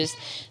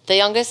The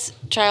youngest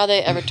child I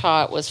ever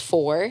taught was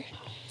 4.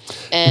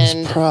 And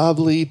it's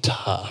probably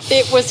tough.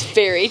 it was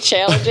very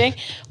challenging.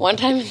 One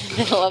time in the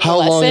middle of How the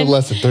lesson. long of the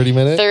lesson? 30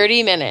 minutes?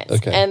 30 minutes.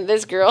 Okay. And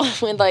this girl,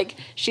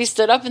 she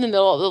stood up in the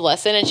middle of the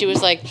lesson and she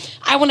was like,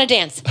 I want to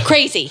dance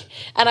crazy.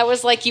 And I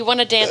was like, you want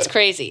to dance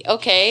crazy?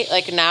 Okay,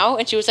 like now?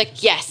 And she was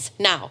like, yes,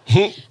 now.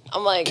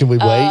 I'm like, Can we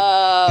wait?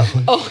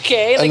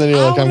 Okay. And then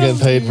you're like, I'm getting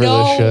paid for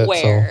this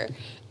shit, so.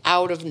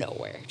 Out of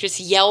nowhere, just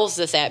yells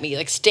this at me,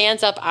 like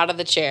stands up out of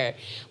the chair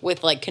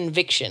with like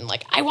conviction,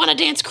 like I want to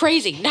dance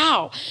crazy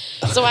now.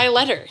 So I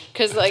let her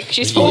because like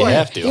she's 4. You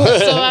have to.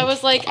 So I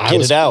was like, Get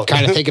it out.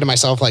 Kind of thinking to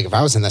myself, like, if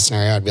I was in that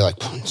scenario, I'd be like,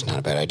 it's not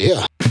a bad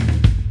idea.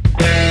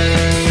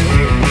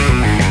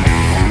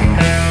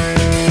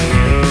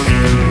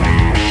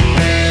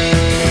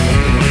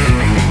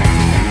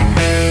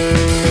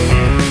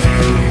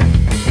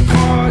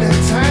 Pour a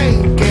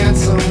tank and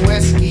some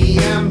whiskey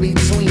in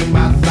between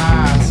my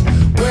thighs.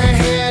 We're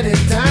headed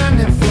down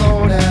to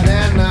Florida,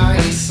 then I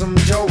eat some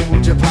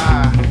Georgia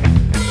pie.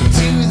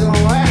 To the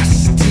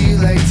west, to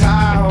Lake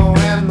Tahoe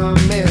and the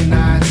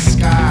midnight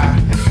sky.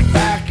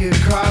 Back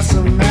across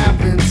the map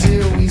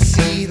until we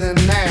see the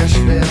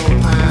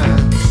Nashville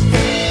pines.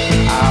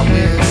 I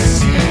will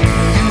see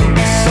you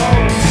so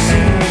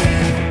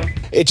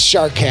soon. It's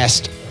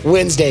Sharkcast,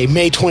 Wednesday,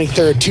 May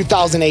 23rd,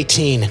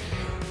 2018.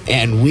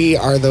 And we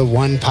are the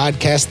one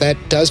podcast that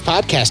does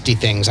podcasty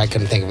things. I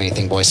couldn't think of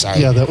anything, boys.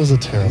 Sorry. Yeah, that was a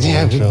terrible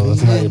intro.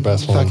 That's not your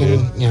best one, dude.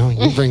 You know,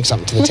 you bring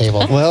something to the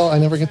table. Well, I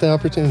never get the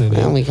opportunity.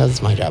 Well, because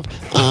it's my job.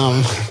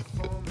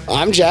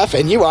 I'm Jeff,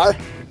 and you are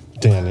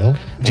Daniel.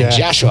 and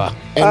Joshua.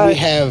 And we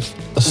have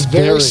a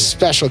very very-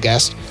 special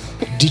guest,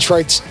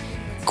 Detroit's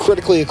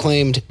critically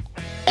acclaimed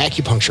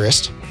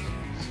acupuncturist,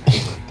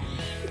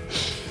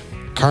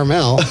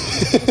 Carmel.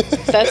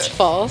 that's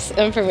false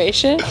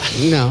information.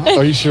 No.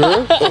 Are you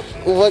sure?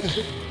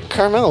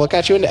 Carmel, what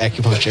got you into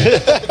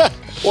acupuncture?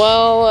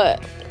 Well,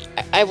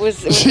 I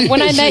was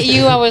when I met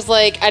you, I was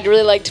like, I'd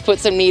really like to put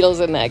some needles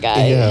in that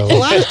guy. Yeah.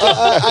 Well,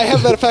 I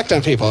have that effect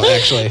on people,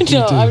 actually. I'm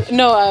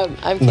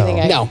kidding.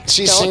 I No,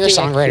 she's don't do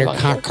singer-songwriter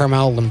acupuncture.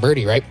 Carmel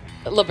Lamberti, right?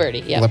 Liberty,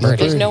 yeah. Liberty.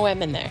 There's no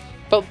M in there.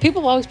 But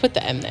people always put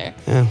the M there.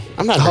 Yeah.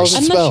 I'm not How's very it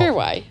I'm spell? not sure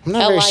why. I'm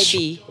not very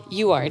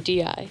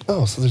LIBURDI.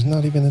 Oh, so there's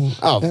not even an...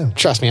 Oh, yeah.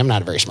 trust me, I'm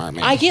not a very smart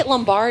man. I get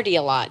Lombardi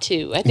a lot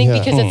too. I think Yeah.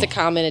 because it's a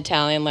common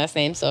Italian last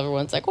name, so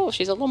everyone's like, "Oh,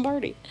 she's a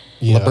Lombardi."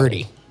 Yeah.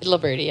 Liberty.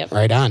 Liberty, yep.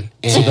 Right on.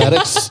 So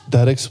And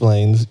that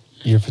explains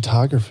your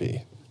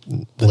photography.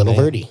 The Little name.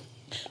 Birdie.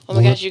 Oh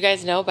my gosh, you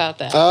guys know about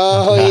that.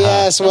 Oh,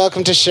 yes.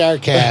 Welcome to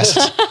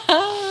Sharkcast.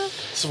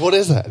 So what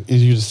is that?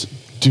 You just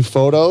do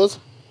photos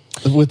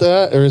with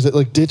that? Or is it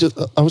like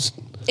digital?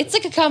 It's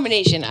like a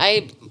combination.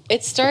 I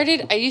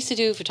used to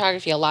do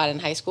photography a lot in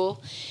high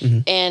school,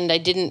 and I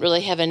didn't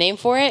really have a name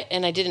for it,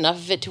 and I did enough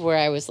of it to where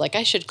I was like,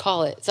 I should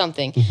call it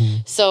something.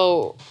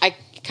 So I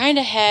kind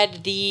of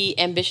had the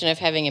ambition of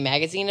having a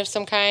magazine of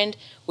some kind,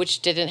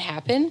 which didn't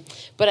happen,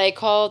 but I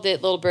called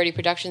it Little Birdie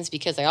Productions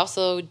because I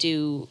also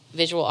do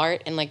visual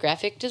art and like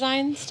graphic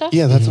design stuff.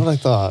 Yeah, that's what I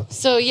thought.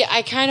 So yeah,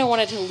 I kind of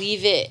wanted to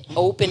leave it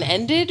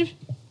open-ended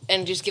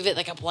and just give it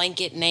like a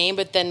blanket name,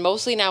 but then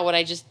mostly now what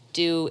I just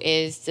do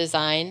is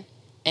design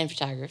and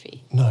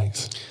photography.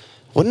 Nice.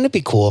 Wouldn't it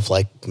be cool if,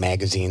 like,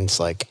 magazines,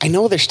 like, I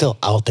know they're still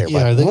out there, Yeah,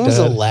 but are they when was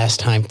the dead? last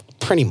time?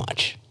 Pretty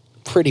much.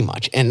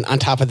 And on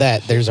top of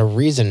that, there's a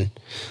reason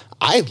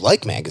I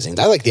like magazines.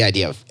 I like the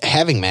idea of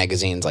having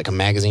magazines, like a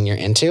magazine you're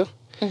into.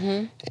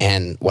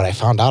 And what I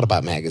found out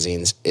about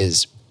magazines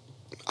is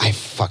I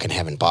fucking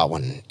haven't bought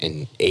one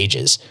in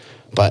ages.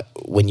 But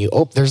when you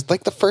open, there's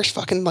like the first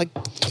fucking like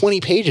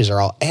 20 pages are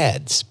all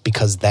ads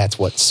because that's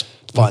what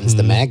funds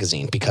the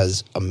magazine,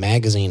 because a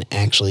magazine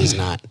actually is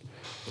not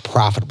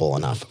profitable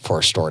enough for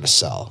a store to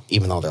sell,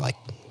 even though they're like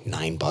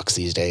 $9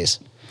 these days.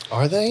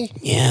 Are they?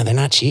 Yeah, they're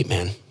not cheap,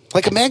 man.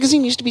 Like a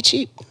magazine used to be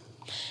cheap.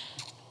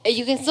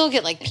 You can still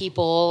get like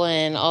People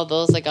and all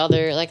those like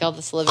other like all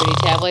the celebrity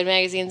tabloid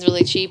magazines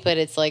really cheap, but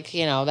it's like,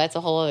 you know, that's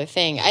a whole other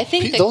thing. I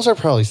think that, Those are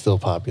probably still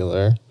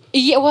popular.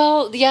 yeah,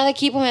 well, yeah, they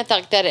keep them at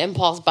like that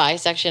impulse buy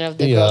section of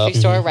the Yeah. grocery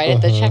store, right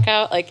at the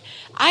checkout. Like,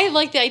 I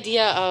like the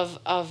idea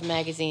of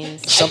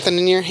magazines. Something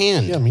in your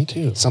hand. Yeah, me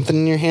too. Something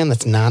in your hand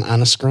that's not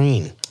on a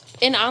screen.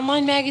 An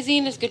online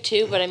magazine is good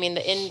too, but I mean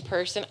the in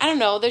person. I don't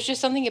know. There's just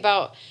something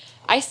about.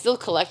 I still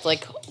collect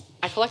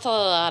I collect a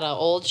lot of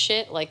old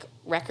shit like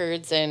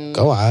records and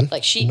Go on.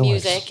 like sheet Nice.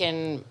 music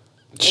and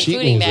Sheet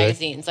including music?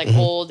 magazines like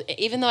old.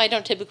 Even though I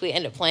don't typically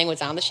end up playing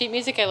what's on the sheet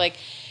music, I like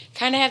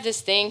kind of have this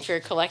thing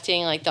for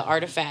collecting like the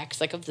artifacts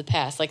like of the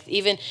past, like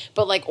even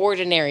but like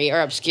ordinary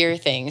or obscure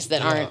things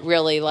that aren't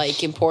really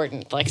like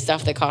important, like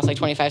stuff that costs like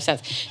 25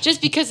 cents,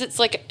 just because it's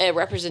like a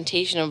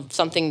representation of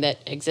something that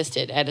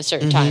existed at a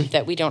certain time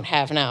that we don't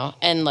have now.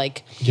 And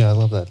like Yeah, I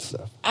love that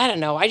stuff. I don't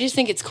know, I just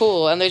think it's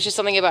cool, and there's just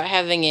something about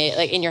having it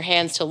like in your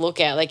hands to look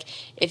at, like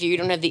if you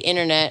don't have the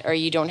internet or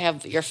you don't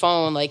have your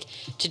phone, like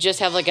to just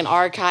have like an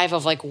archive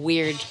of like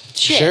weird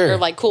shit Sure. or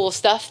like cool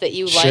stuff that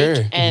you Sure.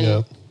 like. And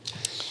Yep.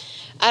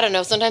 I don't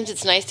know. Sometimes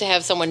it's nice to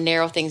have someone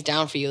narrow things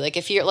down for you. Like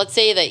if you're, let's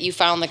say that you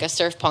found like a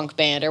surf punk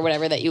band or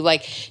whatever that you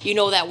like, you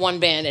know that one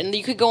band, and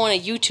you could go on a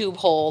YouTube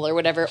hole or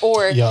whatever,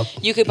 or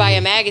you could buy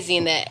a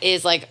magazine that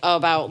is like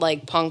about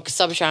like punk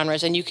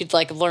subgenres, and you could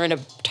like learn a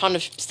ton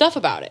of stuff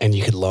about it. And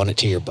you could loan it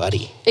to your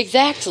buddy.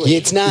 Exactly.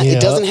 It's not.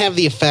 It doesn't have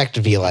the effect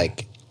to be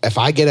like if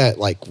I get a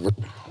like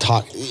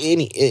talk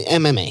any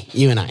MMA,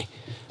 you and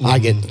I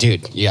get,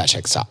 dude, you gotta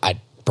check this out. I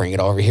bring it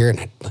over here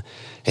and.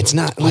 It's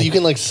not. Well, you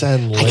can like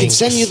send links. I can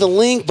send you the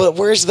link, but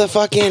where's the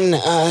fucking?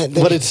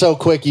 But it's so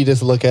quick. You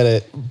just look at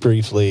it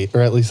briefly,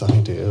 or at least I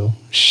do.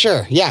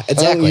 Sure. Yeah. I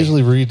Exactly. don't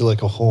usually read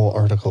like a whole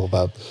article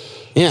about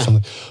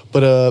something.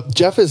 But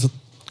Jeff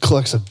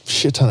collects a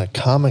shit ton of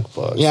comic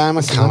books. Yeah, I'm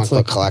a So comic that's, book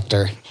like,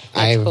 collector.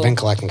 I've cool. been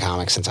collecting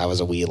comics since I was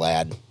a wee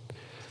lad.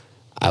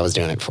 I was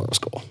doing it before it was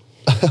cool.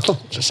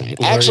 Just saying.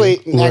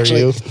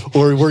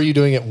 Or were you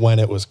doing it when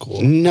it was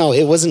cool? No,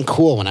 it wasn't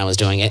cool when I was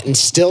doing it. And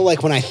still,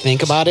 like, when I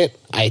think about it,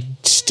 I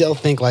still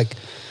think, like,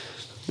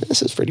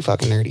 this is pretty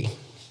fucking nerdy.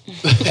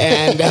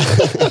 And,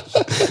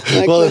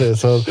 like, Well, it is.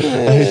 So I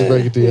hate to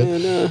break it to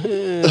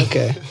you.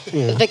 okay.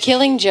 Yeah. The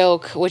Killing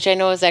Joke, which I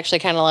know is actually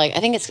kind of like, I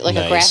think it's like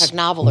a graphic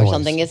novel or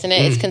something, isn't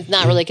it? It's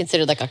not really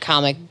considered like a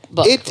comic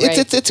book, right?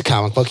 It's a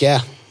comic book,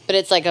 yeah. But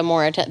it's like a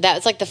more,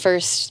 that's like the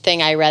first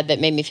thing I read that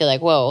made me feel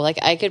like, whoa, like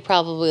I could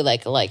probably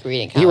like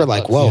reading comic You were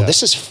like, books. whoa, Yeah.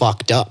 this is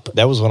fucked up.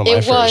 That was one of my It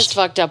first. was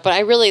fucked up, but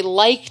I really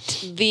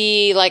liked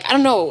the, like, I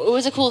don't know, it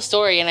was a cool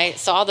story, and I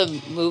saw the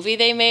movie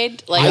they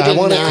made. Like, I did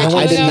wanna- not. I I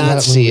wanna did see not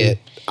that see movie. it.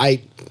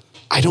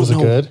 I don't Was it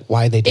know good?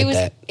 why they did It was,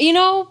 that. you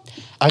know,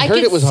 I heard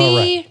could it was see,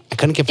 alright. I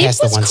couldn't get It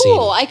past was the one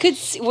cool. scene. I could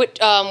see with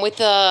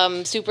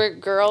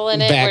Supergirl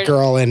in it.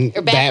 Batgirl and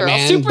or Batgirl,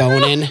 Batman Supergirl.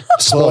 boning.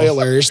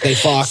 Spoilers, they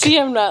fuck. See,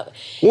 I'm not.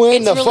 When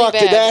it's the really fuck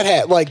did bad. that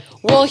happen? Like,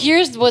 Well,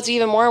 here's what's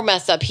even more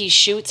messed up. He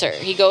shoots her.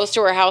 He goes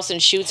to her house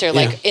and shoots her,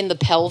 like, Yeah. in the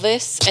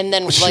pelvis, and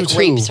then, like, Shoot who?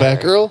 rapes her.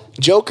 Batgirl?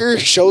 Joker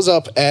shows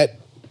up at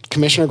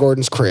Commissioner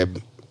Gordon's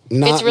crib.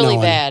 It's really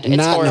bad.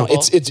 It's horrible.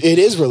 It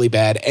is really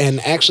bad.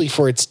 And actually,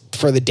 for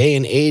the day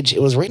and age,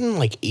 it was written in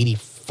like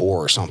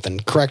 84 or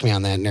something. Correct me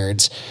on that,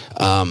 nerds.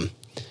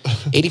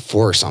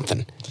 84 or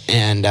something.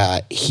 And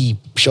he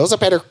shows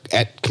up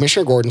at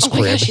Commissioner Gordon's Oh my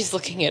crib. gosh, she's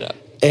looking it up.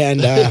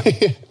 And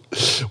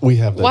We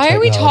have that Why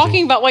are we technology.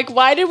 talking about, like,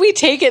 why did we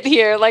take it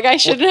here? Like, I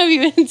shouldn't have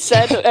even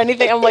said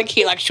anything. I'm like,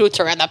 he, like, shoots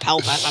her in the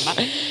pelvis.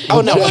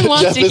 Oh, no one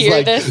wants to is hear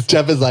like, this.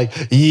 Jeff is like,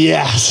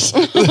 yes.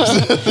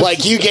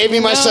 like, you gave me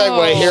my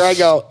segue. Here I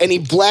go. And he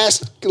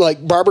blasts,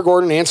 like, Barbara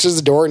Gordon answers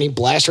the door and he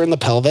blasts her in the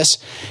pelvis.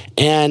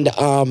 And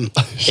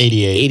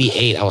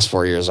 88. I was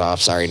 4 years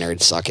off. Sorry,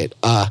 nerds, suck it.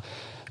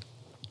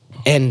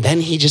 And then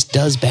he just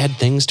does bad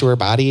things to her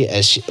body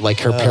as she,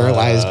 like her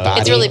paralyzed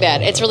body. It's really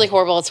bad. It's really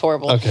horrible. It's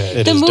horrible. Okay.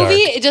 It The is movie,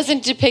 dark. it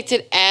doesn't depict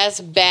it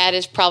as bad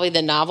as probably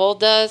the novel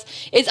does.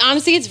 It's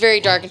honestly, it's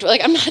very dark. And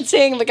like, I'm not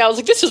saying like I was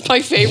like, this is my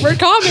favorite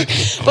comic,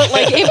 but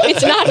like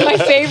it's not my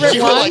favorite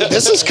You were one. like,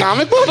 this is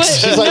comic books? But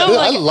She's like, no,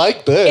 I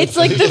like this. It's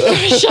like the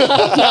first,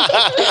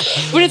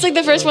 but it's like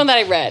the first one that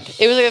I read.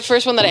 It was like the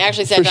first one that I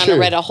actually sat For down sure.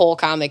 and read a whole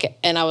comic,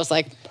 and I was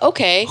like,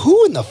 okay.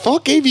 Who in the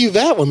fuck gave you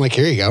that one? Like,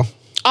 here you go.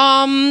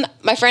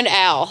 My friend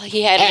Al,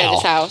 he had it at Al.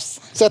 his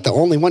house. Is that the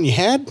only one you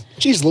had?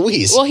 Jeez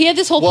Louise. Well, he had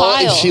this whole well,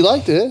 pile. and she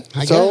liked it.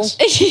 I so guess.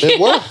 it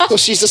worked. Well,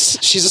 she's a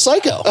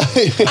psycho.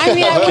 I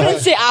mean, I wouldn't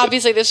say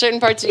obviously there's certain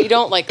parts that you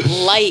don't like.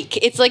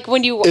 It's like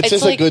when you. It's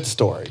just like, a good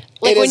story.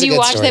 Like It when is a you good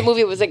watch story. that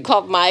movie, was it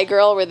called My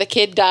Girl, where the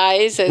kid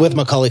dies? And, With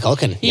Macaulay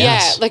Culkin. yeah,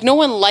 Yes. like no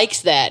one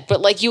likes that,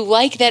 but like you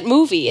like that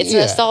movie. It's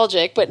Yeah.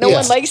 nostalgic, but no Yeah.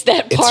 one likes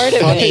that It's part of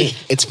funny. it.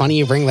 It's funny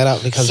you bring that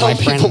up because Some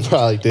people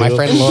probably do. my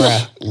friend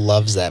Laura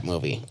loves that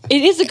movie.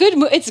 It is a good.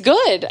 It's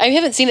good. I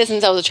haven't seen it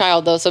since I was a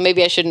child though, so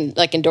maybe I shouldn't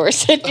like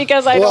endorse it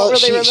because I don't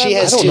really remember. she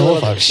has I don't two know if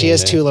little, I've she seen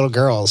has it. two little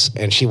girls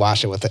and she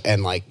watched it with it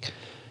and like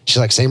she's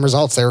like same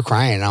results. They were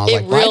crying and I was It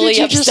like, why really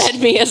did you upset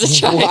me as a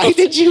child. Why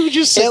did you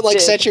just It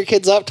did. set your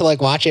kids up to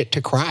like watch it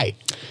to cry?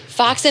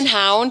 Fox and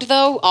Hound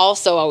though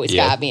also always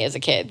Yeah. got me as a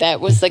kid. That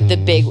was like the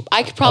big.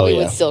 I could probably Oh,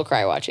 yeah. would still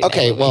cry watching. that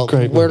Okay, movie. well,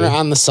 Great we're movie.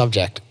 on the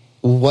subject.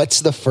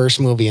 What's the first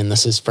movie, and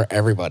this is for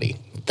everybody,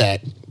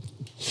 that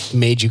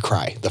made you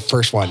cry? The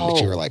first one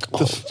that you were like,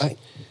 oh.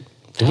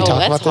 Did we Oh, talk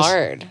that's about this?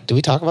 hard. Did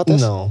we talk about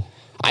this? No.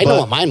 I know But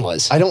what mine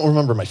was. I don't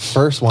remember my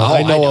first one. Oh,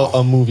 I know, I know.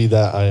 A movie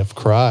that I have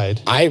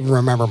cried. I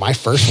remember my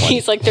first one.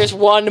 He's like, there's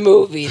one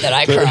movie that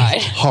I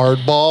cried.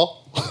 Hardball.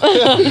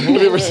 Have you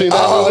ever seen that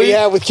Oh movie?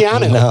 yeah, with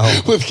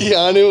Keanu. With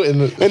Keanu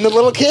and And the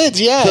little kids,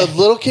 yeah. the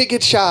little kid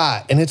gets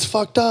shot and it's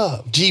fucked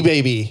up.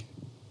 G-Baby.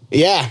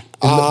 Yeah.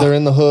 They're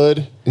in the hood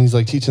and he's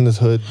like teaching this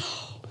hood.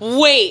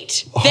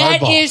 Wait,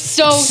 that Hardball. is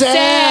so Sad.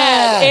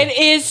 sad. It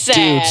is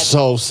sad. Dude,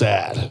 so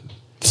sad.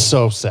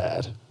 So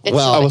sad. It's,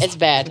 Well, I was- it's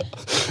bad.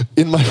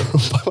 In my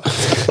room by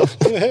myself.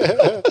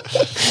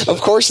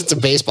 Of course it's a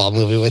baseball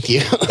movie with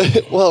you.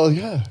 Well,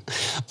 yeah.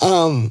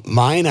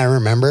 Mine, I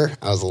remember,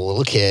 I was a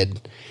little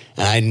kid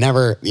and I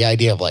never, the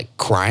idea of like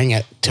crying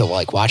to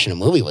like watching a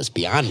movie was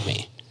beyond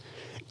me.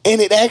 And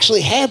it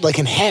actually had like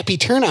a happy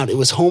turnout. It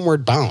was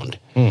Homeward Bound.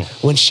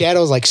 When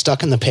Shadow's like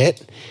stuck in the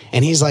pit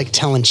and he's like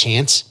telling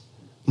Chance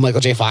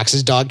Michael J.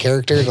 Fox's dog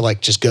character to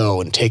like just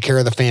go and take care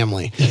of the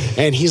family.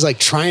 And he's like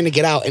trying to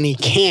get out and he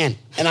can't.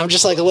 And I'm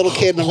just like a little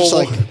kid and I'm just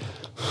like,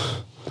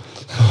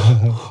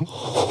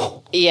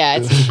 Yeah,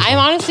 I'm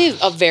honestly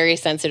a very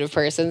sensitive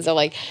person. So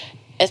like,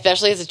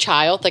 especially as a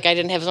child, like I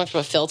didn't have as much of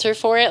a filter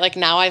for it. Like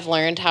now I've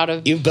learned how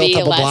to You've built be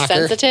up a less blocker.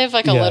 sensitive,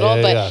 like a Yeah, little.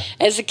 yeah, but yeah.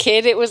 as a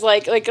kid, it was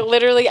like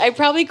literally, I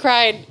probably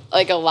cried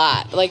like a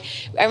lot. Like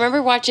I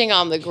remember watching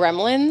the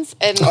Gremlins,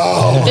 and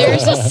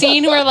there's a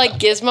scene where like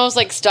Gizmo's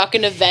like stuck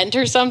in a vent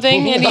or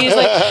something, and he's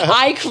like,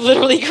 I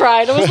literally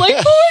cried. I was like,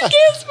 poor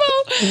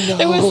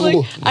Gizmo. It was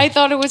like I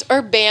thought it was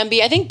or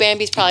Bambi. I think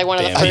Bambi's probably one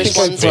of the I first think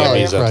I ones where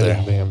probably they're. up cried there.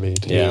 in Bambi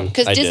too. Yeah.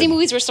 Because I Disney did.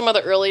 movies were some of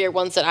the earlier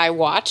ones that I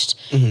watched,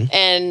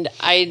 and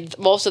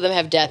most of them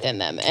have death in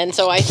them, and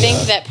so I think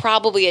that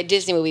probably a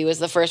Disney movie was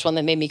the first one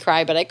that made me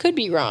cry, but I could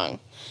be wrong.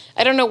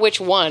 I don't know which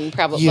one,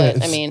 probably. Yeah,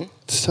 But I mean,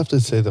 it's tough to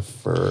say the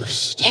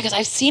first. yeah, because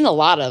I've seen a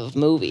lot of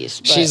movies.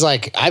 But she's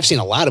like, I've seen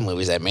a lot of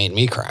movies that made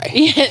me cry.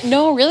 yeah,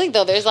 no, really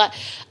though. There's a lot.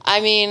 I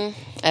mean,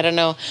 I don't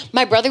know.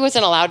 My brother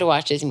wasn't allowed to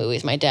watch Disney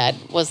movies. My dad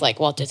was like,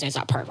 "Well, Disney's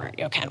not pervert.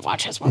 You can't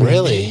watch this one."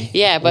 Really?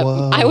 Yeah, but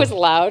Whoa. I was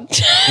allowed.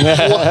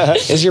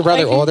 Is your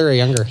brother older or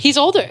younger? He's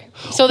older,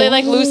 so they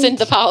like loosened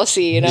the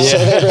policy. You know. So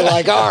they were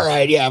like, all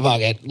right, yeah,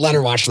 fuck it. Let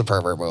her watch the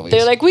pervert movies.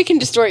 They're like, we can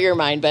distort your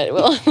mind, but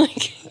well,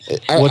 like,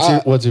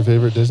 What's your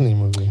favorite Disney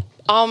movie?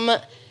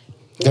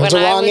 There's a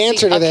when I wrong was-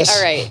 answer to okay, this.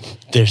 All right,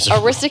 There's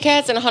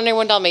Aristocats and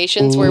 101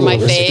 Dalmatians were my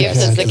faves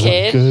as a That's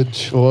kid. Good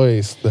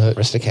choice. That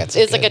Aristocats.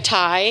 It's like a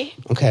tie.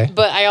 Okay.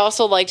 But I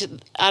also liked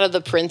out of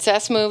the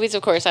princess movies.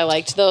 Of course, I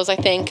liked those. I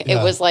think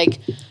it was like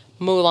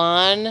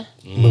Mulan.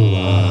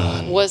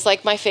 Mulan was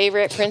like my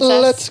favorite princess.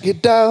 Let's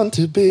get down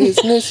to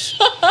business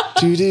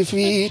to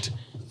defeat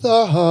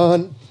the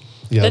Han.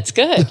 Yeah, That's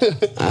good.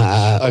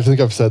 I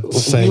think I've sang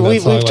that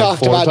We've song like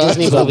talked 4 about times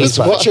Disney on movies. this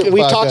fucking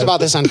We've talked podcast. about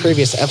this on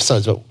previous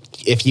episodes, but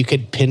if you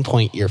could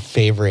pinpoint your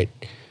favorite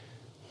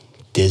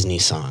Disney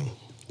song.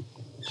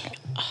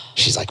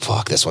 She's like,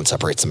 fuck, this one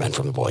separates the men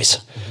from the boys.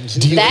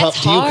 Do you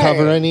That's do you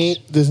cover hard. any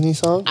Disney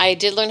song? I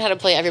did learn how to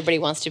play Everybody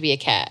Wants to Be a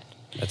Cat.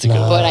 That's a good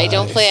one. But I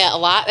don't play it a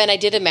lot, and I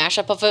did a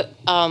mashup of it,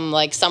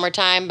 like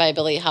 "Summertime" by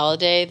Billie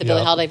Holiday, the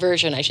Billie Yeah. Holiday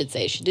version, I should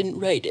say. She didn't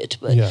write it,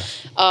 but Yeah.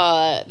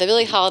 the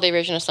Billie Holiday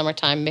version of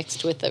 "Summertime"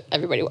 mixed with the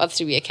 "Everybody Wants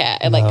to Be a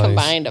Cat." I like Nice.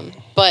 combined them,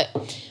 but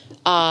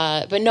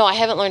no, I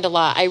haven't learned a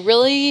lot. I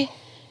really,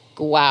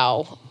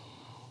 wow.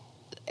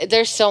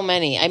 There's so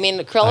many. I mean,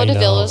 Cruella I de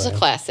Vil know, is a right?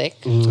 classic.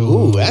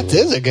 Ooh, that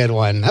is a good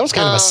one. That was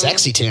kind of a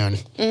sexy tune.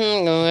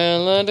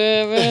 Cruella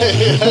de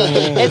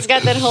Vil. It's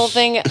got that whole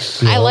thing.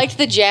 I liked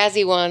the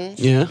jazzy ones.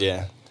 Yeah.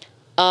 Yeah.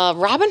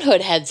 Robin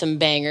Hood had some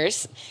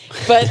bangers,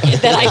 but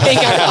that I think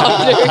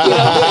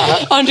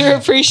are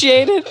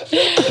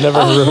underappreciated.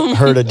 Never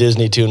heard a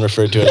Disney tune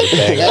referred to as a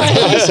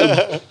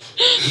banger.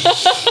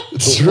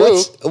 It's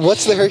true.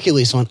 What's the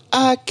Hercules one?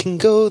 I can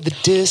go the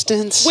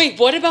distance. Wait,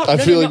 what about? I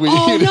no, feel no, like we no.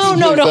 Oh you no, just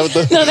no, no, mixed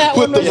up the- no. That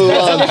one with was the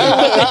that's a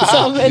Mulan.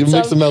 different one. You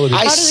mix the melody. I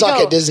How does it suck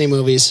go? at Disney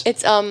movies.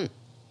 It's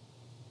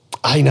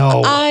I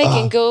know. I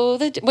can go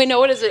the. Wait, no.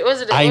 What is it? What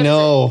is it? I What is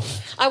know.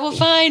 it? I will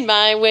find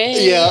my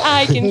way. Yeah.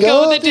 I can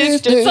go the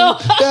distance. Oh.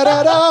 Da,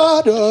 da,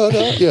 da, da,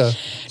 da. Yeah.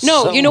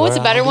 No, you know what's a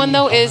Somewhere better one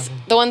though is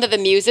the one that the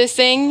Muses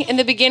sing in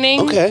the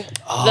beginning. Okay.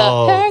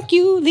 The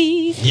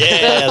Hercules.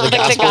 Yeah, the like the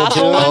gospel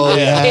gospel tune. one. Oh,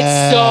 yeah.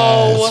 It's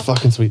so It's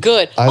fucking sweet.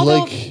 good. I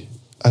Although-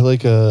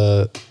 like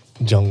a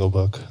Jungle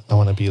Book. I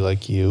want to be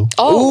like you.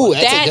 Oh, Ooh,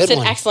 that's a that's good an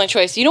one. excellent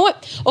choice. You know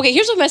what? Okay,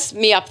 here's what messed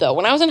me up though.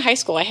 When I was in high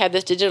school, I had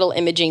this digital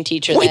imaging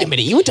teacher. Wait that a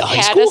minute, you went to high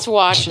had school? us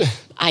watch.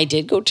 I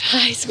did go to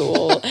high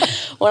school.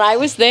 When I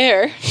was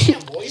there,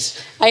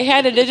 I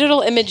had a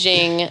digital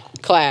imaging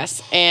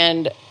class,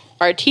 and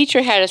our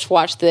teacher had us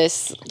watch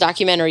this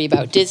documentary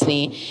about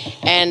Disney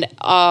and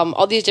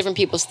all these different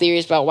people's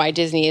theories about why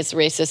Disney is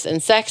racist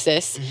and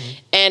sexist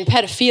and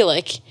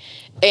pedophilic.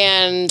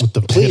 And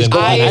The Please, hidden go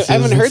on. I voices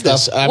haven't and heard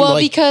stuff. this. I'm well,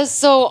 like, because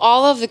so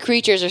all of the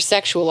creatures are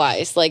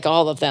sexualized, like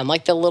all of them,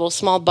 like the little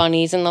small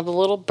bunnies and the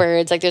little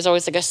birds. Like there's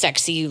always like a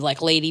sexy like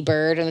lady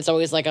bird, and it's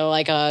always like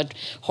a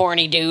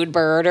horny dude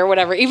bird or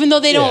whatever. Even though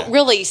they don't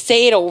really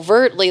say it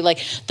overtly, like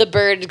the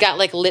bird's got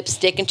like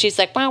lipstick and she's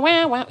like wow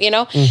wow wow, you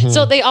know.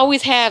 So they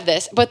always have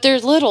this, but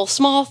there's little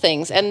small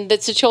things, and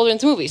it's a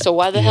children's movie. So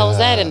why the hell is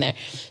that in there?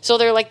 So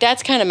they're like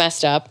that's kind of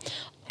messed up.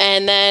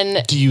 And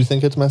then Do you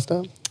think it's messed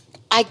up?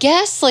 I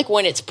guess like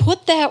when it's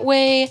put that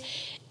way,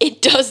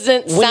 it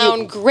doesn't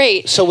sound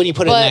great. so when you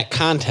put it in but that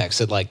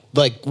context, it like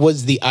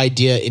was the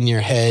idea in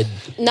your head?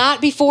 not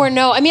before,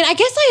 no. I mean, I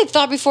guess I had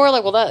thought before,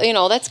 like, well, that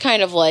that's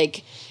kind of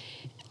like.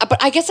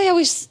 But I guess I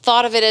always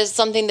thought of it as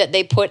something that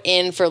they put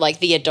in for like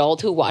the adult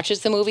who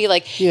watches the movie.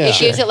 Like Yeah. it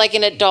gives it like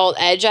an adult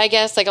edge, I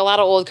guess. Like a lot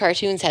of old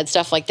cartoons had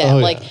stuff like that. Oh,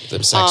 yeah. Like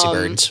Them sexy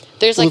birds.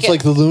 there's Well, like it's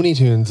like the Looney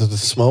Tunes of the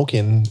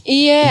smoking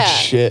yeah.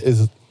 shit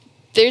is.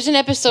 There's an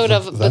episode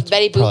of That's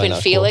Betty Boop probably and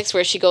not Felix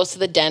where she goes to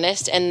the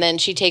dentist and then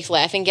she takes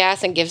laughing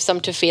gas and gives some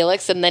to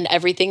Felix, and then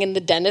everything in the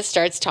dentist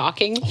starts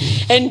talking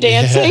and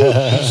dancing.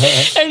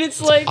 And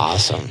it's like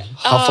Awesome.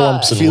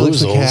 Hufflumps and Felix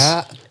the Woozles.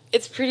 cat.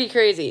 it's pretty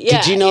crazy.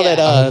 Yeah. Did you know yeah.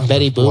 that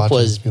Betty Boop Watching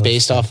was Felix.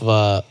 based off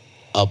of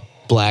a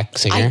black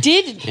singer? I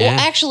did. Yeah. Well,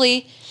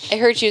 actually, I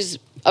heard she was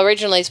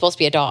originally supposed to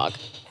be a dog.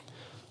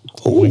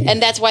 Ooh.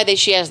 And that's why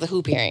she has the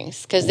hoop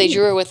earrings, because they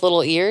drew her with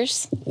little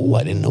ears. Ooh,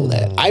 I didn't know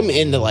that. I'm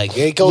into like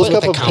it goes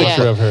Look with up the a comic.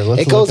 picture of her.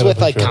 Let's It goes look up with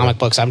a like picture of comic her.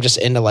 books. I'm just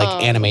into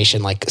like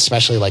animation, like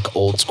especially like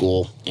old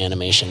school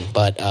animation.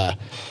 But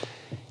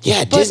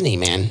Disney,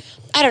 man.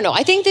 I don't know.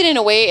 I think that in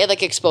a way it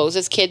like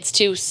exposes kids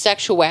to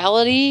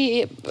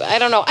sexuality. I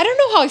don't know. I don't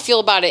know how I feel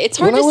about it. It's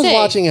hard When to I was say.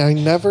 watching it, I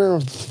never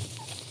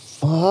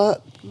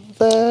thought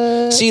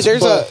that. See,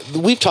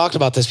 we've talked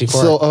about this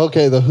before. So,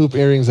 okay, the hoop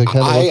earrings, they kind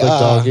of look like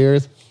dog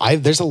ears.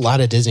 There's a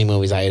lot of Disney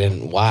movies I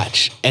didn't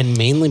watch, and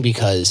mainly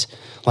because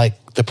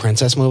like the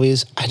princess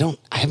movies, I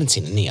haven't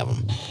seen any of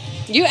them.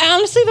 You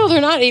honestly though, they're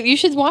not. You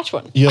should watch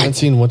one. You haven't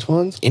seen which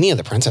ones? Any of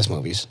the princess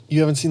movies? You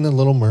haven't seen The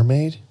Little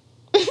Mermaid?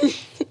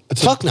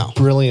 It's Fuck no.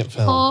 Brilliant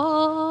film.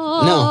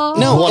 No.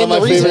 One of and my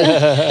the reason,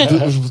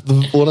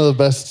 favorite, one of the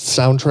best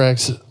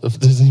soundtracks of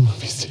Disney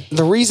movies.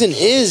 the reason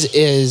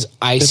is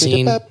I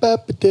seen, and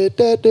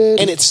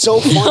And it's so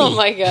funny. Oh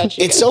my gosh,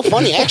 you It's so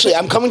funny. Actually,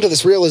 I'm coming to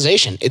this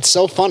realization. It's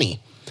so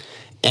funny,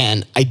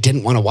 and I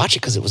didn't want to watch it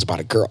because it was about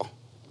a girl.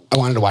 I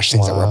wanted to watch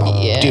things that were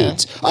about Yeah,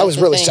 dudes. I that's was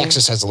the really thing.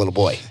 sexist as a little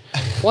boy.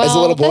 Well, as a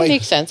little boy. that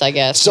makes sense, I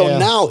guess. So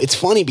now it's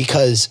funny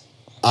because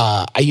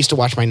I used to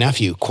watch my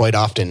nephew quite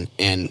often,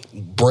 and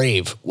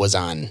Brave was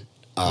on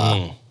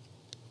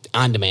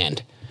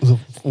demand.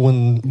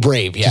 when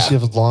Brave, does yeah. she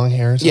have long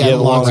hair? or something? Yeah, Yeah,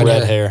 long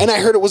red hair. And I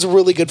heard it was a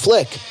really good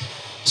flick.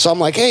 So I'm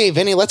like, hey,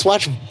 Vinny, let's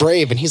watch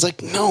Brave. And he's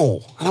like,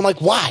 no. And I'm like,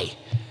 why?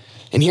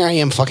 And here I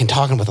am fucking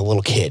talking with a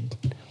little kid.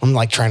 I'm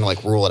like trying to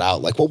like rule it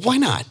out. Like, well, why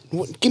not?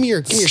 Give me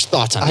your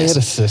thoughts on I this.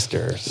 had a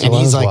sister, so And I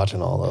he's was like-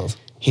 watching all those.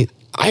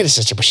 I had a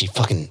sister, but she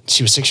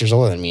was 6 years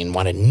older than me and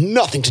wanted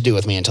nothing to do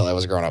with me until I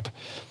was grown up.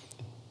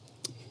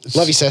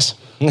 Love you, sis.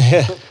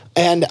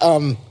 And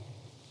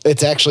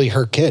it's actually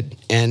her kid.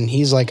 And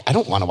he's like, I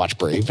don't want to watch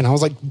Brave. And I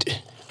was like,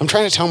 I'm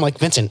trying to tell him, like,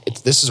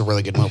 Vincent, this is a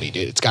really good movie,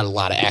 dude. It's got a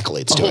lot of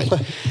accolades to it.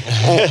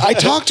 And I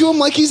talk to him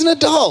like he's an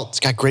adult. It's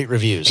got great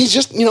reviews. He's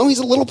just, he's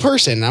a little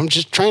person. I'm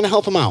just trying to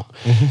help him out.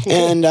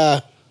 And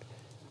I'm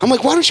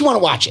like, why don't you want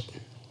to watch it?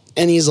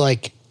 And he's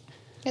like,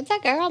 It's a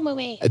girl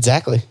movie.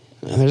 exactly.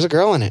 And there's a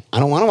girl in it. I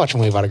don't want to watch a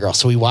movie about a girl.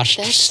 So we watched.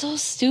 That's so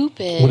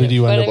stupid. What did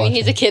you end But up I mean,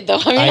 he's a watching? kid though.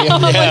 I mean,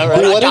 I'm like, right.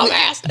 what a What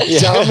dumbass.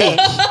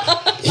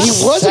 Dummy. He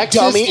was a Sexist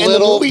dummy. And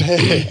little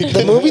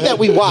the movie that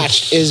we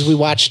watched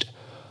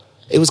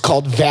it was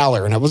called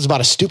Valor, and it was about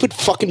a stupid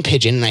fucking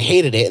pigeon, and I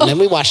hated it. And then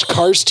we watched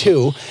Cars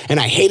 2, and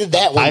I hated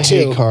that one I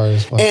too. hate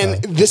Cars. Fuck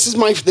And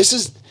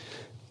that.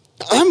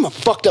 I'm a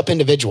fucked up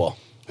individual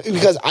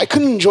because I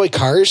couldn't enjoy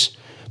Cars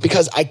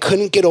because I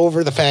couldn't get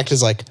over the fact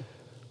is like,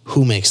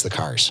 who makes the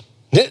cars?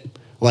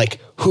 Like,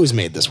 who's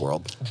made this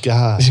world?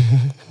 God.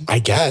 I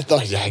guess.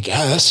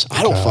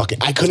 I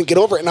don't I couldn't get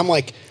over it. And I'm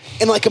like,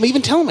 I'm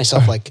even telling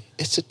myself, like,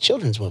 it's a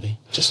children's movie.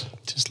 Just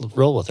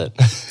roll with it.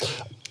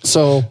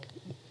 So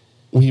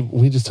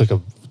we just took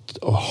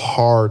a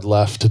hard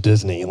left to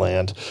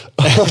Disneyland.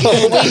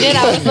 We did.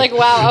 I was like,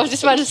 wow. I was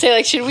just about to say,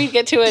 like, should we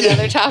get to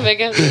another topic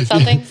of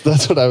something?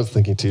 That's what I was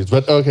thinking too.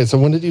 But okay, so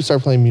when did you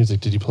start playing music?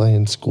 Did you play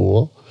in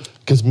school?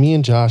 Because me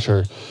and Josh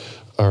are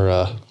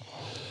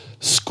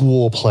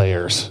school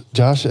players.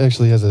 Josh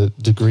actually has a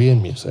degree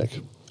in music.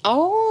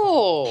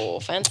 Oh,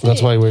 fancy.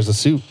 That's why he wears a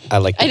suit. I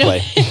like to I play.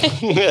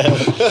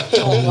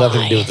 don't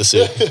Nothing to do with the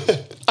suit.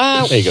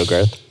 There you go,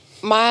 Garth.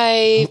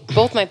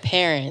 Both my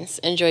parents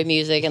enjoy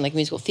music and like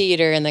musical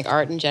theater and like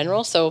art in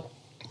general. So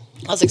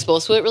I was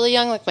exposed to it really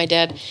young. Like my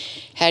dad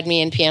had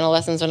me in piano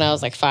lessons when I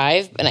was like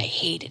 5, and I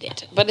hated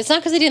it. But it's not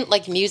because I didn't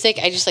like music.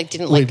 I just like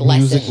didn't like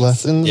lessons. Music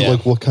lessons? Yeah.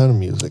 Like what kind of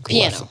music?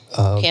 Piano, lesson?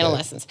 Oh, okay. piano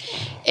lessons,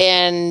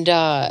 and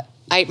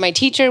my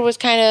teacher was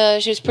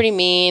she was pretty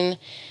mean,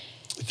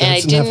 and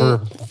I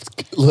didn't.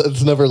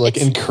 It's never like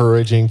It's-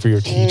 encouraging for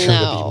your teacher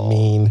No. to be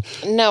mean.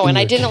 No, to and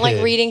I your didn't like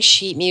kid. reading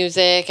sheet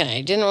music, and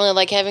I didn't really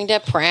like having to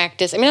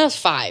practice. I mean, I was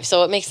 5,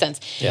 so it makes sense.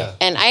 Yeah.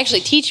 And I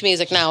actually teach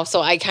music now,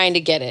 so I kind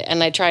of get it,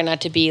 and I try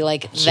not to be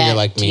like so that. you're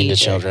like mean to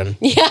teacher. children.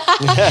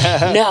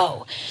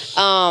 No.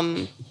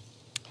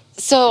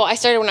 So I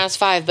started when I was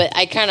 5, but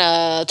I kind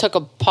of took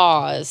a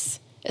pause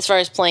as far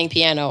as playing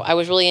piano. I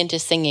was really into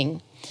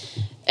singing,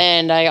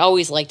 and I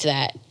always liked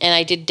that. And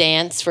I did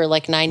dance for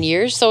like 9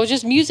 years, so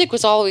just music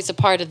was always a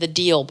part of the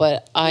deal.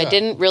 But I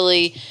didn't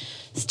really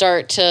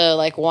start to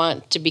like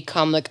want to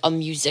become like a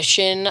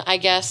musician, I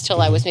guess,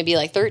 till I was maybe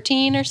like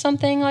 13 or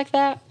something like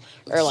that,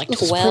 or like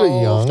That's 12, pretty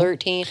young.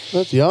 13.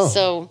 That's young.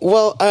 So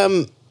Well,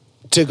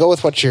 to go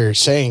with what you're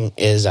saying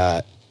is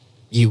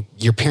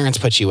your parents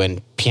put you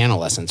in piano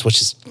lessons,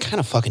 which is kind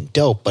of fucking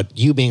dope. But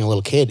you being a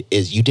little kid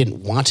is you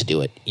didn't want to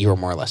do it; you were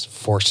more or less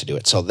forced to do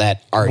it. So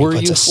that already Were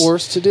puts you us.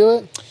 forced to do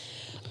it?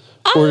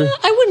 Or-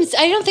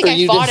 I don't think or I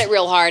you fought just- it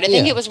real hard. I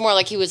think yeah. it was more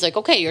like he was like,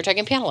 okay, you're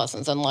taking piano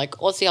lessons, and like,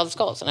 let's see how this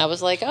goes. And I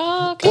was like,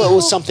 oh, okay. Well, it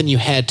was cool. something you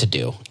had to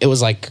do. It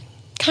was like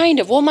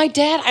Kind of. Well, my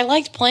dad, I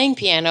liked playing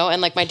piano,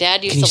 and like my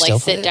dad used Can you to still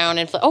like play sit it? down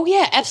and play. Oh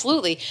yeah,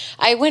 absolutely.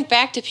 I went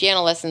back to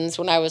piano lessons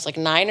when I was like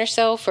 9 or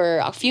so for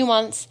a few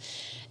months,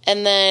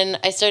 And then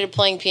I started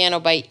playing piano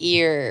by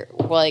ear,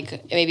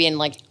 like maybe in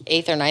like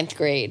 8th or 9th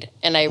grade.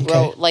 And I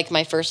wrote like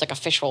my first like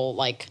official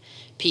like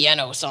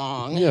piano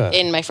song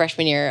in my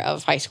freshman year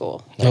of high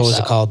school. What was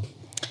it called?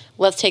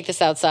 Let's Take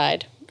This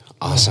Outside.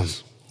 Awesome.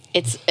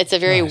 It's a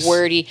very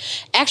wordy.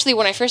 Actually,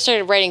 when I first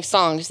started writing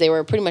songs, they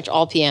were pretty much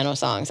all piano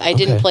songs. I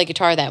didn't play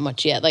guitar that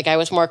much yet. Like I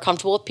was more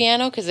comfortable with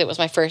piano because it was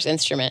my first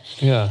instrument.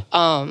 Yeah.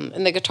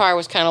 And the guitar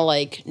was kind of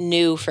like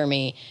new for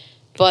me.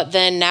 But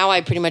then now I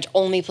pretty much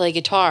only play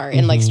guitar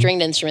and like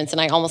stringed instruments, and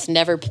I almost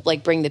never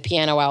like bring the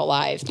piano out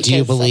live. Do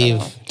you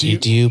believe?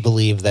 Do you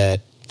believe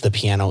that the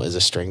piano is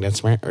a stringed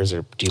instrument, or do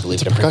you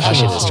believe it's a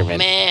percussion instrument?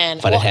 Man,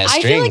 but it has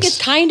strings. I feel like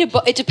it's kind of.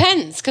 It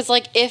depends because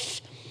like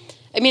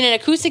an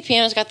acoustic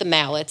piano's got the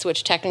mallets,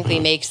 which technically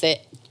makes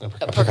it a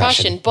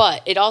percussion,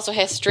 but it also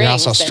has strings. You're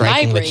also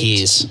striking that vibrate. the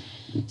keys.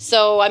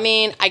 So, I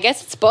mean, I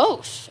guess it's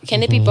both.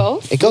 Can it be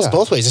both? It goes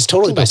both ways. It's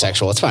totally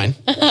bisexual. It's fine.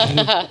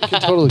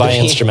 Totally By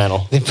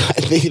instrumental.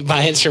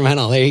 By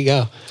instrumental. There you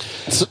go.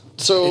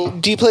 So,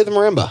 do you play the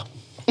marimba?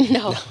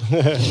 No.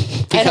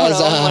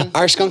 Because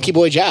our skunky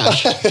boy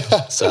Josh,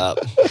 What's up?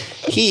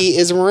 he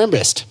is a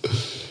marimbist.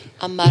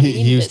 A marimbist.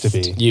 He used to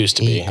be. Used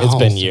to be. Oh. It's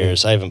been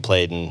years. I haven't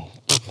played in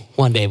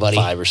One day, buddy.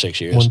 5 or 6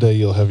 years. One day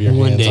you'll have your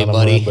One hands day, on a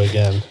buddy. marimba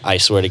again. I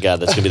swear to God,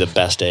 that's going to be the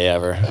best day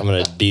ever. I'm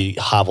going to be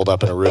hobbled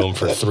up in a room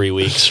for 3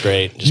 weeks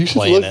straight, just You should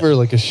playing look it. for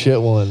like a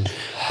shit one.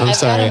 I've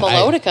got a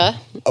melodica.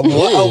 A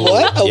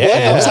what?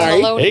 Yeah. I'm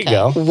sorry. Melodica. There you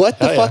go. What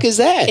the Hell fuck is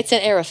that? It's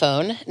an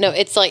aerophone. No,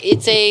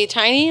 it's a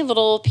tiny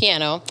little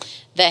piano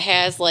that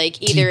has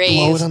like either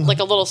blow it on the- like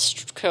a little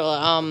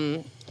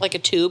like a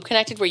tube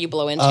connected where you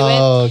blow into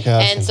Oh, it.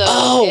 gotcha. And so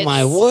Oh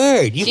my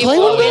word! You so you play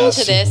one blow of those?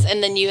 into this,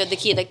 and then you have the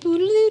key like doo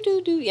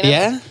doo doo. You know?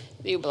 Yeah.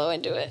 You blow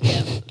into it.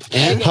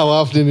 Yeah. How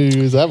often do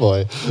you use that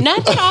boy?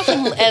 Not that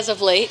often as of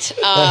late.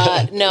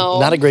 No.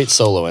 Not a great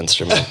solo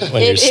instrument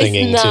when you're It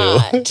singing is too.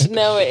 not.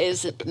 No, it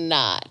is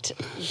not.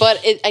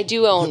 But I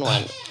do own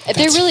one.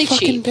 They're really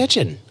fucking cheap.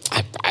 bitching.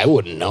 I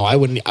wouldn't know. I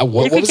wouldn't.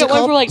 What You could was get it one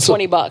called? for like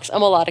 $20. A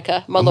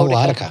melodica.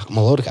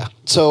 Melodica.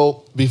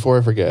 So before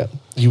I forget,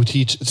 you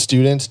teach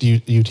students. Do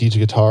you teach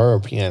guitar or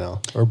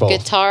piano or both?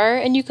 Guitar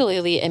and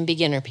ukulele and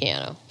beginner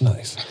piano.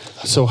 Nice.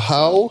 So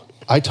how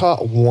I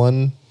taught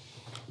one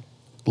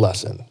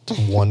lesson to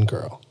one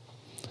girl.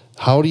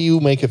 How do you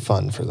make it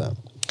fun for them?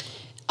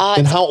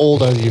 And how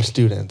old are your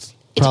students?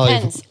 It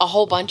depends. A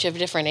whole bunch of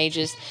different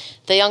ages.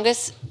 The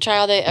youngest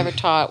child I ever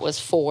taught was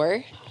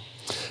 4.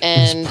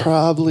 And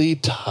Probably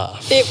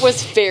tough. it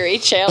was very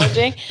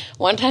challenging.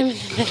 One time in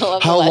the middle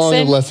of How the lesson.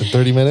 long of lesson?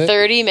 30 minutes?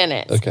 30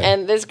 minutes. Okay.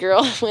 And this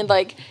girl,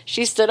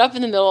 she stood up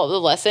in the middle of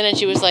the lesson and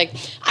she was like,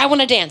 I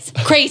want to dance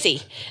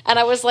crazy. And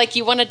I was like,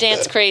 you want to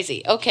dance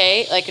crazy?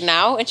 Okay. Like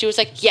now? And she was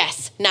like,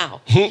 yes,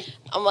 now.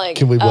 I'm like,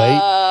 Can we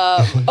wait?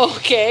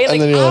 Okay.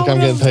 And then you're like, out I'm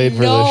getting of paid for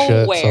this shit,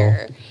 so-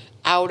 nowhere,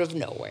 out of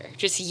nowhere.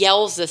 Just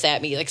yells this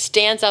at me, like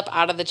stands up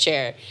out of the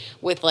chair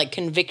with like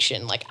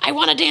conviction, like, I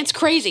want to dance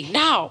crazy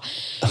now.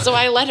 So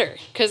I let her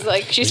because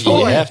like she's 4.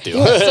 You have to.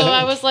 So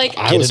I was like,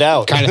 I Get was it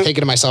out. kind of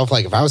thinking to myself,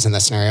 like, if I was in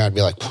that scenario, I'd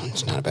be like,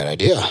 it's not a bad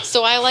idea.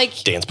 so I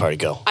like Dance party,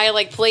 go. I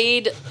like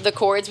played the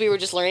chords we were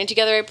just learning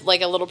together,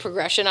 like a little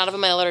progression out of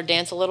them. I let her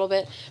dance a little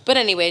bit. But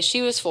anyway,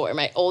 she was 4.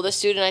 My oldest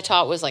student I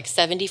taught was like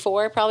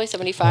 74, probably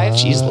 75.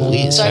 Jeez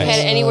Louise. So I've had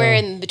anywhere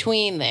in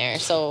between there.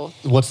 So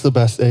What's the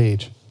best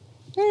age?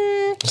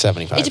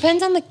 75. it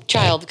depends on the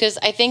child because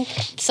I think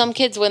some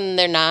kids when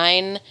they're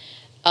 9,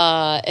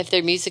 if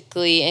they're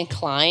musically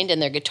inclined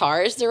and their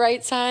guitar is the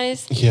right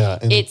size, Yeah.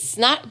 And it's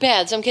not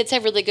bad. Some kids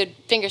have really good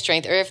finger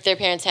strength, or if their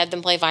parents had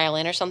them play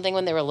violin or something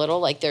when they were little,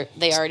 like they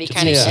already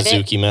kind of Yeah. get it.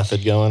 Suzuki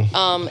method going.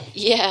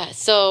 Yeah,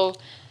 so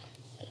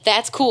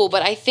that's cool,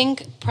 but I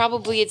think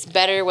probably it's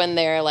better when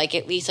they're like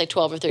at least like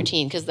 12 or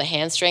 13 because the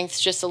hand strength's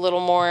just a little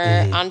more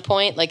on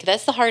point. Like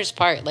that's the hardest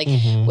part. Like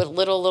with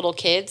little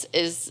kids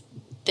is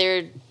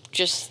they're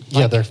just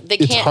yeah, like, they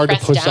it's can't hard to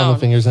press push down the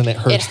fingers and it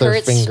hurts their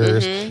hurts,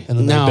 fingers. And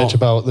then Now, they bitch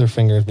about their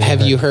fingers being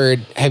hurt.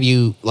 Have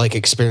you like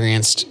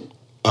experienced,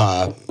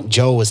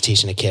 Joe was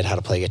teaching a kid how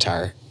to play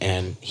guitar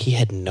and he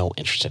had no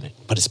interest in it,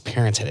 but his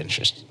parents had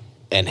interest.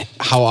 And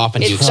how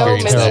often do you It's so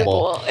experience that?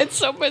 miserable. It's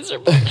so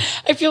miserable.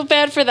 I feel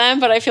bad for them,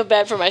 but I feel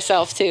bad for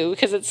myself too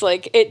because it's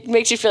like it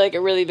makes you feel like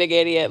a really big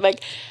idiot.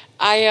 Like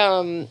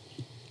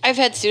I've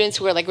had students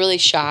who are like really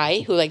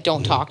shy, who like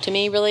don't talk to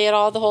me really at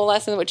all the whole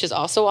lesson, which is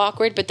also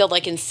awkward, but they'll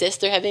like insist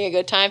they're having a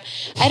good time.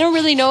 I don't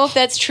really know if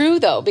that's true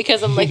though,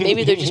 because I'm like,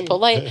 maybe they're just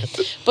polite.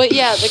 But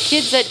yeah, the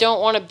kids that don't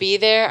want to be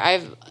there,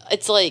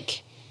 it's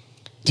like,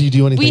 Do you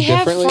do anything we have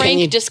differently?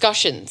 frank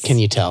discussions. Can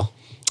you tell?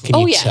 Can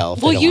Oh you yeah. tell if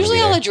they Well, don't wanna usually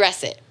be I'll there?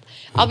 address it.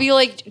 I'll be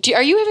like,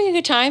 are you having a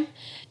good time?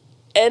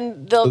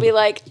 And they'll be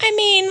like, I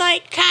mean,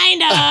 like,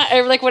 kinda,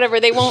 or like whatever.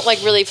 They won't like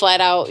really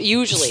flat out.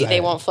 Usually, they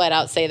won't flat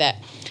out say that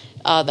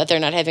they're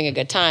not having a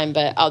good time.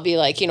 But I'll be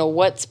like,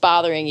 what's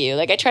bothering you?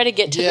 Like, I try to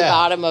get to the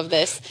bottom of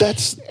this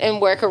That's and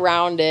work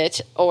around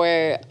it.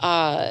 Or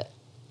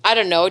I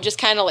don't know, just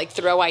kind of like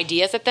throw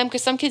ideas at them,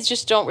 because some kids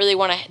just don't really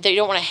want to. They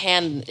don't want to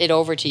hand it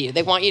over to you.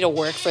 They want you to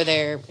work for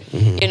their,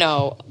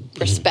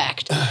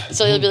 respect.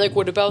 So they'll be like,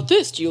 "What about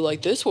this? Do you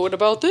like this? What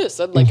about this?"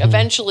 And like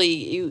eventually,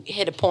 you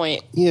hit a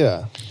point.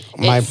 Yeah.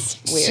 It's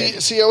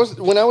weird. See,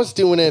 when I was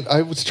doing it,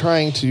 I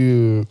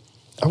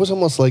was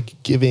almost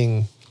like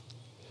giving,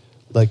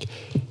 like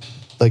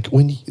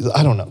when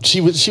I don't know.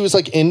 She was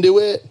like into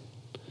it,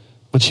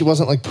 but she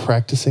wasn't like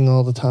practicing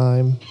all the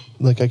time.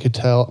 Like I could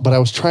tell, but I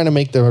was trying to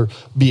make there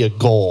be a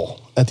goal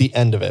at the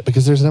end of it,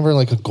 because there's never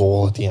like a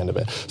goal at the end of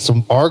it.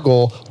 So our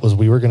goal was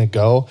we were going to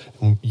go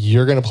and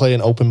you're going to play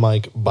an open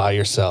mic by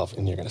yourself,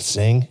 and you're going to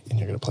sing and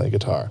you're going to play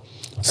guitar.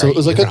 So it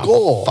was like a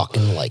goal,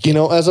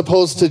 as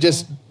opposed to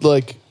just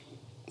like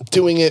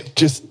doing it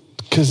just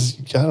because,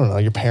 I don't know,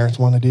 your parents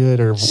want to do it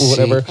or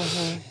whatever.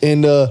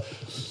 And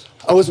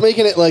I was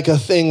making it like a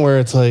thing where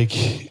it's like,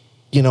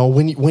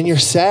 when you're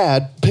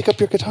sad, pick up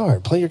your guitar,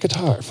 play your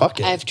guitar. Fuck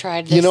it. I've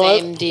tried the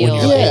same deal.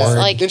 Yeah.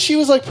 Like, and she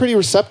was like pretty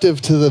receptive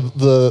to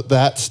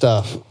that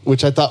stuff,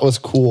 which I thought was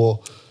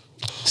cool.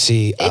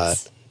 See, go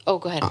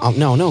ahead.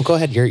 No, go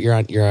ahead. You're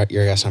a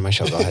guest on my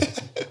show. Go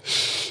ahead.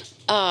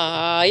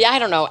 Yeah, I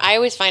don't know. I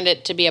always find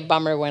it to be a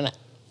bummer when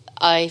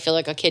I feel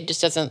like a kid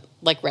just doesn't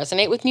like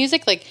resonate with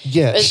music. Like,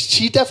 yeah,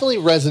 she definitely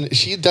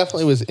She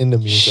definitely was into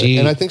music,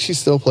 and I think she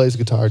still plays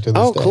guitar to this day.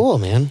 Oh, cool,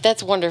 man.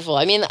 That's wonderful.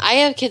 I mean, I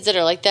have kids that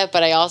are like that,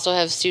 but I also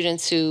have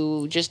students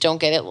who just don't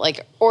get it,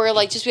 or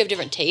just we have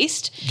different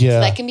taste. Yeah, so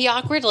that can be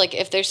awkward. Like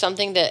if there's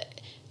something that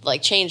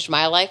like changed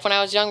my life when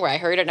I was young, where I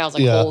heard it and I was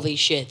like, holy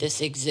shit,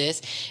 this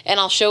exists. And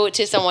I'll show it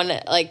to someone,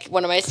 like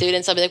one of my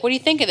students. I'll be like, what do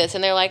you think of this?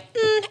 And they're like,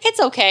 it's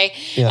okay.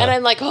 Yeah. And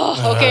I'm like,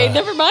 oh, okay,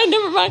 never mind.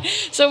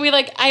 So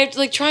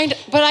trying to,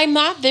 but I'm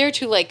not there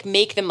to like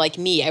make them like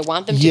me. I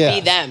want them to be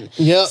them.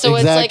 Yeah, so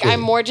exactly. It's like,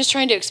 I'm more just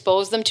trying to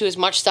expose them to as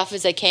much stuff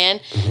as I can.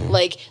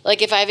 Like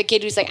if I have a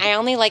kid who's like, I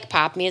only like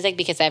pop music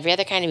because every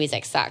other kind of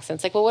music sucks. And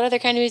it's like, well, what other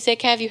kind of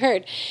music have you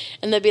heard?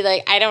 And they'll be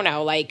like, I don't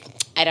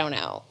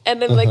know.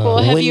 And then well,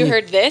 have you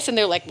heard this? And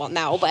they're like, well,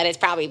 no, but it's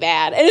probably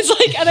bad. And it's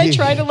like, and I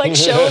try to like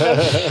show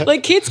them,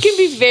 like kids can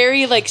be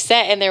very like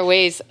set in their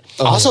ways.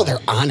 Also, they're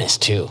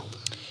honest too.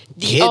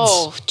 Kids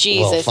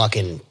will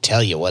fucking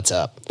tell you what's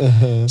up.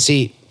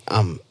 See,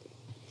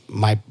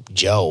 my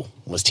Joe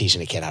was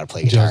teaching a kid how to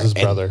play guitar. Joe's his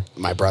brother.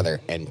 My brother.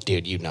 And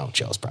dude,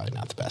 Joe's probably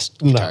not the best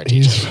guitar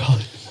teacher.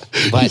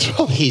 But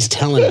he's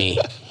telling me.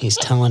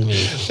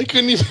 I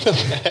couldn't even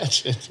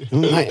imagine.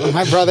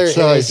 My brother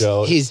Sorry,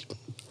 Joe. He's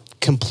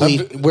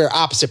complete. We're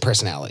opposite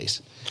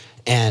personalities.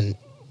 And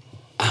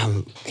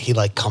he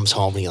like comes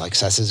home and he like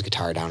sets his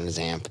guitar down in his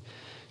amp,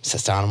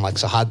 sits down. I'm like,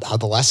 so how'd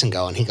the lesson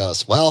go? And he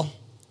goes, well,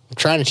 I'm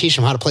trying to teach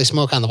him how to play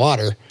Smoke on the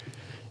Water.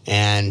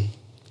 And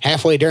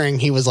halfway during,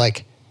 he was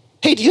like,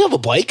 hey, do you have a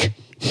bike?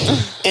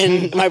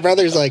 And my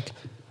brother's like,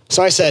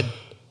 so I said,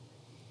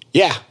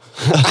 yeah,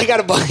 I got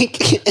a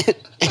bike.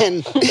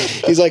 And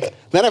he's like,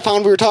 then I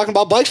found we were talking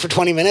about bikes for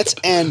 20 minutes,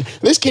 and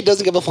this kid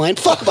doesn't give a flying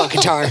fuck about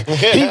guitar.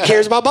 He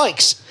cares about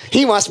bikes.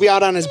 He wants to be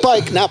out on his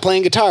bike, not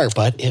playing guitar.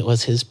 But it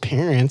was his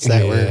parents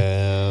that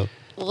were...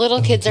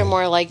 Little kids are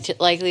more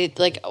likely,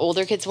 like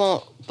older kids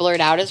won't blurt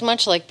out as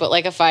much, but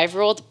like a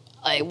 5-year-old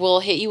will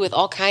hit you with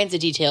all kinds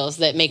of details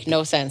that make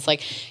no sense.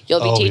 Like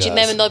you'll be teaching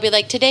them and they'll be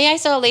like, today I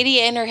saw a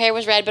lady and her hair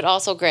was red but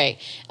also gray.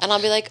 And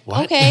I'll be like,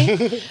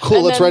 okay. Cool,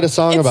 and let's write a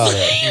song about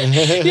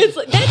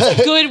it. That's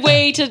a good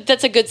way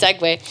that's a good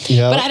segue.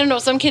 Yeah. But I don't know,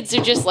 some kids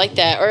are just like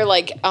that. Or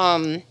like,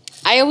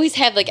 I always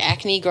had like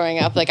acne growing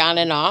up, like on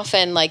and off,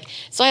 and like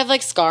so I have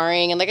like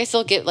scarring, and like I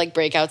still get like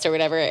breakouts or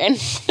whatever. And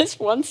this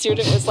one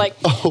student was like,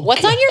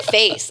 "What's on your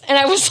face?" And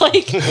I was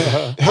like,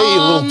 "Hey, you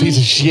little piece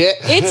of shit."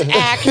 It's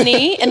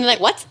acne. And they're like,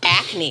 "What's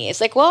acne?"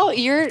 It's like, well,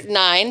 you're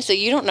 9, so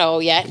you don't know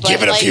yet. But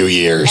give it like, a few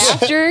years.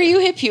 After you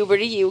hit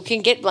puberty, you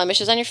can get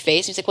blemishes on your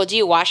face. And he's like, "Well, do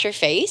you wash your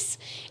face?"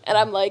 And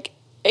I'm like,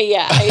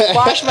 yeah, I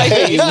wash my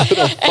face.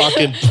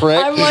 Fucking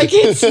prick. I'm like,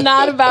 it's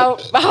not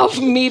about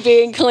me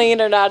being clean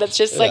or not. It's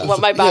just like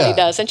what my body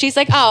does. And she's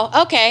like,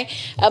 oh, okay.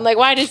 I'm like,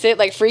 why does it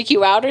like freak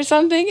you out or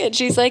something? And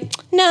she's like,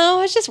 no,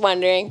 I was just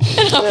wondering.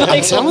 And I'm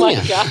like, oh my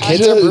God.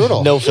 Kids are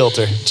brutal. No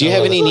filter. Do you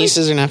have any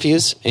nieces or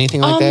nephews?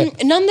 Anything like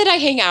that? None that I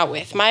hang out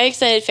with. My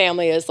extended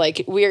family is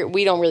like,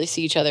 we don't really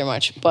see each other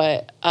much,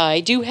 but I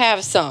do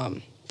have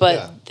some.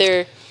 But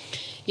they're...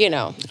 You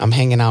know, I'm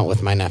hanging out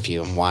with my nephew.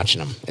 I'm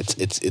watching him.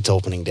 It's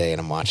opening day, and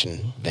I'm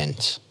watching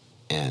Vince,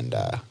 and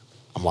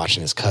I'm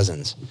watching his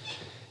cousins,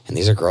 and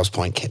these are Grosse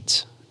Pointe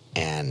kids,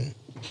 and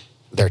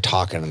they're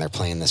talking and they're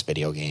playing this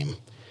video game,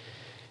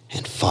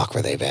 and fuck,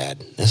 were they bad?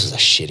 This was a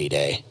shitty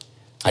day.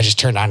 I just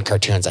turned on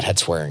cartoons that had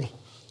swearing.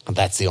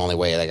 That's the only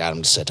way I got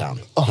them to sit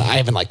down. I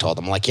even like told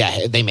them, like,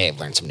 yeah, they may have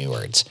learned some new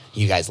words.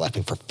 You guys left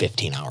me for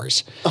 15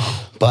 hours,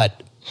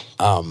 but.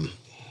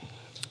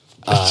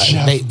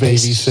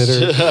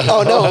 Babysitter.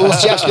 Oh no, it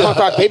was Jeff's Punk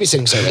Rock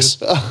Babysitting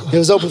Service. It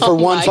was open for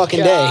one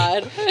fucking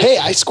day. Hey,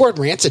 I scored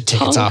Rancid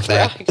tickets off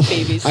that.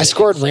 I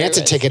scored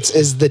Rancid tickets.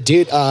 Is the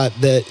dude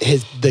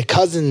the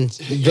cousin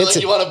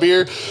Vincent? You want a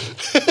beer?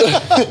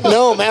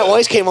 No, Matt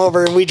Weiss came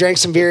over and we drank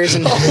some beers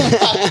and.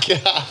 Oh my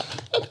God.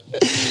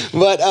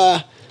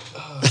 But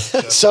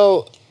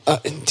so,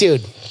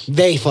 dude,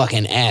 they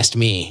fucking asked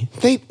me.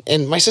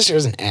 And my sister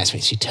doesn't ask me.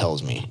 She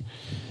tells me.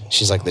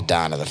 She's like the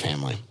Don of the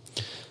family.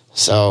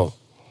 So,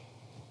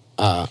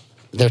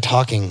 they're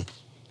talking,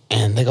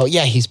 and they go,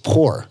 "Yeah, he's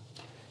poor."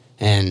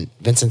 And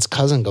Vincent's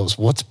cousin goes,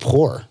 "What's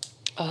poor?"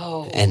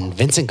 Oh. And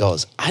Vincent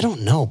goes, "I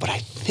don't know, but I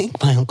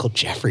think my Uncle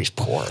Jeffrey's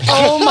poor."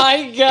 Oh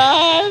my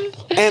God.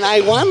 And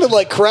I wanted to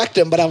like correct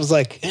him, but I was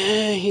like,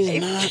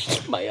 he's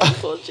not. My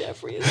Uncle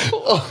Jeffrey is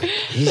poor.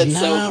 He's That's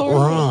not so horrible.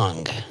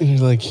 wrong. And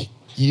you're like,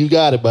 you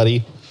got it,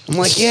 buddy. I'm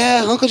like,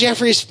 yeah, Uncle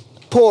Jeffrey's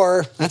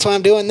poor. That's why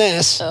I'm doing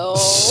this. Oh.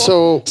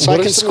 So So I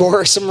what can are some-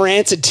 score some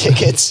Rancid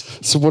tickets.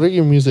 So what are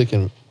your music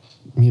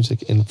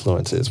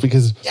influences?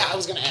 Because Yeah, I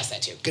was going to ask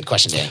that too. Good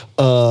question,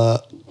 Dan.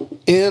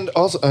 and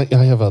also I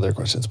have other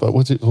questions, but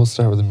we'll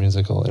start with the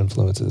musical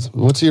influences.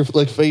 What's your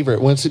like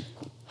favorite? What's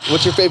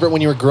your favorite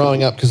when you were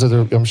growing up? Because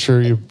I'm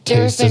sure your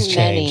There have taste has been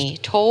changed. many.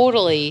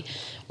 Totally.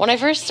 When I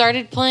first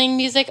started playing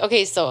music,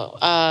 okay, so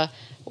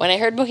when I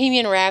heard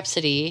Bohemian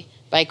Rhapsody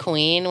by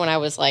Queen when I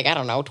was like, I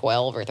don't know,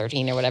 12 or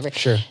 13 or whatever.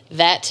 Sure.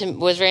 That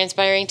was very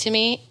inspiring to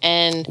me.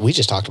 And We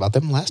just talked about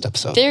them last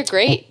episode. they're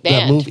great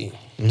band. That movie.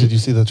 Did you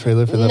see the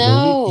trailer for that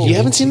No. movie? You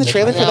haven't seen the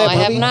trailer for No, that I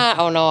movie? have not.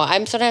 Oh no,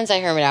 sometimes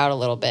I hermit out a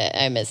little bit.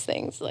 I miss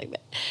things like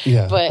that.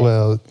 Yeah. But-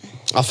 well,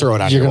 I'll throw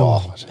it on You're your gonna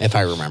wall watch it. if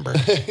I remember.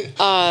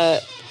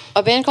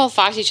 A band called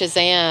Foxy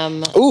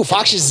Shazam. Ooh,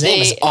 Fox Shazam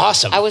is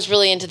awesome. I was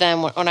really into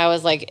them when I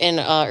was like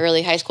in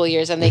early high school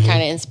years, and they kind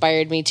of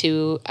inspired me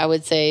too. I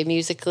would say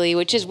musically,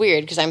 which is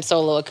weird because I'm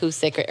solo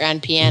acoustic or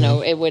on piano.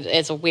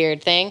 It's a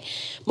weird thing.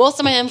 Most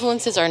of my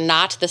influences are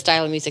not the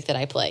style of music that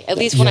I play. At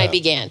least when I Yeah.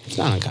 began. It's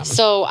not uncommon.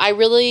 So I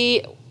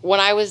really,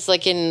 when I was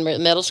like in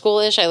middle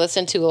school-ish, I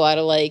listened to a lot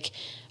of like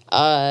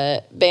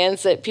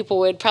bands that people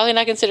would probably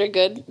not consider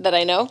good that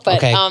I know, but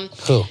Okay.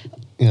 Who?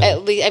 yeah.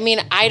 at least, I mean,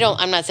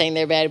 I'm not saying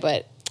they're bad,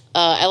 but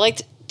I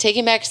liked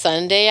Taking Back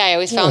Sunday. I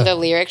always found Yeah. the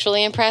lyrics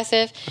really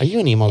impressive. Are you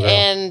an emo girl?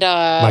 And when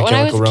I was a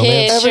Chemical kid,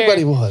 Romance?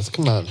 Everybody sure. was.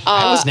 Come on.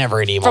 I was never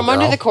an emo From girl.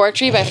 Under the Cork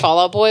Tree by Fall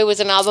Out Boy was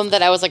an album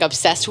that I was like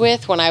obsessed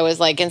with when I was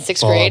like in sixth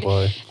Fall Out grade.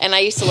 Boy. And I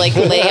used to like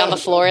lay on the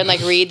floor and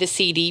like read the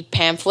CD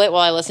pamphlet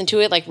while I listened to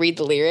it, like read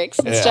the lyrics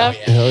and stuff.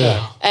 Hell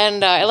yeah.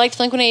 And I liked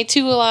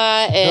Blink-182 a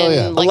lot. And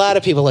yeah. A like, lot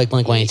of people like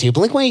Blink-182.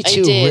 Blink-182 I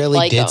did really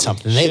like did them.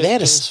 something. They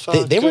had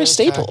they were a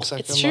staple.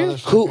 It's true.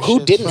 Who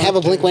didn't have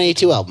a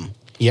Blink-182 album?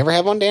 You ever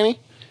have one, Danny?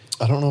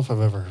 I don't know if I've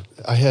ever.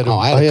 I had. Oh,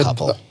 I had a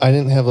couple. I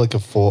didn't have like a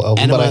full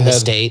album, Enema but I of the had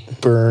State.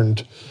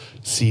 burned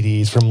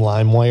CDs from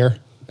LimeWire.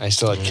 I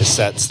still had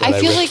cassettes that I I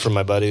feel ripped like- from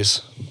my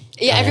buddies.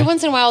 Yeah, every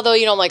once in a while though,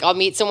 you know, like I'll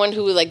meet someone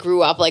who like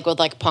grew up like with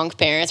like punk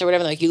parents or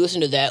whatever. Like you listen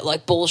to that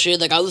like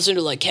bullshit. Like I listen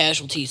to like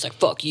Casualties. Like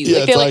fuck you. Yeah,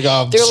 like, it's they're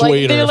like, they're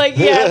Sweeter. they're like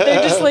yeah,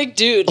 they're just like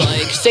dude,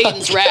 like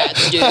Satan's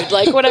wrath, dude,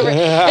 like whatever.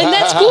 And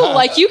that's cool.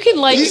 Like you can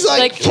like He's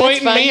like that's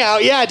pointing fine. me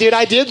out. Yeah, dude,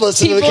 I did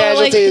listen to the People are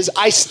like- Casualties.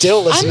 I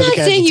still listen I'm to the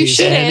not saying you Casualties.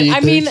 shouldn't. And he I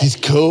mean, thinks he's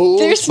cool.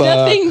 There's but-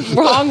 nothing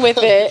wrong with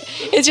it.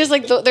 It's just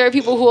like there are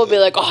people who will be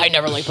like, "Oh, I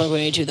never liked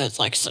Blink-182. That's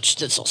like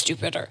that's so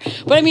stupid."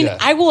 But I mean, Yeah.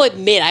 I will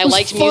admit, I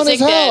liked fun music as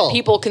hell. that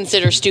people consider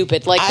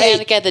stupid, like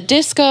Panic at the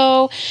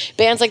Disco,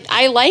 bands like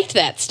I liked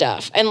that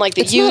stuff, and like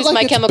the It's not Used, like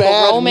My it's Chemical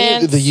bad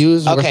Romance. music. The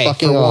Used were Okay,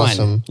 fucking for one.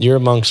 awesome. You're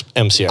amongst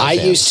MCR I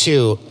fans. used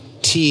to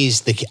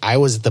tease I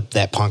was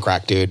that punk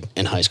rock dude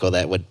in high school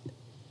that would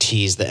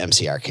tease the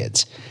MCR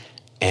kids.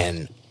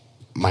 And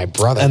my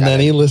brother And got then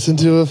it. he listened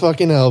to a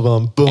fucking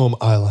album. Boom,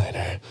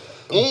 eyeliner.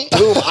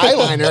 Boom,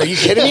 eyeliner. Are you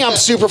kidding me? I'm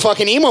super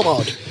fucking emo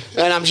mode.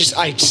 And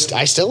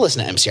I still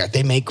listen to MCR.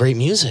 They make great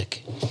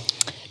music.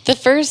 The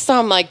first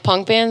like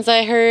punk bands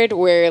I heard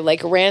were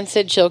like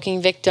Rancid,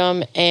 Choking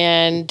Victim,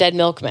 and Dead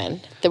Milkmen.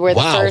 They were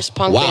the first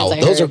punk bands I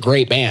heard. Those are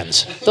great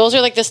bands. Those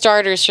are like the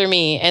starters for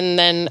me. And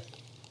then,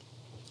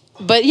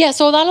 but yeah,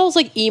 so a lot of those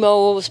like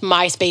emo,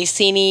 MySpace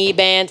scene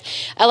bands.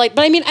 But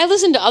I mean, I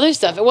listened to other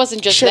stuff. It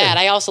wasn't just Sure. that.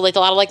 I also liked a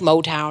lot of like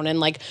Motown,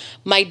 and like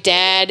my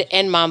dad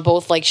and mom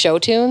both like show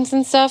tunes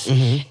and stuff.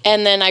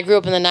 And then I grew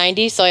up in the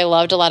 90s, so I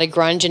loved a lot of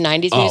grunge and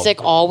 90s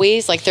music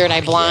always, like Third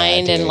Eye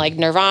Blind and dude. like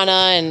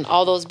Nirvana and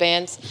all those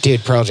bands.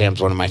 Dude, Pearl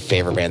Jam's one of my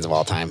favorite bands of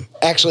all time.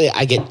 Actually,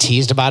 I get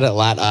teased about it a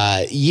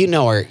lot. You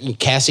know her,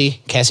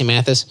 Cassie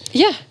Mathis.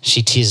 Yeah.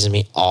 She teases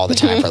me all the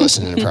time for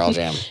listening to Pearl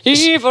Jam.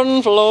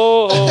 Even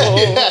flow.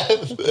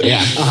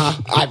 Yeah.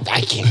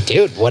 I can't,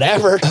 dude,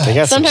 whatever. They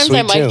got some Sometimes sweet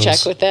I might tunes.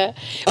 check with that.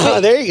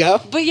 There you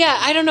go. But yeah,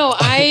 I don't know.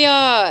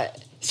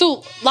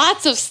 So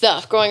lots of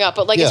stuff growing up,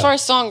 but like Yeah. as far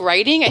as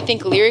songwriting, I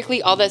think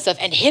lyrically, all that stuff,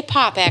 and hip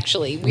hop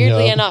actually,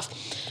 weirdly Yeah. enough.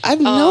 I've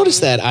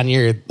noticed that on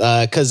your,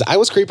 because I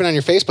was creeping on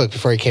your Facebook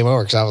before you came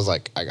over, because I was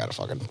like, I gotta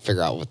fucking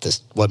figure out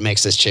what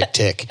makes this chick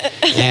tick,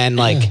 and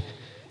like,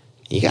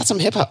 you got some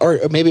hip hop, or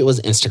maybe it was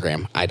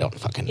Instagram. I don't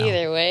fucking know.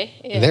 Either way,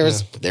 yeah.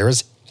 There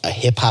was a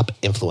hip hop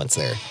influence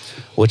there,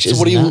 which So is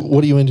what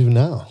not- are you into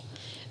now?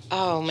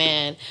 Oh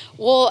man.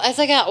 Well, as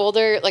I got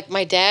older, like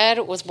my dad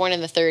was born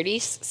in the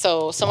 30s,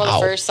 so some of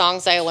Wow. the first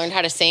songs I learned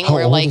how to sing How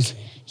were old like is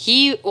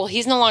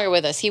he's no longer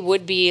with us. He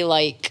would be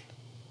like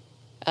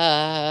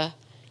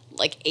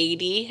like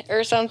 80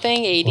 or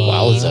something, 82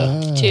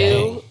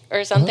 Wowza.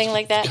 or something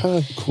like that. Kind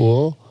of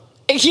cool.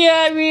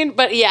 Yeah, I mean,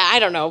 but yeah, I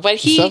don't know. But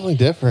It's definitely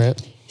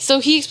different. so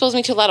he exposed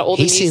me to a lot of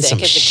older He's seen music some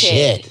as a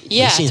kid. shit.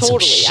 Yeah, He's seen some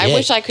totally. I shit.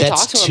 wish I could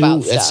That's talk to him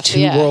about That's stuff. 2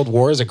 yeah. world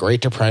wars, a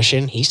Great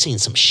Depression. He's seen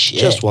some shit.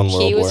 Just one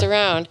world He was war.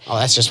 around. Oh,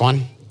 that's just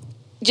one?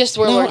 Just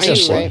World No, War I II,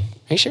 just one. right?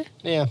 Are you sure?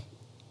 Yeah.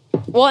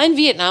 Well, in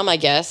Vietnam, I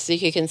guess you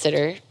could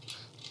consider.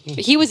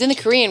 He was in the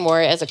Korean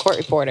War as a court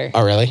reporter.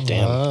 Oh, really?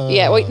 Damn.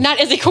 Yeah, wait, not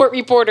as a court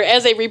reporter.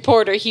 As a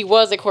reporter, he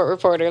was a court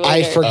reporter. I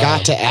Later.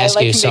 forgot to ask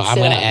like you, so mixed I'm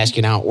it going to up. ask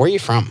you now. Where are you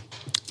from?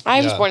 I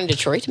was Yeah. born in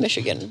Detroit,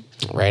 Michigan.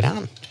 Right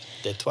on.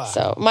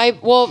 So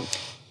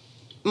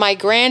my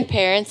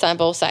grandparents on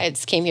both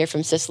sides came here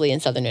from Sicily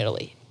and southern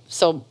Italy.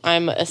 So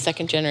I'm a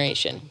second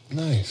generation.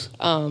 Nice.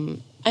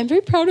 I'm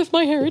very proud of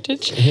my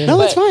heritage. No,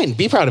 that's But- fine.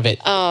 Be proud of it.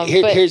 but-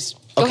 Here's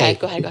Go okay.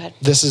 ahead. Go ahead.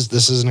 This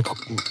is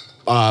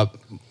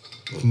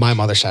my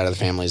mother's side of the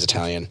family is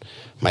Italian.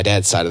 My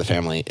dad's side of the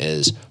family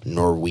is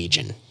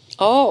Norwegian.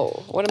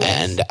 Oh, what a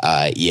mess.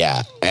 And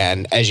yeah,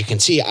 and as you can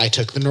see, I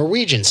took the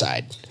Norwegian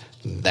side.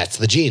 That's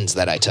the genes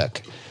that I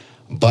took.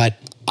 But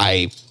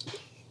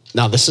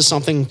now this is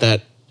something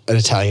that an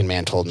Italian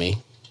man told me,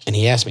 and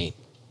he asked me,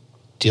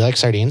 "Do you like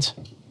sardines?"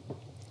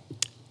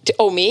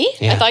 Oh, me?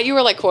 Yeah. I thought you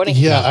were like quoting.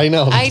 Yeah, I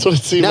know. That's what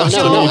it seemed No, like.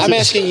 no, to no. me. I'm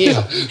asking you.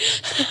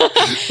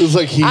 It was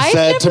like he I've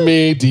said to never-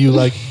 me, "Do you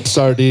like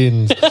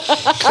sardines?" And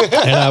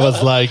I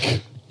was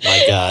like,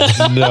 My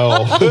God. "No."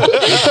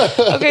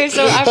 Okay,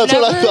 so I've That's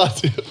never. what I thought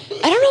too.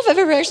 I don't know if I've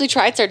ever actually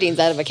tried sardines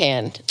out of a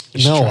can.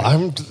 No,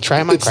 I'm Try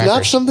 'em on It's not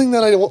crackers. something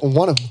that I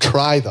want to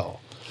try though.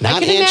 Not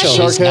can imagine- anchovies,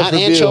 Shark not has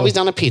revealed. anchovies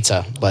on a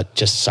pizza, but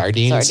just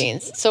sardines.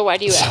 Sardines. So why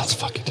do you Sounds ask?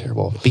 fucking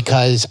terrible.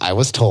 Because I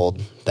was told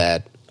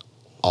that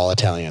all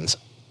Italians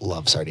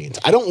love sardines.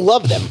 I don't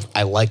love them.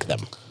 I like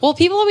them. Well,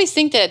 people always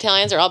think that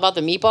Italians are all about the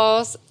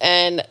meatballs,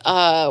 and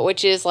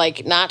which is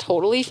like not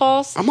totally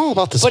false. I'm all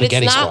about the but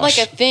spaghetti it's not squash.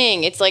 like a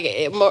thing. It's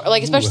like more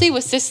like especially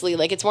with Sicily,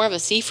 like it's more of a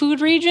seafood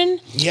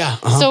region. Yeah.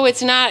 So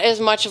it's not as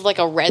much of like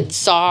a red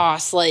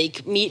sauce,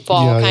 like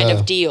meatball Yeah, kind yeah.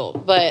 of deal.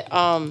 But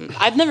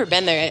I've never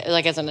been there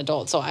like as an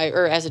adult,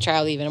 or as a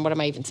child even. What am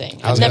I even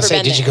saying? I was I've gonna never say,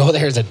 been did you there. go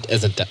there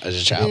as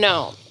a child?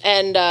 No,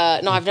 and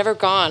no, I've never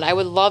gone. I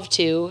would love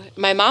to.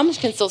 My mom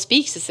can still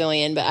speak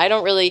Sicilian, but I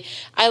don't really.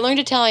 I learned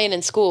Italian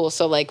in school,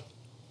 so like.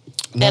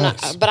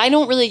 Nice. But I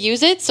don't really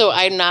use it, so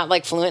I'm not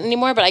like fluent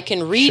anymore. But I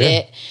can read Sure.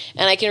 it,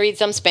 and I can read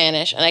some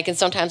Spanish, and I can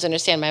sometimes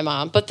understand my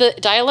mom. But the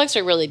dialects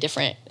are really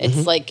different.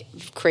 It's like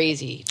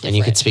crazy. Different. And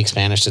you could speak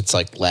Spanish. It's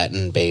like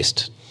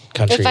Latin-based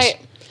countries. If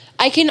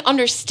I can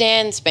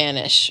understand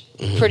Spanish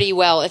pretty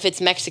well if it's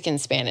Mexican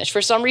Spanish.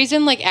 For some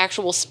reason, like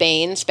actual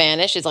Spain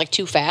Spanish is like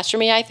too fast for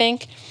me, I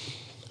think.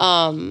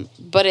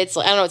 But it's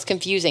I don't know, it's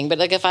confusing. But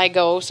like if I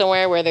go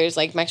somewhere where there's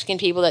like Mexican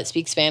people that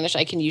speak Spanish,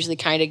 I can usually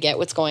kind of get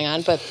what's going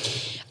on. But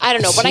I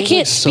don't know. But I Seems can't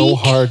like so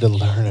speak. hard to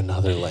learn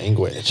another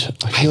language.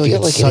 I feel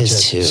feel it's like it such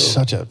is, too.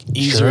 Such a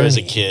Easier as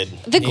a journey. kid.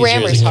 The Easier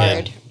grammar's as a kid.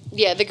 hard.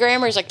 Yeah, the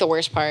grammar is like the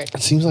worst part.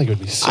 It seems like it would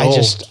be so I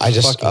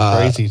just fucking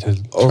crazy to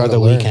over try the to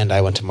learn. weekend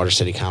I went to Motor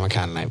City Comic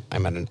Con and I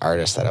met an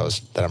artist that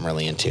I'm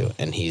really into,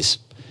 and he's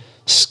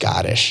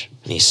Scottish,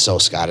 and he's so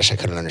Scottish I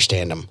couldn't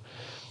understand him.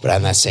 But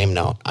on that same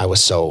note, I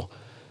was so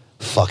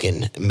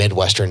fucking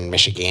Midwestern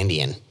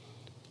Michigandian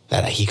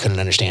that he couldn't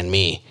understand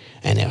me,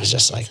 and it was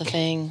just like, It's a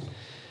thing.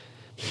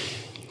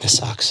 this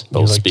sucks.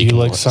 Both like, do you speaking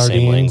like the same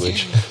sardines?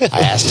 language.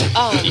 I asked him.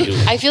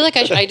 I feel like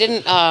I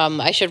didn't.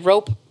 I should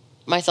rope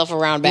myself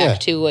around back Yeah.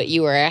 to what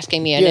you were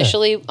asking me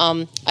initially.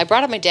 I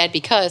brought up my dad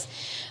because,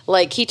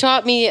 like, he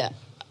taught me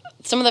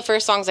some of the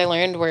first songs I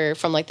learned were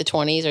from like the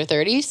 20s or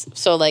 30s.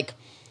 So like,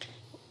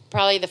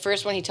 probably the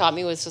first one he taught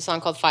me was a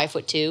song called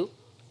 5'2".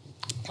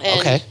 And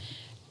Okay.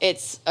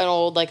 It's an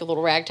old like a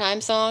little ragtime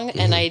song,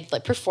 and I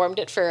like performed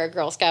it for a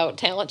Girl Scout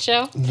talent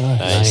show.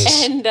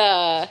 Nice.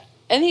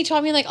 And he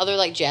taught me like other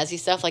like jazzy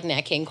stuff like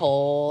Nat King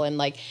Cole, and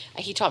like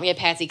he taught me a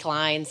Patsy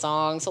Cline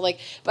song. So like,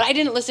 but I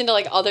didn't listen to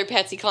like other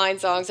Patsy Cline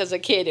songs as a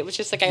kid. It was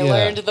just like I Yeah.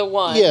 learned the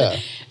one. Yeah.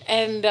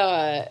 And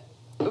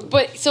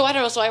but so I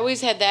don't know. So I always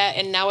had that,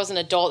 and now as an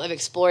adult, I've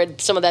explored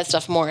some of that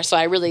stuff more. So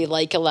I really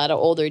like a lot of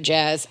older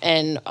jazz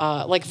and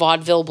like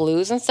vaudeville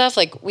blues and stuff.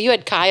 Like you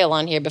had Kyle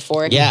on here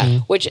before, Yeah.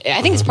 Mhm. which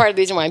I think is part of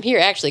the reason why I'm here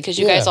actually, because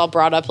you guys Yeah. all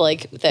brought up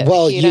like that.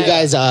 Well, and you I-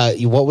 guys,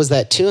 what was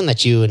that tune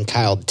that you and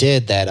Kyle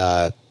did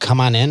that Come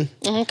On In?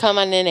 come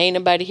on in, ain't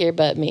nobody here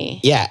but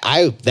me. Yeah,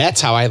 that's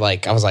how I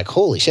was like,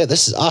 holy shit,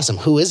 this is awesome.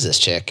 Who is this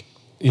chick?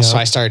 Yeah. So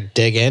I started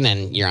digging,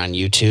 and you're on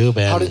YouTube.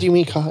 And How did you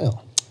meet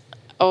Kyle?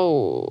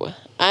 Oh,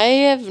 I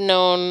have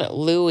known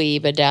Louis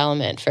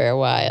Badalament for a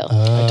while.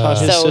 I taught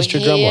his sister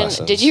he drum and-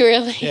 lessons. Did you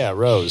really? Yeah,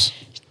 Rose.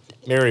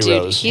 Mary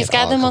Dude, Rose. he's It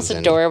got all the most comes in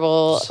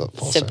adorable full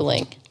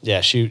sibling.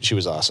 Yeah, she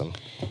was awesome.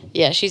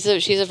 Yeah, she's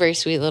a very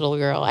sweet little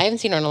girl. I haven't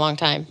seen her in a long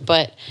time,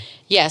 but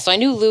yeah. So I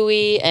knew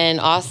Louis and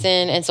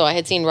Austin, and so I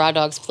had seen Raw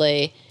Dogs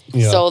play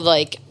Yeah. So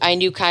like I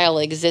knew Kyle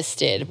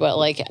existed, but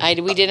like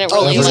we didn't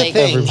Oh, really he's like a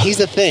thing. He's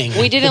a thing.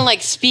 we didn't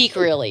like speak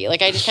really.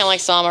 Like I just kind of like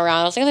saw him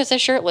around. I was like, oh, there's a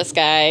shirtless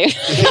guy.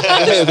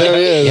 Yeah, there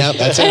he is. Yep,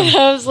 that's him.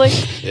 I was like,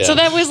 so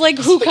that was like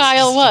who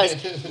Kyle was.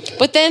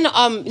 But then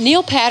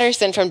Neil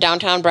Patterson from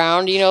Downtown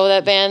Brown, do you know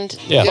that band?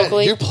 Yeah. Yeah,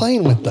 Locally? you're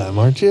playing with them,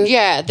 aren't you?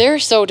 Yeah, they're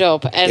so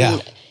dope. And Yeah.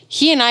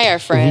 he and I are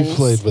friends. We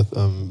played with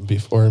them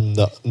before,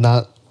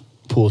 not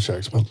Pool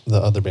Sharks, but the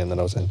other band that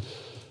I was in.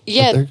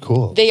 Yeah, they're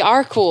cool. They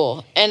are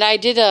cool. And I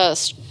did a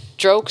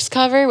Strokes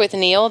cover with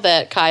Neil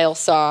that Kyle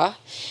saw.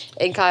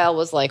 And Kyle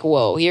was like,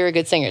 "Whoa, you're a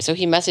good singer." So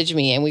he messaged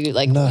me, and we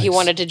like Nice. he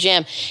wanted to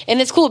jam. And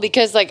it's cool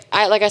because like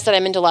I said,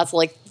 I'm into lots of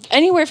like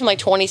anywhere from like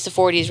 20s to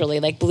 40s, really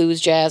like blues,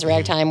 jazz,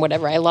 ragtime,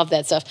 whatever. I love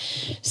that stuff.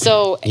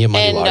 So You a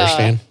Muddy Waters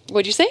fan?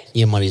 What'd you say?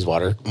 You a Muddy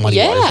Waters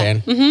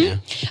fan? Mm-hmm. Yeah.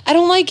 I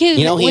don't like his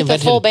You know, he with the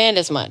invented- full band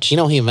as much. You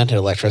know, he invented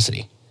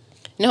electricity.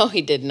 No,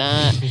 he did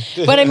not.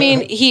 But I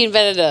mean, he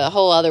invented a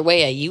whole other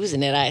way of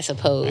using it, I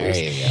suppose. There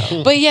you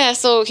go. But yeah,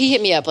 so he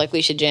hit me up like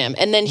we should jam,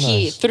 and then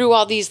he threw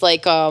all these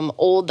like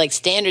old like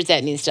standards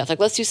at me and stuff. Like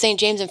let's do St.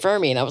 James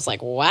Infirmary, and I was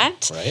like,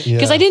 what? Right.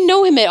 Because Yeah. I didn't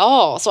know him at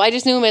all, so I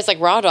just knew him as like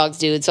Raw Dogs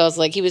dude. So I was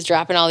like, he was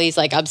dropping all these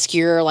like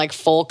obscure like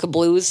folk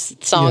blues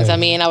songs Yeah. on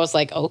me, and I was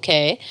like,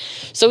 okay.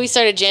 So we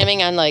started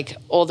jamming on like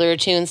older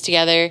tunes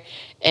together,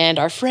 and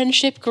our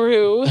friendship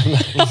grew.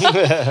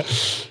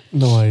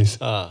 Nice.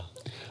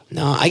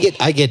 No, I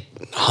get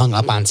hung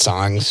up on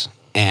songs,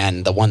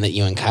 and the one that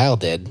you and Kyle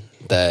did,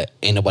 the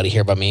 "Ain't Nobody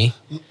Here But Me."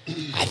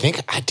 I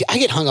think I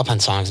get hung up on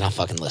songs and I'll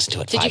fucking listen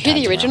to it. Did 5 you hear times the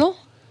in a row. original?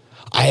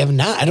 I have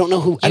not. I don't know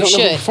who. I You don't know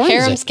who should. performs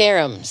Harem it.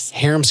 Scarums.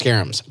 Harem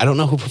Scarums. I don't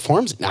know who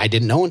performs it. I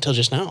didn't know until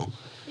just now.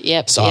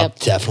 Yep. So I'll yep.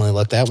 definitely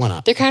look that one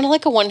up. They're kind of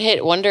like a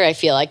one-hit wonder. I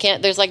feel I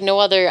can't. There's like no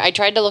other. I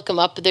tried to look them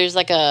up, but there's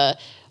like a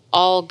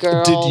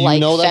all-girl Did you like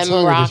know that femme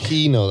song, rock. or did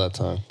he know that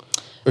song?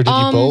 Or did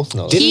you both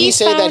know that? Didn't he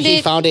say that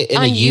he found it in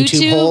a on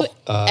YouTube hole?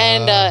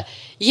 And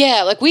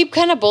yeah, like we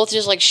kind of both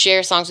just like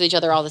share songs with each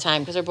other all the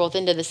time because we're both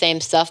into the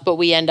same stuff, but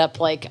we end up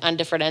like on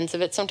different ends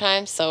of it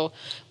sometimes. So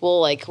we'll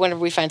like whenever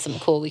we find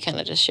something cool, we kind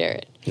of just share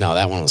it. No,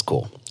 that one was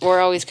cool. We're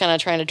always kind of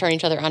trying to turn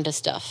each other onto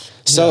stuff.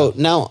 So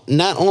now,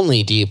 not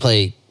only do you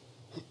play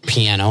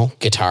piano,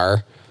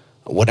 guitar,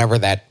 whatever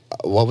that,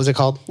 what was it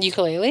called?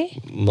 Ukulele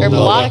or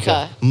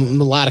Melodica.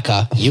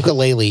 melodica? Melodica,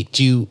 ukulele.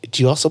 Do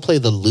you also play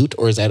the lute,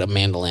 or is that a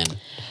mandolin?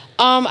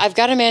 I've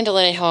got a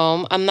mandolin at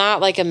home. I'm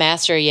not like a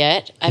master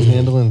yet.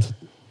 Mandolin's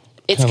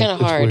It's kind of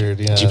hard. It's weird,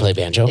 yeah. Did you play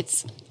banjo?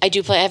 I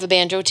do play. I have a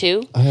banjo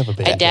too. I have a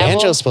banjo. I dabble.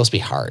 Banjo's supposed to be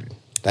hard.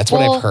 That's what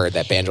Well, I've heard.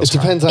 That banjo's It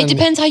depends on. It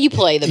depends how you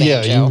play the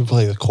Yeah, banjo. you can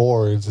play the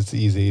chords. It's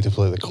easy to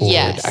play the chords.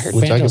 Yes. I heard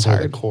which I can banjo's play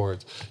hard. the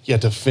chords. You have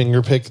to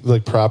finger pick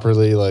like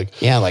properly, like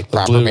hard. Yeah, like the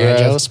proper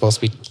bluegrass. banjo is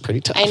supposed to be pretty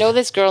tough. I know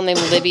this girl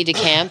named Libby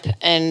DeCamp,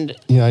 and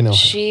Yeah, I know. her.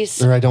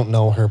 she's Or I don't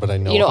know her, but I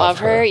know. you know of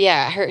her.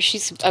 Yeah,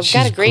 she's got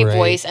She's a great great.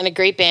 voice and a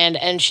great band,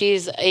 and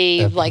she's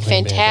a like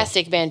playing banjo.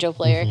 fantastic banjo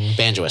player.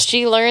 Banjoist.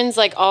 She learns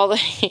like all the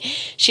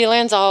she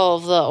learns all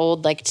of the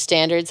old like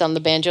standards on the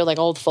banjo, like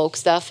old folk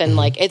stuff, and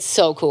like it's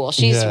so cool.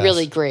 She's Yes.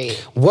 really great.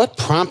 What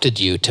prompted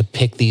you to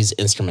pick these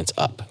instruments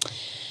up?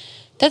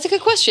 That's a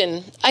good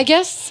question. I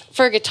guess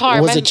for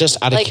guitar, Was it just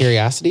out of like,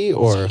 curiosity,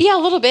 or Yeah,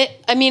 a little bit.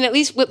 I mean, at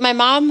least my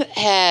mom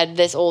had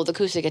this old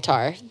acoustic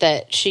guitar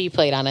that she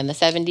played on in the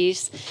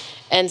 70s.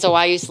 And so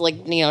I used to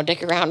like,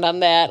 dick around on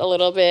that a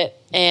little bit.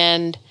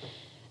 And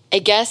I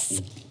guess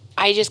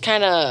I just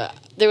kind of,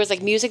 there was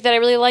like music that I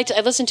really liked.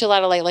 I listened to a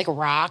lot of like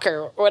rock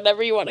or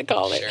whatever you want to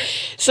call it.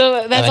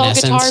 So that's all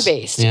Evanescence? guitar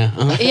based. Yeah.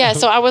 Uh-huh. Yeah.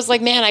 So I was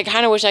like, man, I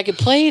kind of wish I could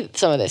play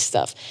some of this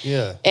stuff.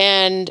 Yeah.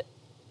 And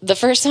the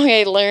first song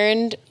I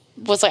learned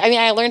was like,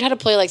 I learned how to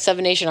play like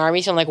Seven Nation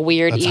Army, some like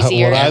weird, That's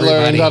easier. what I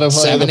learned how to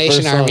play Seven the Nation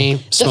first song. Army,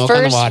 The Smoke on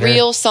the first Water.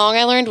 real song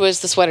I learned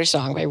was the Sweater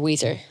Song by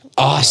Weezer.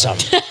 Awesome.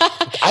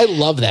 I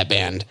love that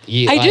band.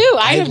 I do.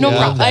 I have no love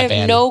problem. that I have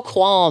band. no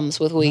qualms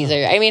with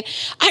Weezer. I mean,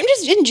 I'm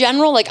just in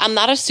general like I'm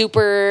not a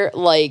super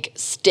like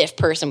stiff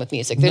person with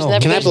music. There's No.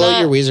 never. Can I there's blow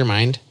not- your Weezer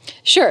mind?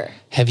 Sure.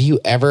 Have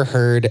you ever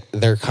heard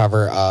their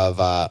cover of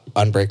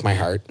 "Unbreak My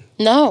Heart"?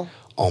 No.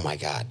 Oh my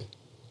God,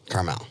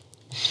 Carmel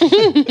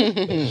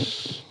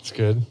It's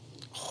good.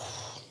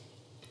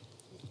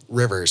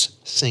 Rivers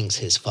sings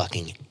his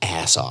fucking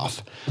ass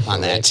off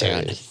on that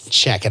tune.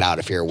 Check it out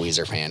if you're a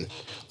Weezer fan.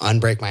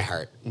 "Unbreak My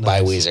Heart"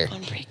 by Weezer.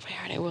 Unbreak my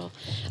heart. I will.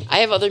 I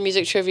have other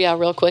music trivia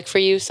real quick for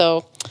you.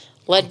 So,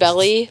 Lead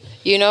Belly.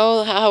 You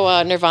know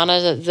how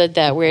Nirvana did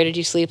that "Where Did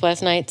You Sleep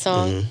Last Night"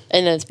 song,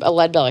 and it's a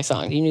Lead Belly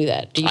song. You knew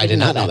that? You I didn't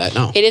did not know that,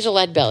 no. It is a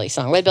Lead Belly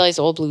song. Lead Belly's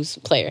an old blues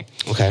player.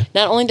 Okay.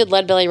 Not only did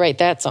Lead Belly write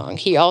that song,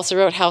 he also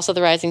wrote "House of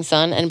the Rising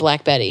Sun" and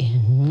 "Black Betty,"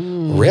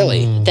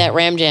 Really? that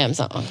Ram Jam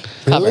song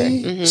cover.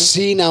 Really?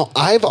 See, now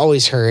I've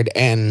always heard,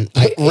 and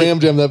Ram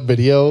Jam that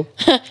video.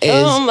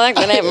 Oh, Black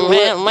Betty,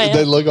 man, They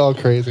man. look all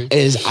crazy.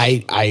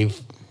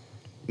 I've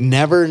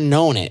never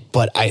known it,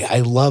 but I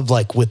love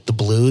like with the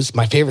blues.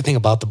 My favorite thing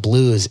about the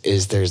blues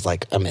is there's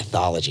like a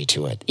mythology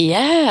to it,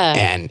 Yeah.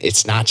 and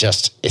it's not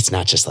just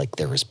like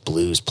there was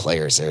blues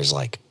players. There's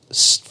like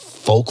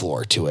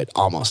folklore to it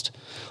almost,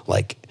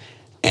 like.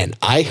 And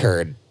I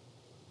heard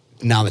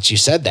now that you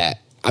said that,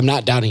 I'm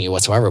not doubting you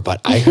whatsoever,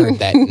 but I heard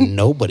that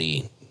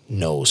nobody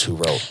knows who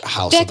wrote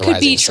House That of the could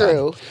Rising be Sun.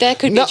 true. That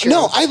could No, be true.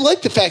 no, I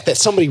like the fact that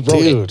somebody wrote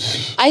Dude.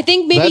 it. I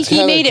think maybe That's he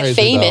kinda made it crazy,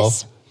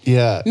 famous. though.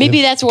 Yeah. Maybe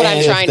If- that's what I'm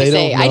if trying to they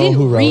say. don't I know didn't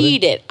who wrote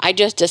read it. I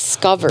just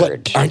discovered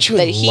But aren't you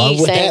that in he love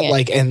with sang that? it.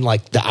 Like, and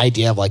like the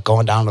idea of like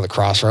going down to the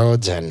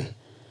crossroads and,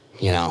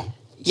 you know,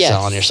 Yes.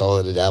 selling your soul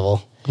to the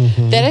devil.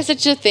 That is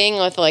such a thing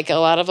with like a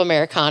lot of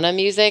Americana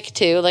music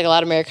too. Like a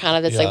lot of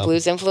Americana that's Yeah. like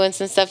blues influence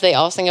and stuff. They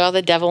all sing about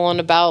the devil and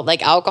about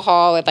like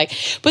alcohol and like.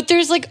 But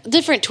there's like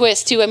different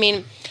twists too. I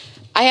mean,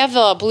 I have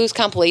a blues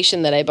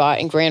compilation that I bought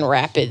in Grand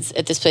Rapids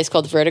at this place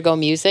called Vertigo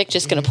Music.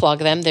 Just gonna plug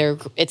them.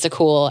 It's a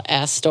cool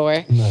ass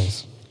store.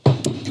 Nice.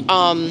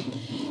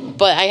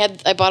 But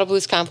I bought a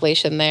blues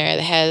compilation there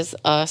that has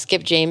a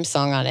Skip James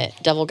song on it,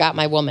 "Devil Got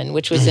My Woman,"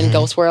 which was in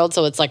Ghost World,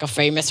 so it's like a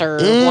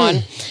famouser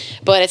one.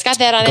 But it's got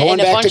that on it Going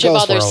and a back to bunch of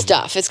Ghost other World.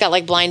 stuff. It's got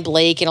like Blind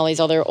Blake and all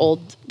these other old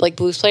like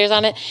blues players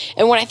on it.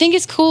 And what I think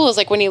is cool is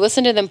like when you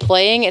listen to them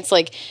playing, it's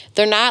like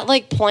they're not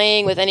like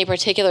playing with any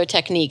particular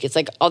technique. It's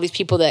like all these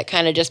people that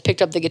kind of just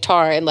picked up the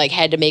guitar and like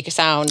had to make a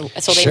sound,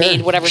 so they Sure,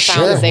 made whatever sure.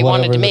 sounds they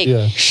wanted Whatever to the- make.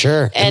 yeah.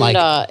 Sure. And, like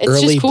it's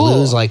early just cool.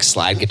 blues, like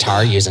slide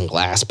guitar using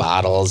glass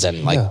bottles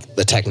and like Yeah.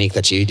 the technique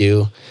that you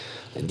do.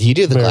 You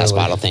do the glass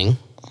Barely. bottle thing.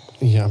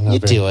 Yeah, I'm not You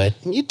very- do it.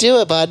 You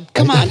do it, bud.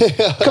 Come on.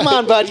 Come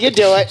on, bud. You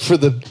do it. for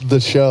the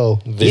show.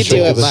 You do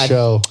it, the bud.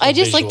 show. I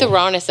just like the visual.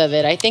 rawness of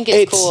it. I think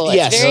it's cool.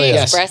 yes, It's very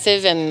yes.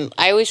 expressive, and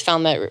I always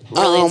found that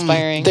really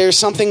inspiring. There's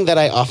something that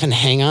I often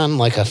hang on,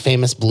 like a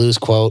famous blues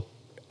quote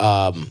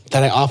that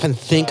I often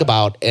think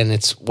about, and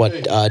it's what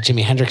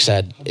Jimi Hendrix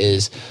said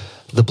is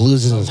the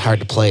blues isn't hard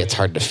to play, it's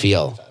hard to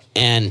feel.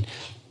 And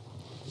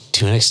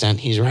to an extent,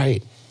 he's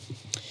right.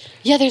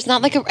 Yeah, there's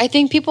not like I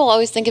think people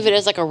always think of it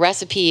as like a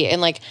recipe, and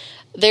like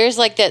there's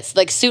like that's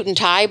like suit and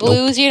tie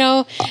blues, you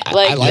know,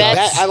 like I like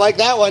that's that. I like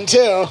that one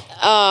too.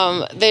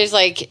 there's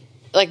like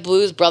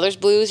Blues Brothers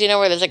blues, you know,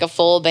 where there's like a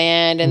full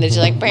band and there's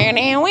like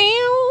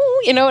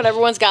you know, and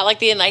everyone's got like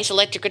the nice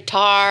electric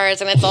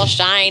guitars and it's all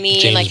shiny.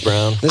 and James like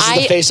Brown. This is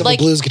the face of a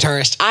blues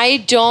guitarist. I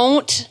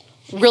don't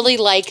really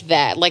like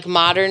that, like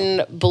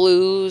modern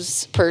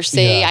blues per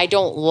se. Yeah. I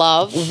don't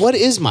love. What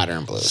is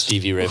modern blues?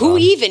 Stevie Ray Who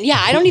Vaughan. even? Yeah,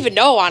 I don't even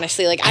know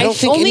honestly. Like I don't I've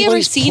think only ever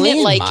anybody's seen it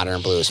playing like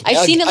modern blues. I've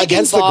seen it like in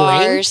Against the Grain?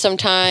 bars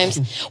sometimes.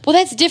 Well,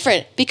 that's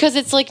different because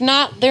it's like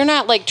they're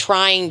not like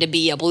trying to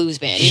be a blues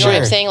band. You know what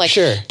I'm Sure, saying? Like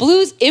sure.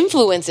 blues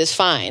influence is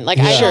fine. Like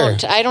I Sure.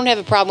 don't have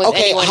a problem with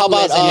Okay, anyone how who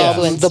about has an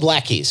influence. the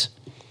Black Keys?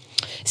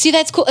 See,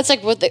 that's cool. It's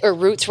like or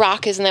roots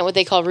rock, isn't that what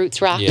they call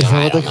roots rock? Yeah. Is that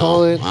I what they don't call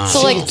know. it?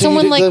 So, like, Dude,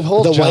 someone like- the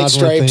whole The genre White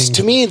Stripes. thing-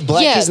 To me,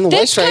 Black Yeah, Keys and the White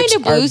that's Stripes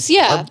kind of blues.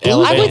 Yeah,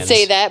 blues I would bands.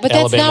 say that, but that's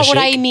Alabama not what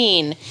I Shake.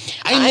 mean.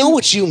 I know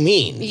what you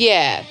mean,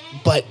 Yeah,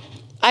 but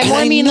I and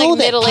more mean know like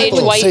that middle-aged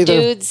people- white say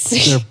they're-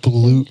 dudes. They're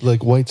blue,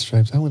 like White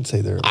Stripes. I wouldn't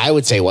say they're I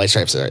would say White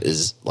Stripes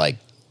is like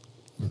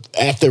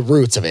at the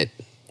roots of it.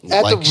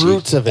 at like the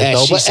roots of it, as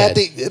though. she But said. at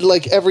the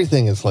like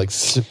everything is like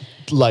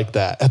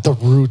that. At the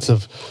roots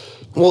of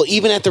well,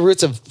 even at the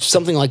roots of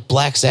something like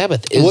Black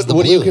Sabbath is what? the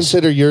What do you blues.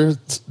 consider your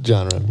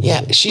genre?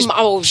 Yeah, she's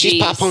Oh, she's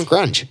geez. pop punk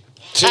grunge.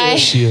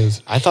 She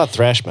is. I thought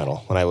thrash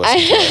metal when I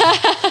listened to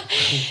it.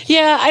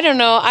 Yeah, I don't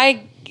know.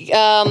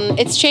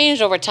 It's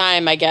changed over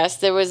time, I guess.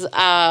 There was when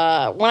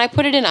I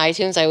put it in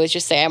iTunes, I always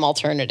just say I'm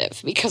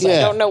alternative because I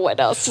Yeah. don't know what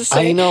else to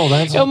say. I know,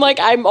 that's- I'm like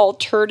I'm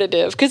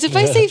alternative because if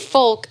I say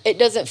folk, it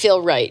doesn't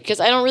feel right because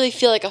I don't really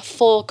feel like a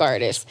folk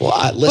artist. Well,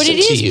 but listen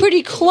it to is you.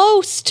 pretty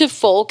close to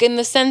folk in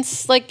the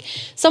sense like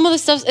some of the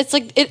stuff. It's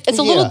like it's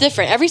a little Yeah.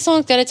 different. Every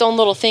song's got its own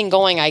little thing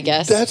going, I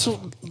guess.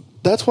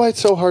 That's why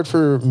it's so hard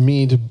for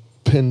me to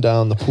pin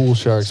down the Pool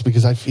Sharks,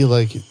 because I feel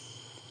like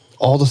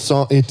all the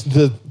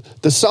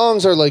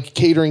songs are like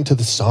catering to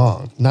the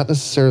song, not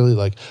necessarily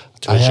like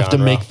To I a have to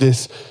genre. make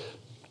this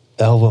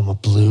album a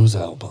blues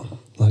album.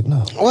 Like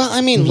no. Well, I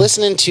mean,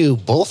 listening to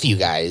both you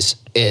guys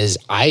is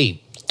I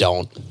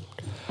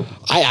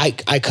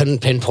couldn't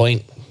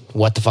pinpoint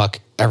what the fuck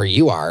ever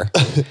you are,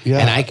 Yeah.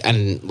 and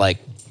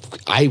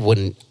I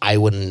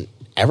wouldn't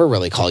ever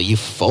really call you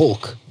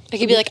folk. It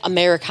could be like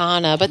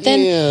Americana, but then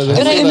Yeah, but that's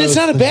I, what And I it's was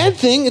not a thinking. bad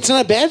thing. It's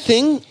not a bad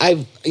thing.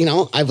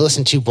 I've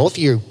listened to both of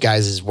your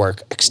guys'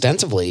 work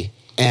extensively,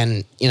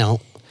 and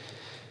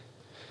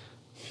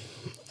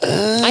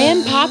I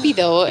am poppy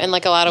though in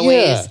like a lot of Yeah,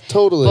 ways.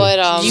 totally.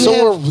 But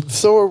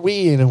so are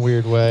we in a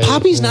weird way.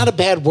 poppy's Yeah. not a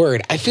bad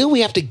word. I feel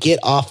we have to get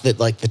off the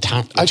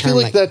time. I feel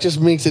like that just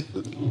makes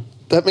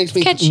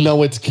me Catchy.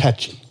 know it's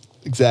catchy.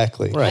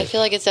 Exactly. Right. I feel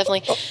like it's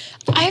definitely.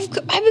 I've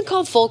been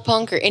called folk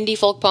punk or indie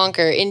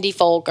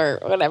folk or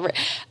whatever.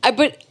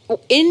 But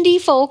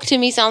indie folk to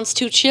me sounds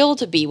too chill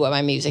to be what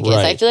my music is.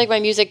 I Right. feel like my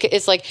music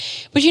is like,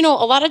 but a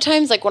lot of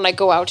times like when I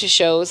go out to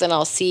shows and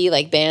I'll see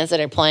like bands that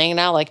are playing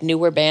now, like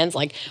newer bands,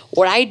 like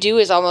what I do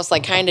is almost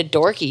like kind of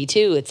dorky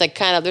too. It's like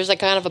there's like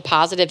kind of a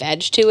positive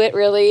edge to it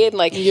really, and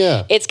like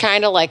Yeah. it's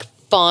kind of like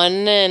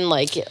fun and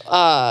like Can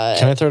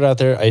I throw it out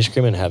there? Ice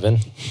Cream in Heaven.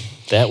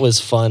 That was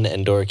fun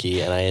and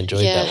dorky, and I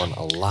enjoyed yeah, that one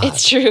a lot.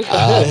 It's true.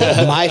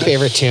 my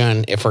favorite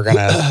tune, if we're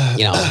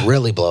gonna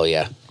really blow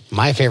you,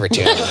 My favorite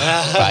tune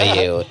by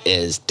you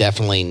is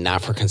definitely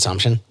Not for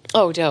Consumption.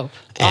 Oh, dope.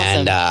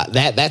 Awesome. And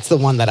that's the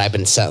one that I've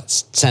been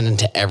sending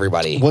to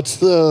everybody. What's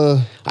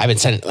the? I've been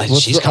sending. Like,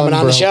 What's she's the coming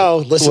on the show.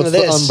 umbrella- Listen what's to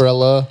this. The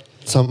umbrella.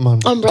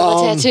 Something.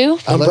 Umbrella tattoo? I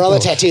like Umbrella that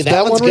one. Tattoo.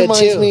 That one's one good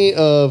reminds too. me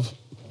of.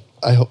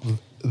 I hope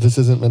this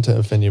isn't meant to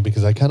offend you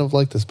because I kind of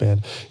like this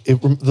band.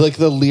 Like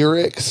the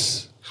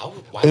lyrics,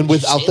 Why and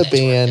would you without say the that to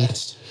our band,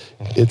 guest?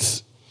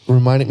 it's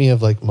reminded me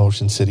of like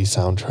Motion City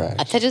soundtrack.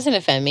 That doesn't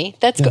offend me.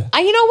 That's Yeah.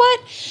 good. You know what?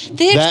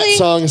 They That actually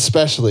song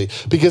especially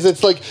because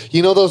it's like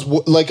those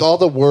like all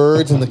the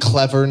words and the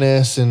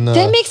cleverness and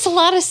that makes a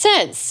lot of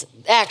sense.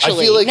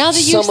 Actually, feel like now that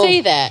you some say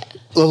of- that,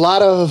 a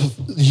lot of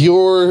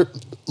your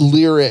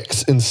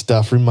lyrics and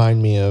stuff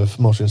remind me of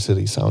Motion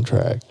City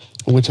soundtrack,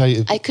 which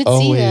I could see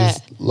always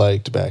that.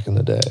 liked back in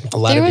the day. A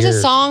lot there of was your,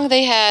 a song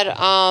they had.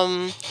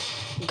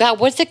 God,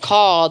 what's it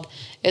called?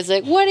 It's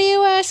like, what are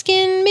you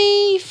asking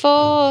me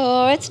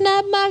for? It's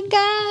not my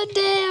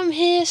goddamn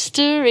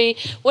history.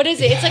 What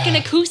is it? It's like an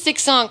acoustic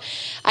song.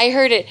 I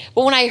heard it,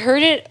 but when I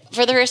heard it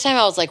for the first time,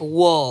 I was like,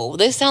 whoa,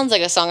 this sounds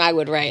like a song I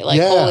would write. Like,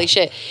 Yeah. holy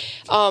shit.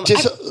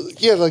 Just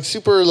like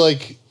super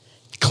like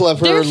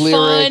clever They're lyrics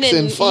fun and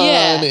and- fun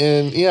yeah.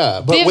 and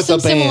but they have with some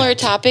the band. similar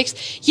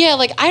topics. Yeah,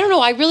 like I don't know.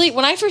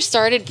 When I first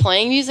started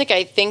playing music,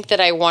 I think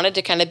that I wanted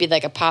to kind of be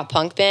like a pop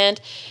punk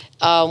band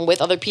with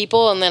other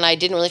people, and then I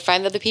didn't really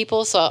find other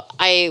people. So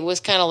I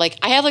was kind of like,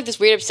 I have like this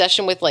weird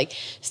obsession with like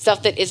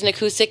stuff that isn't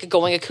acoustic,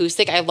 going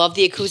acoustic. I love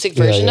the acoustic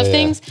version yeah, of yeah.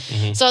 things.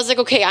 So I was like,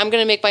 okay, I'm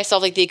gonna make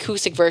myself like the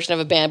acoustic version of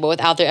a band, but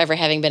without there ever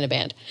having been a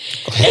band.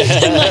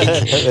 And,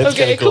 like, okay,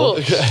 kinda cool.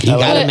 cool. you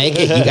gotta make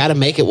it. You gotta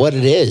make it what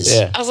it is.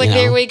 Yeah. I was like, you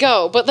know? there we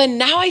go. But then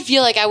now I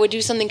feel like I would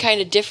do something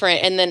kind of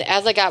different. And then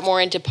as I got more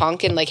into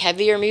punk and like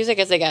heavier music,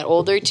 as I got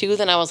older too,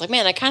 then I was like,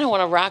 man, I kind of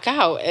want to rock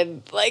out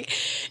and like,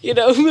 I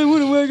want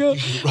to rock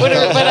out, whatever.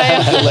 But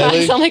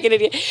I sound like an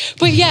idiot.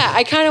 But yeah,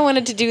 I kind of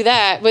wanted to do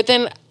that. But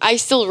then I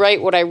still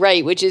write what I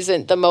write, which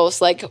isn't the most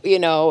like,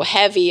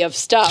 heavy of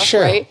stuff,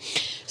 Sure. right?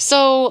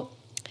 So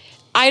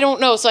I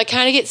don't know. So I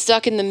kind of get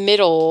stuck in the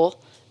middle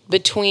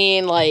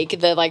between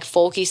like the like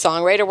folky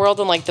songwriter world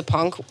and like the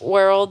punk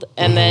world,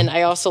 and then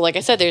I also, like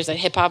I said, there's a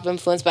hip hop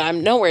influence, but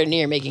I'm nowhere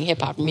near making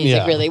hip hop music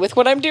Yeah. really with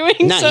what I'm doing.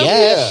 Not so.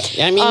 yet.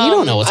 I mean, you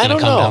don't know what's I gonna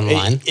don't come know. down the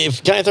line.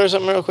 If can I throw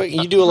something real quick?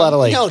 You do a lot of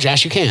like No,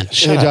 Josh, you can.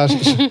 Hey Josh,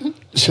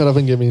 shut up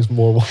and give me some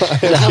more wine.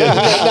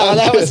 No,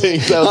 that was.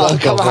 Oh,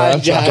 come on,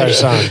 Better Josh.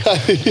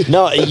 song.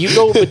 No, you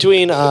go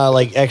between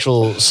like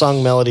actual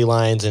song melody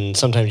lines, and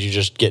sometimes you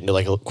just get into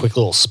like a quick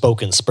little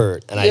spoken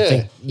spurt. And I Yeah.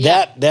 think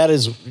that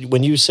is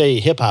when you say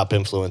hip hop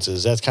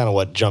influences. That's kind of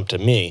what jumped to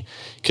me,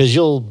 because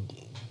you'll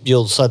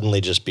suddenly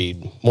just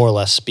be more or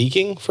less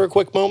speaking for a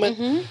quick moment,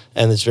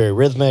 and it's very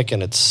rhythmic,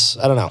 and it's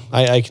I don't know.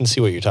 I can see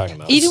what you're talking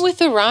about. Even with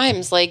the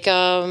rhymes, like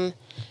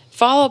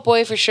Fall Out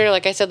Boy for sure.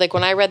 Like I said, like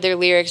when I read their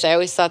lyrics, I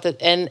always thought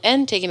that,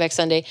 and Taking Back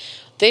Sunday,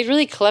 they had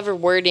really clever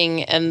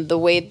wording and the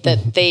way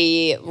that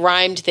they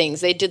rhymed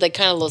things. They did like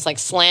kind of those like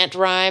slant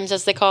rhymes,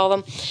 as they call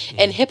them.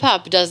 And hip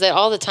hop does that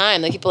all the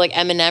time. Like people like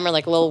Eminem or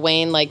like Lil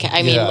Wayne. Like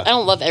I mean, Yeah. I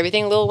don't love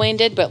everything Lil Wayne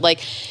did, but like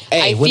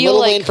Hey, I when feel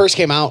Lil like Wayne first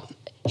came out,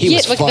 he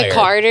was like fire. the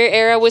Carter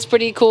era was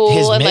pretty cool.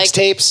 His and like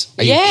mixtapes.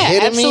 Are you yeah,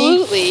 kidding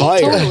absolutely, me? Fire.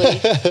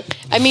 totally.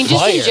 I mean,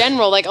 just in Fire.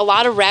 general, like a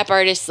lot of rap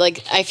artists,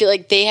 like I feel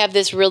like they have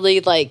this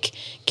really like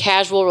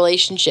casual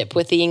relationship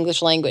with the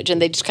English language,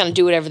 and they just kind of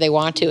do whatever they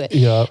want to it.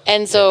 Yeah.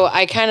 And so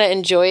I kind of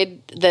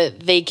enjoyed that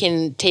they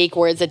can take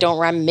words that don't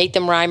rhyme, make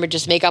them rhyme, or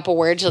just make up a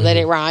word so that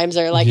it rhymes,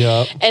 or like.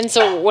 Yeah. And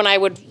so when I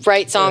would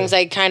write songs,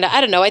 I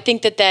don't know. I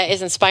think that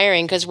is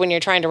inspiring, because when you're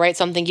trying to write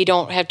something, you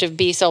don't have to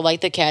be so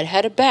like the cat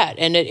had a bat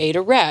and it ate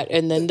a rat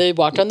and then they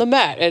walked on the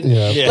mat, and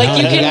Yeah. like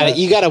you You can. gotta,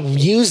 you gotta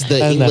use the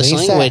And then English he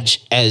said-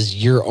 language as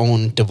your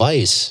own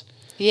device.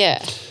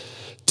 Yeah.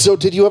 So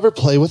did you ever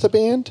play with a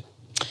band?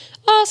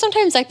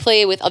 Sometimes I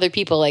play with other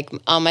people, like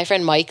my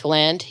friend Mike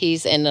Land.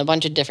 He's in a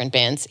bunch of different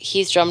bands.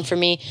 He's drummed for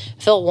me.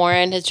 Phil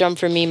Warren has drummed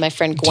for me. My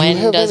friend Do you Gwen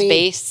have does any-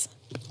 bass.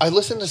 I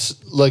listened to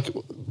like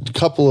a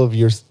couple of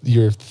your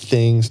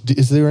things.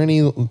 Is there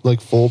any like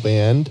full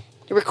band?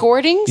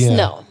 Recordings? Yeah.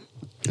 No.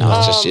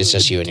 No, it's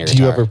just you and your Do you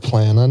guitar. ever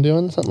plan on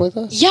doing something like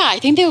that? Yeah, I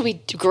think they would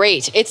be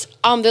great. It's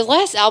the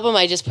last album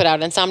I just put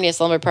out, Insomnia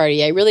Slumber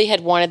Party. I really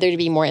had wanted there to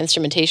be more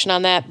instrumentation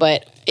on that,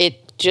 but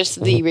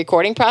the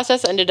recording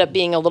process ended up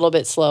being a little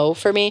bit slow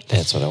for me.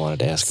 That's what I wanted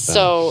to ask about.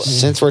 So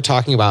Since we're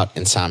talking about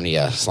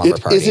Insomnia Slumber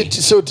Party, Is it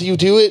so? Do you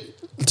do it?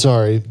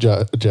 Sorry,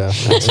 Jeff.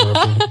 Josh.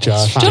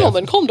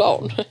 gentlemen, calm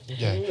down.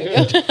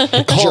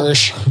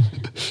 Josh,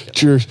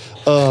 Cheers.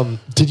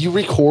 Did you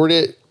record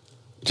it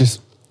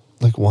just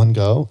like one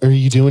go? Or are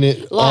you doing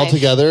it all Live.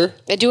 together?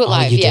 I do it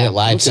live, you yeah. did it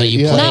live, so Okay, you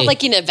yeah. play. Not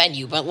like in a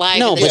venue, but live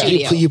No, in the but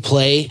studio. you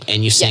play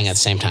and you sing Yes. at the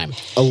same time.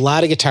 A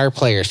lot of guitar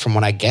players, from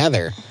what I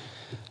gather,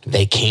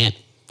 they can't.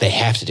 They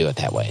have to do it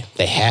that way.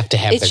 They have to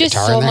have It's their just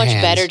guitar so in their much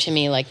hands. better to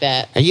me like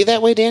that. Are you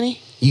that way,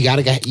 Danny? You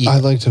gotta get. I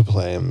like to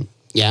play them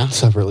Yeah.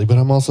 separately, but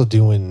I'm also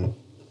doing.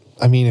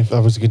 I mean, if I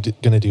was going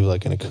to do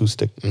like an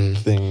acoustic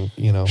thing,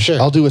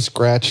 Sure. I'll do a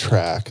scratch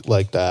track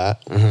like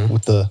that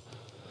with the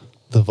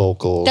the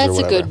vocals. That's or a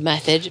whatever. good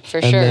method for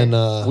And sure.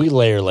 then We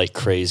layer like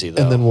crazy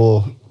though. and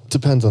then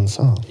depends on the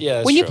song. yeah,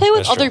 that's when you true. play with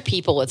That's other true.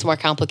 people, it's more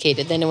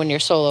complicated than when you're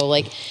solo.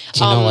 Like,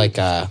 Do you know, like,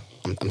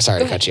 I'm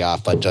sorry to cut you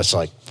off, but just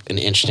like an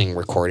interesting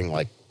recording,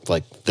 like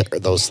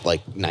those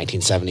like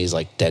 1970s,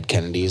 like Dead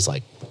Kennedys,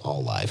 like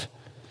all live.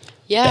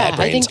 yeah, Bad I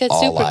Brains, think that's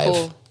all super live.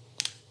 cool.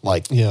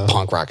 Like Yeah.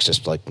 punk rock's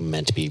just like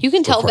meant to be. You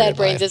can tell recorded Bad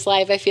Brains live. is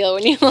live. I feel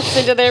when you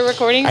listen to their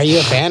recordings. Are you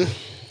a fan?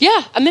 Yeah,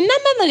 I mean,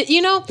 not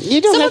you know, You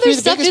don't some have of to be their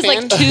the stuff is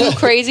biggest like fan. too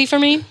crazy for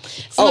me.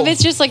 Some of Oh.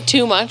 it's just like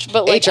too much,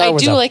 but like HR I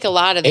was do a- like a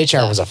lot of it.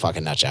 HR was a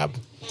fucking nut job.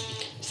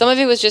 Some of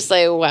it was just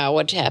like, wow,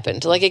 what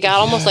happened? Like it got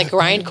almost like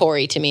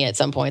grindcore to me at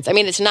some points. I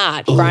mean, it's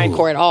not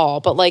grindcore at all,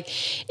 but like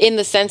in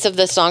the sense of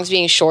the songs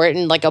being short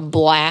and like a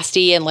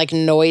blasty and like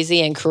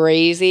noisy and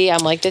crazy.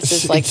 I'm like, this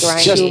is like It's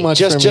grindy. just- too much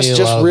for me a lot just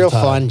of real the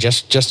time. fun,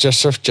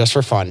 just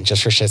for fun,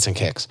 just for shits and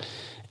kicks.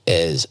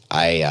 Is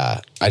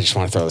I just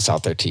want to throw this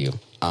out there to you.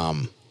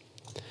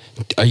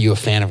 Are you a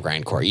fan of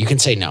grindcore? You can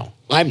say no.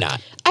 I'm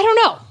not. I don't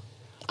know.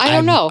 I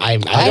don't know. I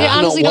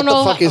honestly don't know.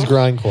 What the fuck is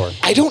grindcore?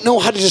 I don't know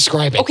how to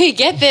describe it. Okay,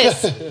 get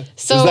this.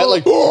 So Is that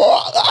like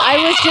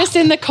I was just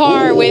in the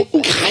car with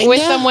kinda.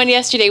 someone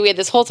yesterday. We had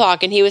this whole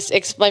talk, and he was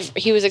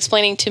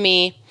explaining to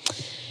me,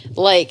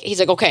 like he's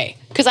like, okay,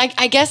 because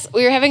I guess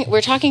we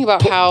were talking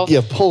about how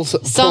pull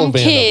some a band that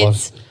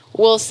kids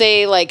will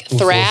say like listen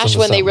thrash to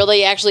when they something.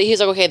 really actually. He's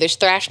like, okay, there's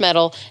thrash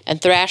metal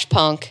and thrash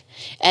punk.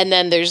 And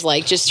then there's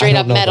like just straight I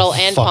up don't know metal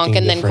the and punk, fucking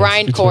and then difference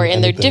grindcore, between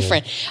and they're anything.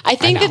 different. I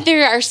think know. that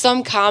there are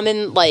some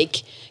common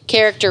like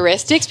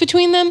characteristics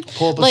between them.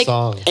 Pull up a like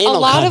song. Anal a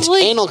lot cunt. of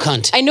like Anal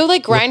cunt. I know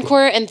like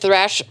grindcore and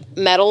thrash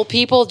metal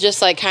people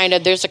just like kind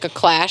of there's like a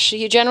clash.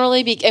 You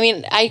generally I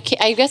mean I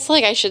guess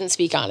like I shouldn't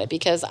speak on it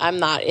because I'm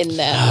not in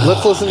that.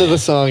 Let's listen to the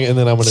song and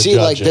then I'm going to See, judge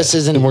like, it. this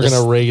isn't- and we're this-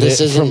 going to rate this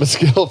it isn't- from a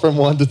scale from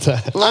 1 to 10.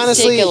 Let's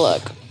honestly- take a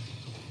look.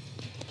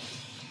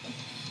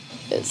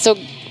 So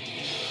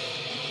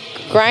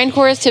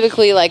grindcore is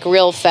typically like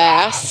real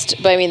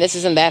fast, but I mean this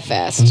isn't that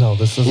fast. No,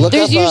 this is Look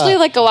There's up, usually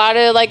like a lot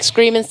of like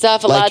screaming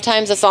stuff. A lot like- of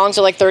times the songs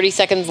are like 30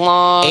 seconds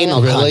long.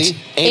 Anal Really? cunt.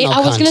 Anal I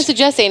was cunt. going to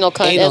suggest anal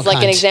cunt Anal as like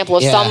an cunt. example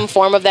of Yeah. some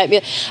form of that.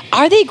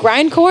 Are they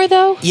grindcore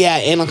though? Yeah,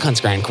 anal cunt's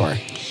grindcore.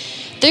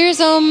 There's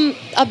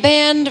a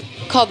band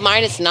called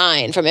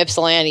 -9 from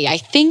Ypsilanti. I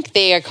think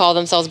they call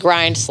themselves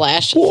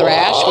grind/thrash,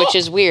 which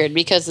is weird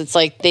because it's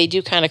like they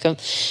do kind of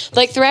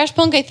like thrash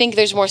punk. I think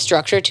there's more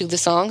structure to the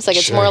songs. Like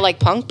it's Sure. more like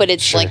punk, but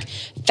it's Sure. like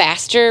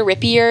faster,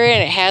 rippier,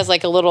 and it has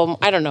like a little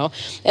I don't know.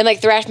 And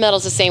like thrash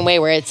metal's the same way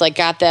where it's like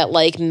got that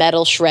like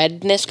metal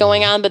shredness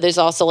going on, but there's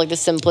also like the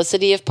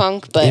simplicity of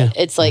punk. But Yeah.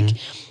 it's like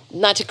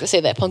not to say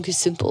that punk is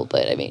simple,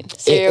 but I mean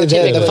The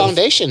stereotypically.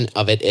 foundation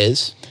of it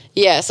is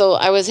Yeah, so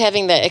I was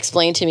having that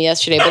explained to me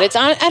yesterday, but it's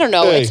on. I don't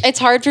know. Hey. It's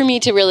hard for me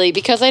to really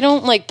because I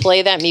don't like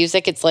play that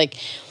music. It's like,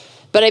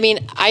 but I mean,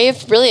 I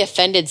have really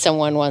offended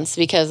someone once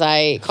because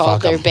I called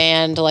Fuck their 'em.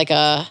 band like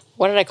a.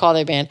 What did I call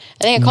their band?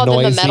 I think I called them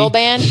a Noisy. metal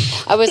band.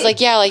 I was like,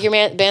 yeah, like your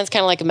band's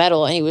kind of like a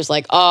metal, and he was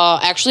like,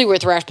 actually, we're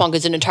thrash punk.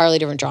 It's an entirely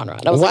different genre.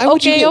 And I was Why like,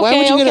 would you okay, get- why okay,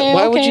 would you get- okay,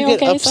 why would you okay,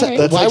 get okay, upset? sorry.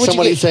 That's Why like would you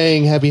somebody get-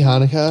 saying Happy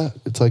Hanukkah.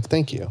 It's like,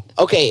 thank you.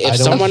 okay. If I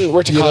don't- someone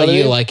were to you know call what I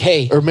you mean? like,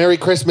 hey, Or Merry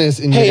Christmas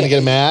and Hey, you're going to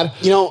get mad?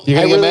 you know, you're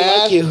I going to really get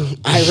mad? like you.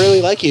 I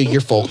really like you.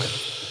 You're folk.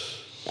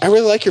 I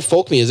really like your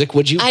folk music.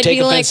 Would you I'd take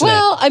be like, offense to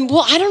that?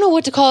 well, I don't know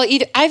what to call it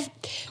either.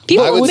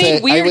 People I have would made say- I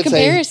weird would say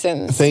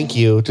comparisons. thank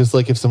you. Just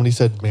like if somebody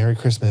said Merry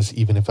Christmas,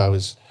 even if I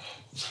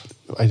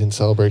didn't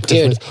celebrate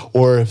Dude. Christmas,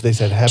 or if they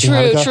said Happy True,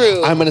 Hanukkah,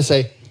 true. I'm going to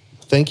say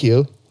thank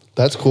you.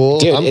 That's cool.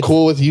 Dude, I'm it's-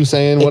 cool with you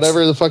saying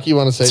whatever the fuck you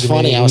want to say it's to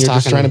funny, me. I And was you're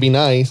just talking- trying to be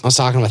nice. I was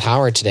talking with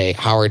Howard today.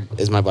 Howard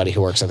is my buddy who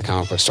works at the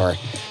comic book store,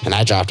 and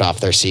I dropped off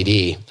their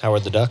CD.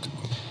 Howard the Duck.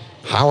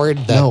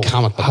 Howard, the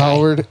comic book guy.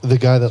 Howard, the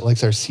guy that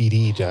likes our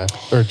CD, Josh.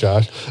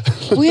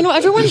 Well, you know,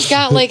 everyone's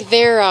got like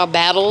their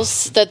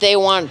battles that they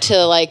want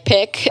to like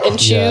pick and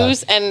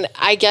choose. And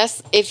I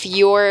guess if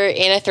you're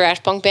in a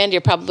thrash punk band,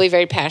 you're probably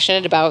very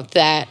passionate about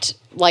that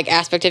like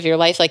aspect of your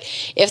life. Like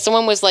if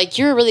someone was like,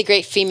 you're a really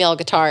great female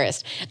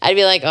guitarist, I'd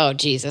be like, oh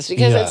Jesus,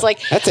 because Yeah. it's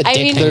like, That's a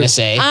dick thing to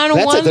say. On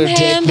That's a one dick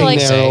hand, thing like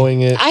to say.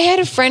 narrowing it. I had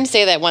a friend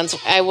say that once.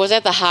 I was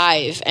at the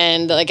Hive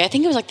and like, I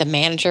think it was like the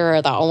manager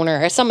or the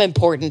owner or some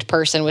important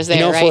person was there,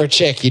 You know, right? for a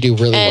chick, you do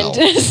really and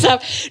well.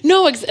 stuff.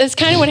 No, it's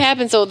kind of what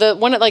happened. So the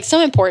one, like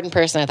some important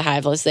person at the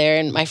Hive was there,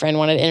 and my friend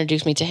wanted to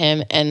introduce me to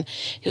him, and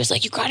he was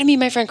like, "You got to meet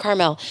my friend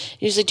Carmel."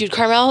 He was like, "Dude,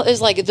 Carmel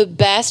is like the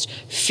best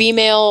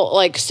female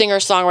like singer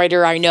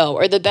songwriter I know,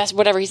 or the best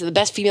whatever." He said, "The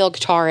best female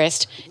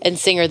guitarist and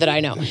singer that I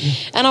know."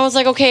 And I was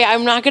like, "Okay,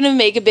 I'm not gonna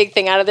make a big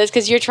thing out of this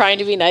because you're trying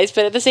to be nice,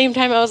 but at the same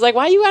time, I was like,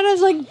 why you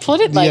gotta like put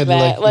it like Yeah,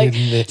 that? like, Like,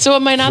 you're so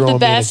am I not throwing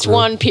the me in a best group.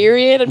 one?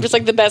 Period. I'm just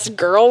like the best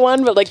girl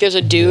one, but like there's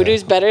a dude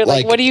who's better.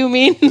 Like, Like- what do you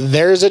mean?"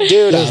 There's a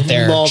dude out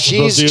there.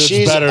 multiple dudes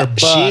better, but-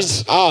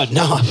 she's oh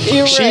no,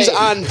 You're she's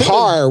right. on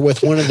par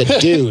with one of the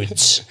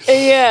dudes.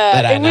 Yeah,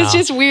 that I it was know.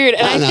 just weird,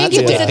 and I I know, think that's it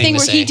a was dick a thing thing to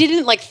where he say.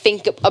 didn't like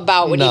think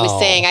about what he was No,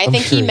 saying. I I'm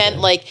think sure he he meant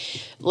didn't. like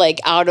like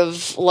out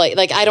of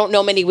like I don't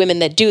know many women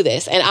that do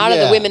this, and out of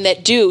Yeah. the women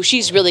that do,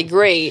 she's really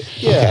great.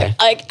 Yeah.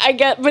 Like I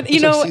get, but you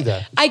Which I know, see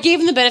that. I gave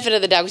him the benefit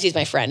of the doubt because he's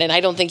my friend, and I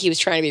don't think he was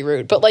trying to be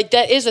rude. But like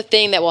that is a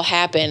thing that will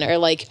happen, or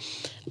like,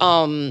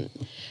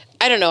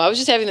 I don't know. I was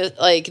just having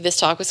this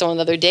talk with someone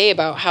the other day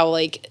about how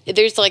like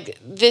there's like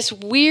this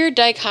weird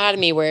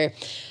dichotomy where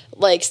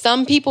like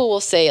some people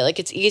will say like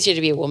it's easier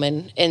to be a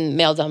woman in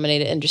male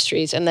dominated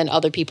industries, and then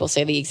other people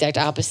say the exact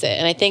opposite.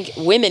 And I think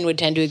women would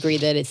tend to agree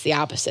that it's the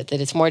opposite, that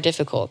it's more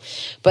difficult.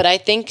 But I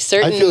think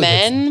certain feel like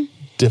men.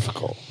 it's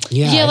difficult.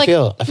 Yeah, Yeah, I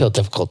like- feel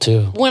difficult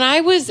too. When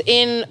I was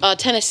in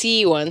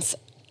Tennessee once,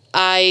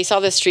 I saw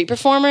this street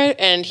performer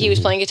and he was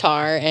playing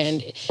guitar,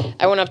 and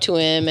I went up to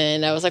him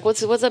and I was like,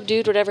 what's up,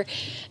 dude, whatever.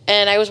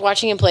 And I was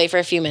watching him play for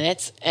a few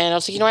minutes, and I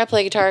was like, you know, I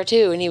play guitar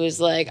too. And he was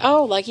like,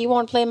 oh, like you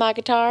want to play my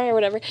guitar or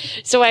whatever.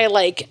 So I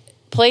like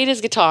played his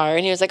guitar,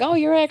 and he was like, oh,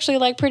 you're actually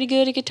like pretty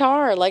good at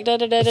guitar, like da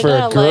da da da For a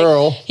da.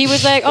 girl. Like, he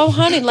was like, oh,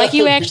 honey, like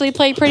you actually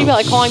play pretty well,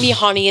 like calling me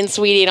honey and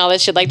sweetie and all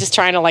this shit, like just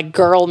trying to like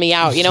girl me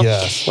out, you know.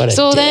 Yes. What a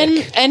So dick.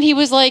 then, and he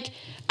was like,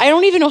 I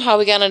don't even know how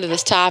we got onto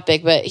this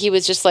topic, but he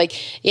was just like,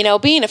 you know,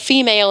 being a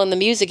female in the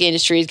music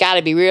industry has got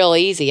to be real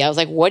easy. I was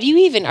like, what do you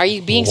even, are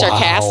you being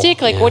sarcastic?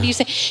 Like, what do you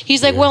say?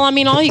 He's like, well, I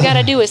mean, all you got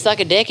to do is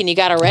suck a dick and you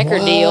got a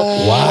record deal.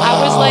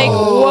 I was like,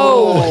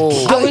 whoa.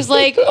 I was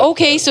like,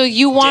 okay, so do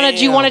you want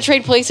to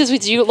trade places?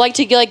 Would you like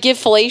to like give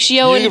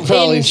fellatio You in could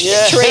probably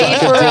trade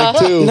for dick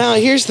too. Now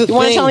here's the you thing.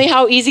 want to tell me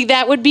how easy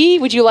that would be?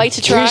 Would you like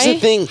to try? Here's the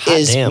thing: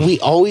 is damn. we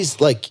always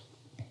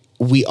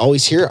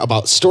hear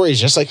about stories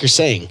just like you're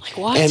saying,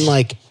 what? and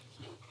like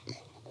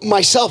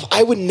myself,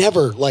 I would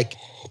never like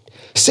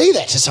say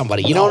that to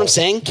somebody. You know what I'm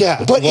saying?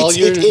 Yeah. But Well,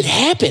 it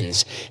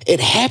happens. It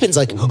happens.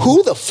 Like,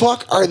 who the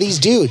fuck are these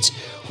dudes?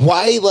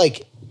 Why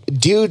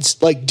dudes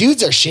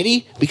are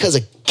shitty because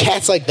of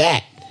cats like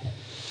that.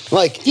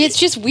 Like, Yeah, it's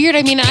just weird.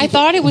 I mean, I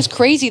thought it was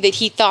crazy that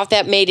he thought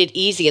that made it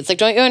easy. It's like,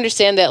 don't you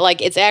understand that,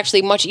 like, it's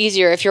actually much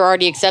easier if you're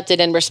already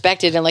accepted and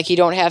respected, and, like, you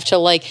don't have to,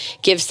 like,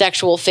 give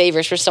sexual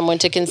favors for someone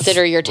to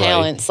consider your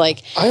talents.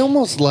 Like, I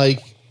almost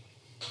like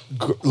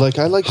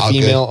I like How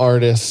female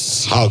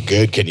artists. how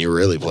good can you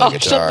really play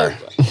guitar?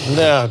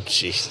 No,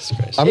 Jesus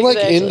Christ. I'm like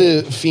Exactly.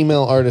 into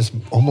female artists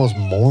almost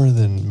more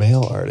than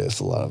male artists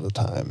a lot of the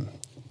time.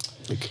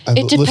 Like, I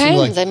it listen to,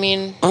 depends. like, I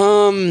mean,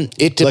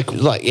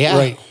 Yeah,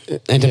 right.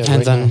 It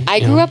depends right on. I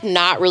grew up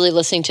not really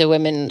listening to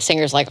women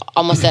singers, like,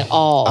 almost at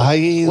all.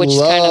 I which is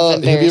love. kind of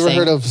Have you embarrassing. ever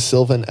heard of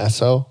Sylvan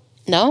Esso?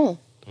 No.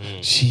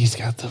 She's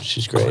got the.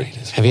 She's great.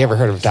 Have you ever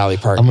heard of Dolly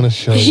Parton? I'm gonna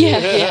show you.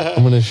 Yeah.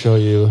 I'm gonna show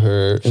you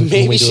her. when we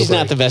Maybe do a she's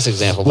not break. the best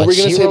example. What but were you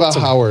gonna she say wrote about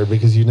some- Howard?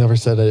 Because you never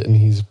said it, and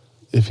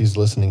if he's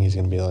listening, he's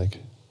gonna be like,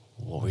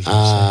 What were you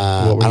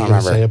gonna say? "What were I you don't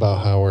gonna say remember.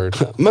 about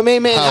Howard? My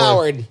main man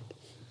Howard. Howard.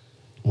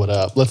 What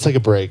up? Let's take a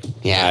break."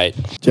 Yeah. All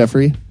right.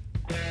 Jeffrey,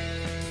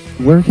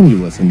 where can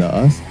you listen to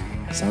us?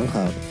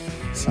 SoundCloud,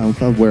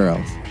 SoundCloud, where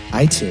else?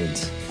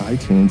 iTunes.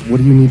 iTunes. What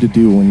do you need to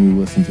do when you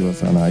listen to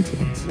us on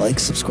iTunes? Like,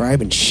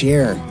 subscribe, and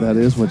share. That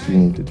is what you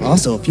need to do.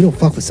 Also, if you don't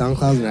fuck with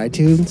SoundCloud and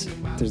iTunes,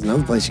 there's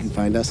another place you can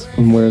find us.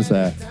 And where's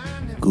that?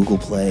 Google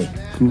Play,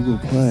 Google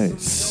Play.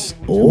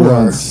 Or We're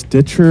on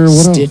Stitcher. What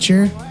else?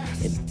 Stitcher,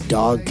 and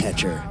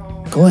Dogcatcher.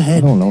 Go I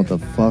ahead. don't know what the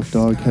fuck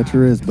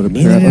Dogcatcher is, but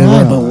Neither apparently did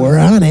I, we're but on. we're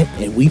on it,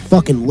 and we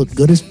fucking look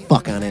good as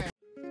fuck on it.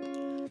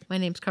 My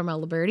name's Carmela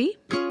Liberty,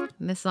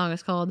 and this song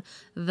is called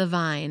The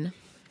Vine.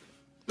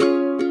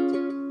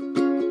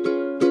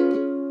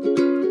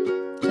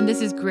 And this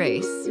is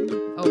Grace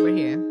over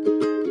here.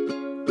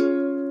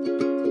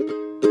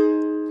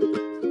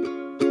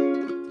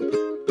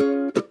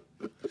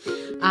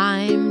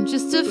 I'm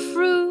just a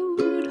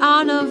fruit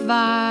on a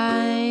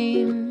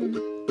vine.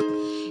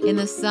 In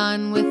the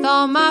sun with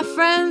all my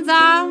friends,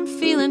 I'm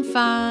feeling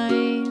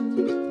fine.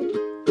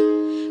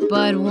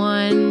 But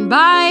one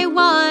by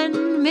one,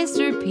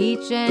 Mr.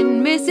 Peach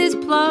and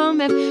Mrs. Plum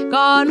have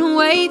gone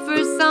away for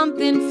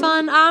something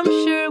fun, I'm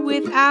sure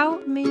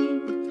without me.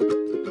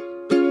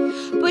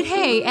 But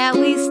hey, at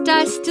least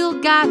I still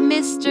got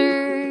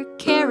Mr.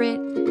 Carrot,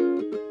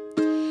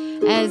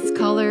 as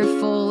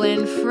colorful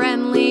and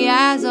friendly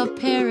as a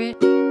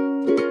parrot.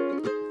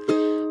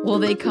 Will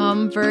they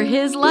come for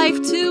his life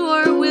too,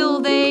 or will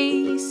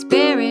they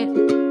spare it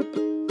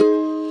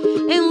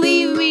and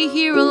leave me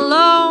here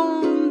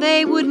alone?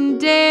 They wouldn't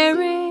dare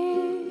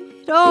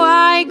it. Oh,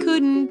 I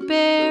couldn't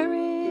bear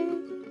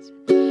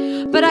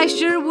it. But I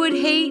sure would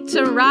hate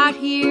to rot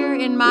here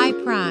in my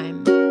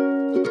prime,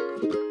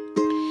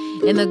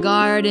 in the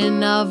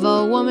garden of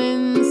a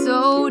woman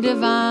so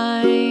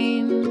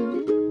divine.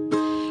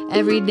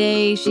 Every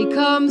day she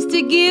comes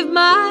to give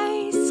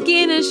my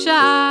skin a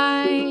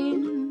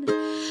shine,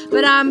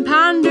 but I'm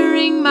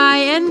pondering my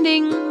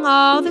ending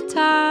all the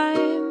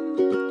time.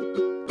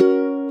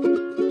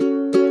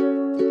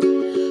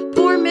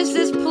 Poor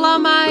Mrs.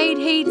 Plum, I'd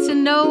hate to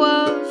know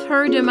of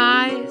her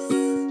demise.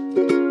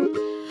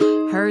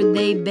 Heard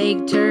they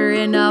baked her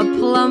in a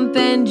plump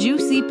and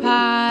juicy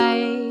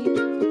pie.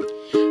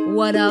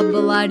 What a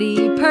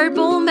bloody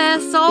purple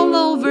mess all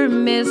over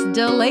Miss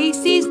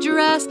DeLacy's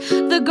dress.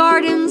 The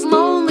garden's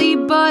lonely,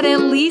 but at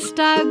least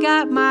I've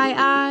got my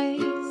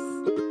eyes.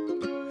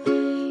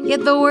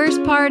 Yet the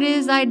worst part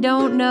is I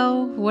don't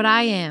know what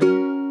I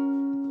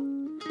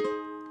am.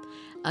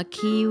 A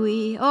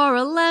kiwi or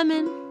a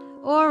lemon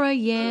or a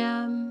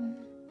yam.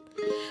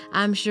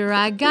 I'm sure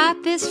I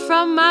got this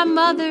from my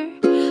mother,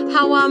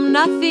 how I'm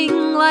nothing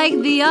like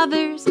the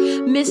others.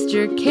 Mr.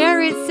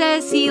 Carrot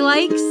says he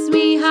likes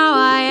me how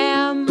I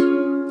am,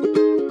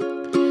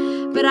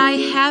 but I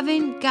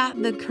haven't got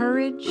the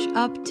courage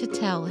up to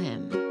tell him.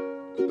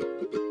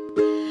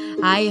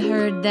 I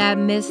heard that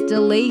Miss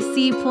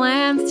DeLacy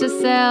plans to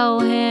sell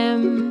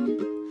him.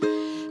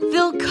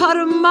 They'll cut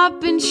him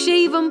up and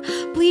shave him,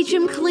 bleach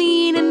him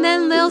clean, and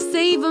then they'll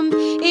save him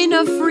in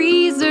a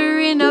freezer,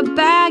 in a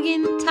bag,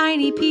 in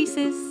tiny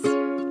pieces.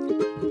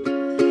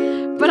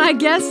 But I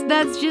guess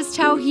that's just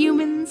how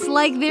humans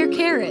like their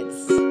carrots.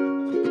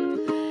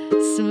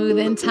 Smooth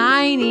and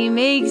tiny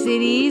makes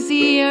it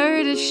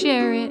easier to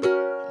share it.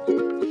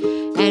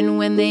 And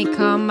when they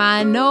come,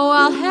 I know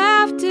I'll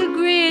have to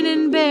grin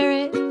and bear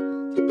it.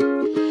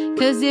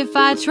 'Cause if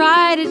I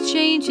try to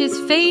change his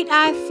fate,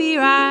 I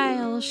fear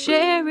I'll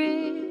share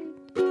it.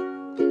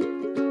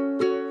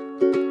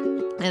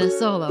 And a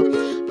solo.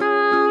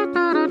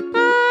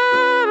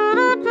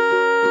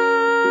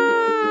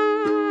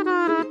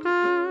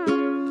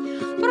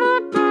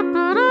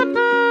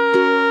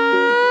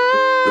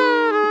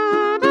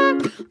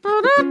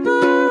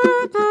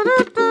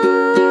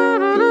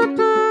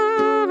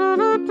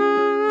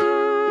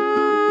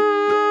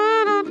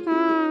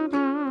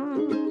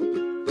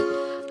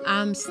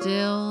 I'm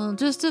still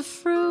just a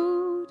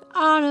fruit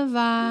on a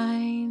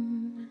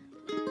vine.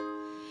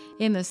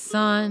 In the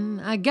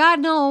sun, I got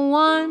no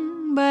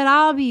one, but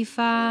I'll be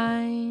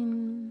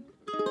fine.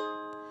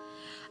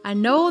 I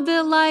know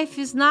that life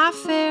is not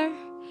fair,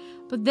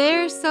 but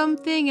there's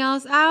something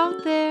else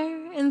out there.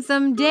 And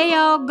someday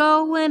I'll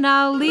go and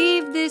I'll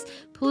leave this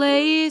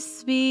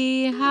place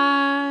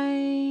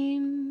behind.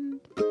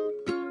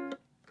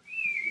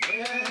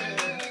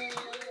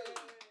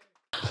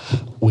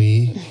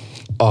 We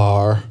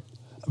are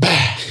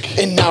back.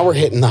 And now we're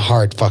hitting the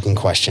hard fucking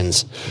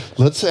questions.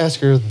 Let's ask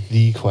her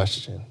the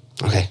question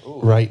Okay.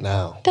 right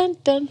now. Dun,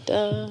 dun,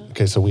 dun.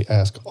 Okay, so we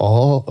ask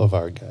all of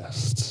our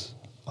guests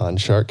on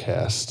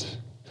Sharkcast.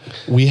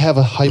 We have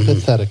a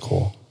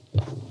hypothetical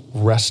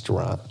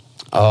restaurant,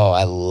 Oh,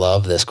 I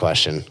love this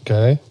question.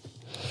 okay?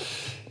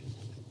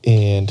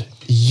 And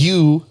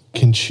you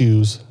can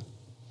choose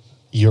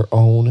your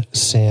own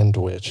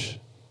sandwich.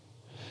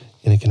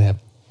 And it can have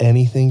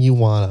anything you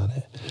want on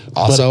it.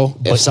 Also,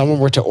 But if someone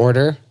were to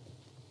order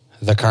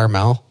the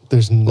Carmel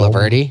there's no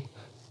Liberty,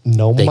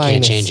 no they minus,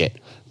 can't change it.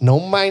 No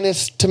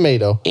minus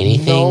tomato.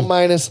 Anything- No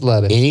minus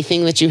lettuce.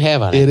 Anything that you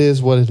have on It it is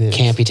what it is.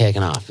 can't be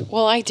taken off.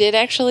 Well, I did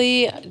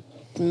actually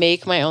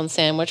make my own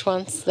sandwich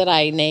once that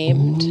I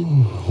named.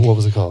 What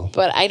was it called?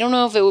 But I don't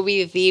know if it would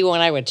be the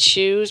one I would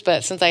choose.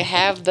 But since I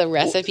have the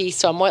recipe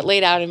somewhat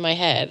laid out in my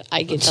head,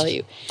 I can tell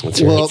you. Let's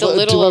hear it. It's a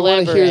little do I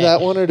want to hear elaborate.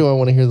 that one or do I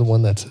want to hear the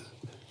one that's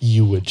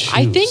you would choose?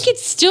 I think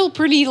it's still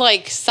pretty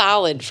like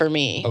solid for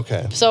me.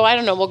 Okay. So I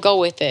don't know. We'll go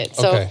with it.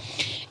 So Okay.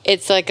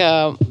 it's like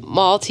a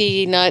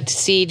multi-nut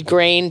seed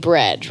grain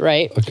bread,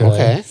 right? Okay.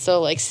 Okay.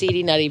 So like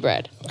seedy nutty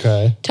bread,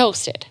 Okay.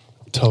 toasted.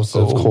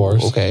 Toasted, of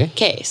course. Okay.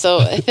 Okay. So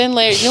a thin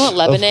layer. You know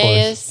what course.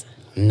 Lebanese is?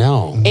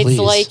 No. It's please.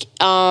 like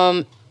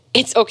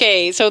it's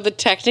okay. So the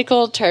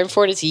technical term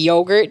for it is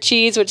yogurt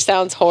cheese, which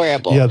sounds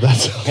horrible. Yeah,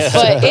 that's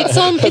But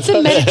it's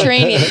a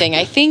Mediterranean thing.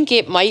 I think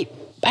it might.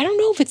 I don't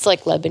know if it's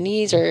like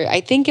Lebanese or I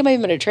think it might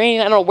be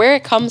Mediterranean. I don't know where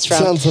it comes from.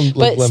 Sounds like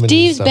but Lebanese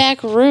Steve's stuff.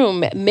 back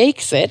room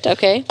makes it.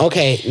 Okay.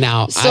 Okay,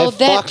 now So I've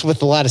that- fucked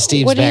with a lot of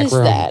Steve's what back is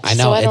room. that? I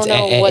know So I it's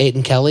don't know what-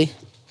 Aiden Kelly.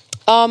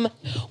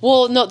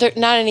 Well, no, they're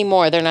not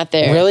anymore. They're not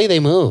there. Really, they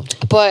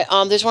moved. But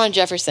there's one in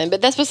Jefferson. But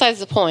that's besides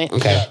the point.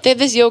 Okay. They have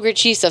this yogurt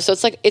cheese stuff, so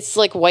it's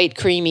like white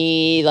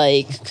creamy,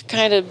 like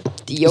kind of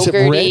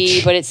yogurty,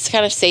 rich? but it's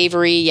kind of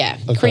savory. Yeah,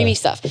 Okay. creamy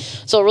stuff.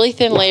 So a really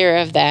thin layer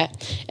of that,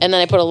 and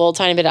then I put a little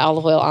tiny bit of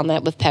olive oil on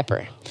that with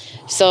pepper.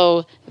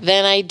 So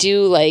then I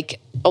do like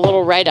a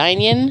little red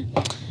onion,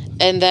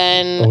 and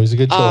then Always a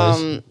good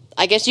choice.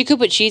 I guess you could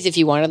put cheese if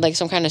you wanted, like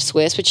some kind of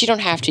Swiss, but you don't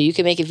have to. You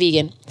can make it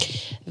vegan.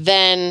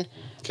 Then,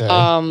 Okay.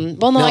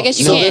 well, no, I guess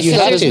you no, can't you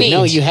because have there's to. meat.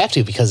 No, you have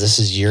to because this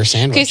is your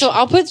sandwich. Okay, so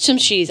I'll put some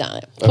cheese on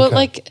it. Put Okay.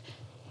 like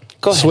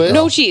go ahead. Swiss?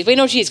 no cheese. Wait,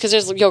 no cheese because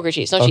there's yogurt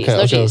cheese. No cheese. Okay, No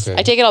okay, cheese. okay.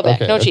 I take it all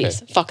back. Okay, no okay.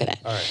 cheese. Fuck that.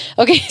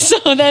 Okay,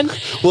 so then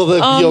well, the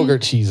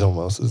yogurt cheese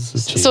almost is the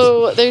cheese.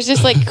 so there's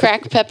this like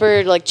cracked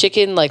pepper like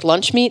chicken like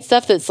lunch meat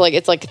stuff that's like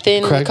it's like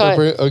thin cracked cut.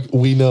 pepper,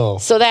 we know.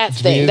 So that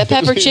thing, the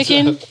pepper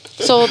chicken.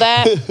 So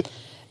that,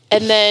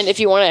 and then if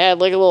you want to add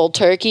like a little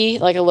turkey,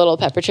 like a little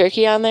pepper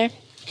turkey on there.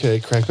 Okay,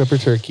 cracked pepper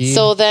turkey.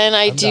 So then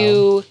I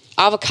do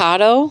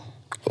avocado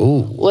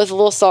Ooh, with a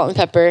little salt and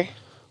pepper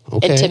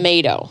okay. and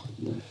tomato.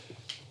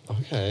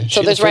 okay.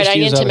 So the there's red first to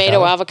onion, use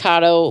tomato, avocado?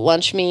 avocado,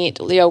 lunch meat,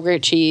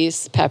 yogurt,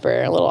 cheese,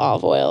 pepper, a little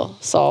olive oil,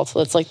 salt. So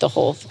that's like the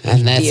whole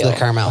And that's deal. the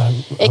Carmel.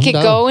 It could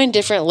down. go in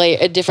different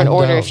I'm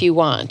order down. if you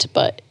want,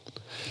 but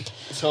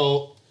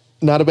So,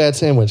 not a bad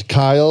sandwich.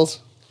 Kyle's.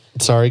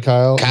 Sorry,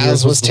 Kyle. Kyle's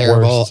Yours was the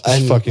terrible. worst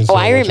And- fucking Oh,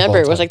 I sandwich of remember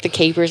all it was time. like the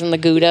capers and the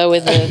Gouda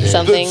with the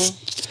something.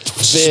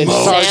 Fish,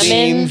 Salmon.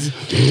 sardines.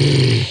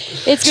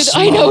 It's good.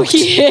 I know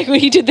when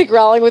he did the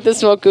growling with the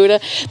smoked Gouda.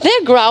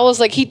 That growl was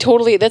like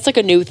that's like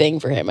a new thing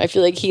for him. I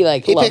feel like he He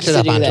loves picked it to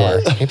up do on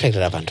that. tour. He picked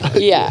it up on tour.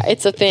 Yeah,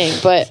 it's a thing.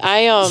 But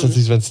Since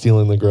he's been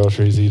stealing the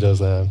groceries, he does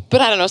that.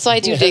 but I don't know. So I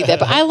do dig that.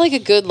 But I like a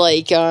good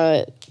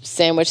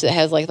sandwich that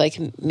has like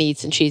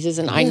meats and cheeses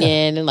and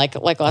onion and like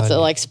lots of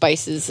like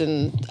spices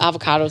and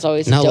avocados.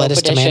 Always No a dope lettuce,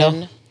 addition.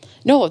 tomato?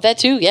 No, that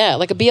too. Yeah,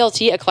 like a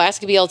BLT, a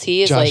classic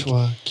BLT is Joshua,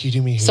 like can you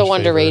do me a huge so favor?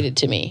 underrated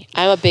to me.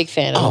 I'm a big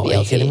fan of Oh, the are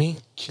BLT. you kidding me?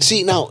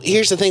 See, now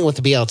here's the thing with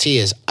the BLT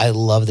is I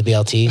love the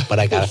BLT, but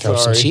I gotta throw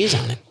some Sorry. cheese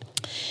on it.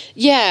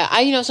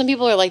 Yeah, some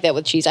people are like that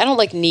with cheese. I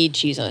don't need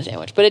cheese on a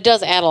sandwich, but it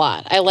does add a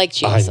lot. I like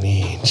cheese. I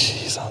need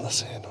cheese on the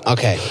sandwich.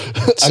 Okay,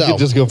 I could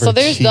just go for So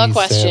there's the cheese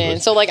question.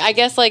 sandwich. So I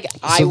guess I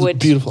So the would.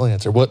 beautiful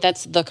answer. What?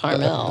 That's the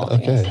Carmel.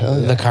 Okay. Hell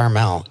yeah. the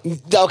Carmel.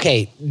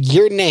 Okay,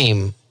 your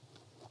name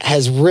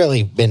has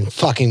really been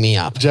fucking me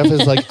up. Jeff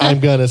is like,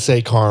 I'm gonna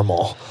say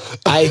caramel.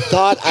 I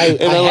thought I I'm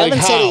like,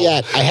 haven't said it how?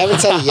 yet. I haven't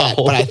said it yet,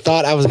 but I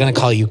thought I was gonna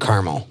call you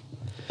Carmel.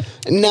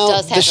 No,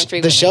 does happen the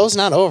frequently. show's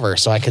not over,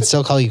 so I could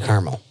still call you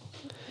Carmel.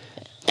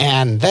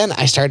 And then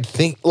I started to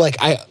think,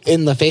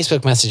 in the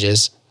Facebook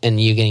messages and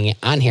you getting it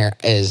on here,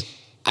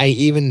 I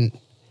even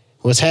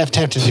was half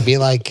tempted to be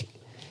like,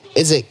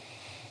 is it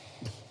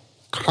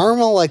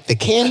caramel like the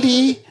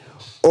candy?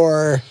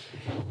 Or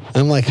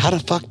I'm like, how the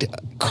fuck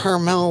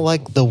Carmel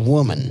like the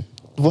woman?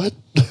 What?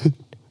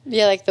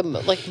 Yeah, like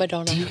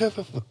Madonna. Do you have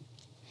a?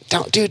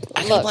 Don't, dude,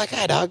 I got a Look. black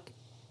eye, dog.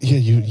 Yeah,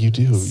 you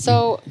do.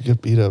 So- you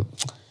get beat up.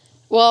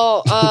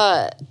 Well,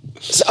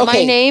 So,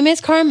 my name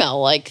is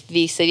Carmel, like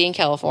the city in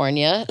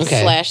California,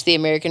 Okay. / the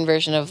American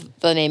version of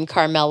the name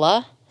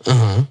Carmela.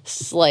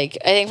 It's like,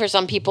 I think for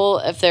some people,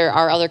 if there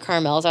are other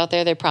Carmels out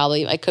there,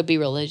 I could be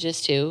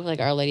religious too, like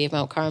Our Lady of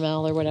Mount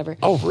Carmel or whatever.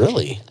 Oh,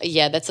 really?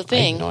 Yeah, that's a I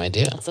thing. had no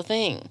idea. That's a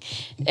thing.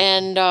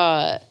 And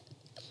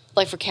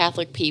like for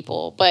Catholic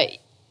people. But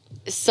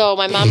so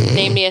my mom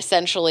named me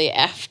essentially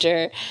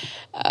after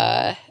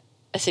a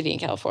city in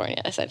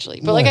California,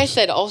 essentially. But like I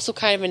said, also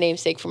kind of a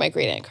namesake for my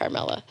great aunt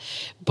Carmela.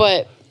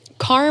 But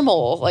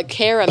caramel, like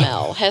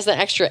caramel, has an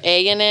extra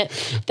A in it.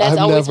 That's I've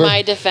always never-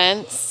 my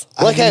defense.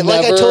 Like I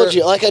told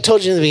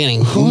you in the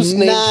beginning. Who's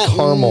named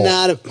Carmel?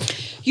 Not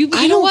You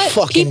I know don't what?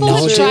 fucking People know,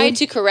 have tried dude.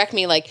 to correct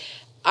me, like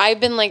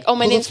I've been like, oh,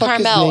 my Who the name's fuck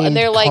is Carmel. And named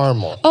they're like,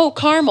 Carmel? oh,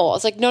 Carmel.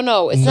 It's like,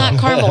 no, it's not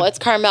Carmel. It's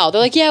Carmel. They're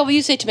like, yeah, well,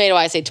 you say tomato,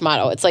 I say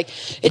tomato. It's like,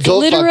 it's Go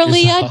fuck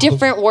literally a yourself.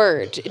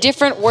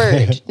 different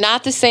word,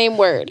 not the same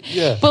word.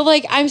 Yeah. But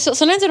like,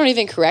 sometimes I don't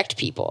even correct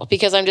people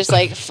because I'm just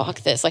like, fuck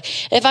this. Like,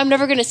 if I'm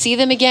never going to see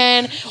them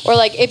again, or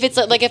like, if it's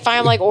like, if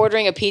I'm like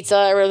ordering a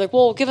pizza or like,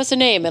 well, give us a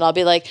name. And I'll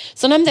be like,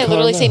 sometimes I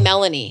literally say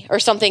Melanie or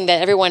something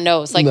that everyone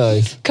knows. Like,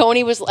 Nice.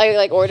 Coney I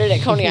like ordered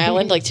at Coney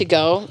Island, like to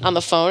go on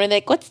the phone, and they're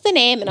like, what's the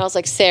name? And I was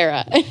like,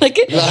 Sarah. Like,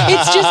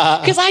 it's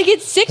just because I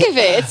get sick of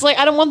it. It's like,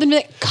 I don't want them to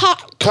be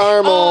like,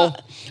 Caramel.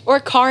 or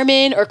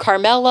Carmen or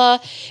Carmela,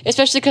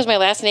 especially because my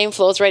last name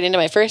flows right into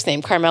my first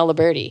name, Carmela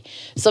Birdie.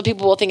 So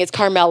people will think it's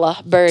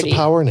Carmela Birdie.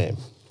 Power name.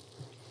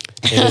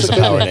 It is a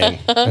power name.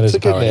 It is It's a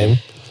good power name.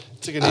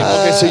 It's a good name.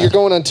 Okay, so you're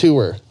going on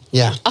tour.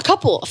 Yeah.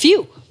 A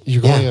few.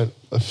 You're going on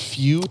a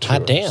few tours.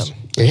 Hot damn.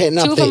 You're hitting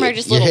up Two of them are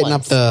just little hitting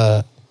ones. up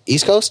the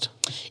East Coast?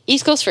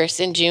 East Coast first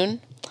in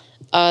June,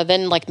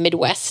 then like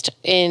Midwest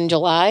in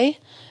July.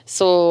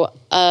 So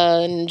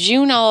in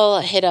June,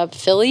 I'll hit up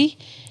Philly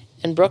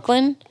and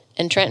Brooklyn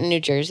and Trenton, New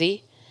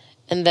Jersey.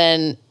 And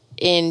then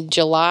in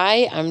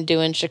July, I'm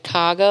doing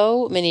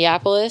Chicago,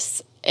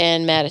 Minneapolis,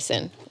 and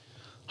Madison.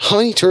 How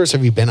many tours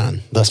have you been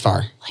on thus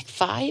far? Like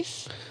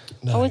 5?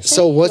 I would say.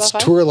 So what's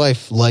About 5? tour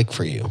life like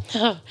for you?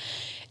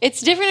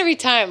 It's different every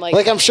time.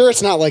 Like I'm sure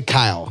it's not like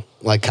Kyle.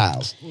 Like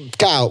Kyle's.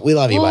 Kyle, we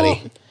love you,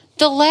 buddy.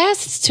 The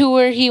last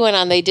tour he went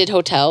on, they did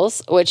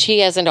hotels, which he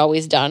hasn't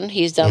always done.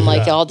 He's done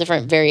like all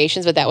different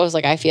variations, but that was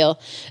like, I feel.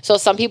 So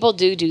some people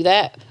do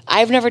that.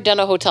 I've never done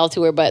a hotel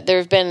tour, but there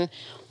have been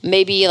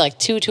maybe like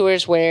 2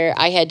 tours where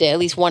I had to at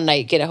least one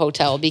night get a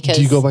hotel because.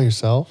 Do you go by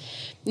yourself?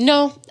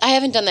 No, I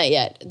haven't done that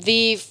yet.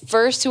 The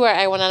first tour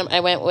I went on, I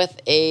went with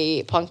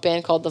a punk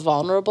band called The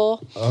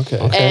Vulnerable. Okay.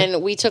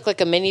 And we took like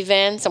a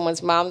minivan,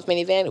 someone's mom's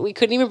minivan. We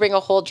couldn't even bring a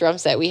whole drum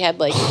set. We had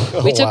like,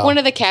 we took wow. one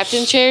of the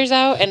captain chairs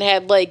out and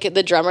had like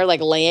the drummer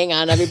like laying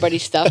on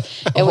everybody's stuff.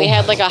 And we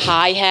had like a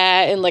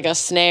hi-hat and like a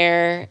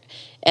snare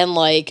and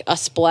like a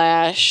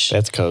splash.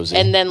 That's cozy.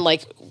 And then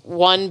like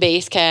one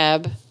bass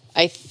cab.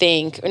 I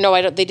think. No,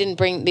 I don't. They didn't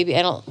bring. Maybe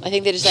I don't. I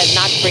think they just said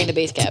not to bring the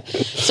bass cab.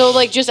 So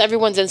like just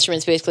everyone's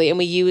instruments basically, and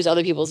we use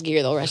other people's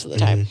gear the rest of the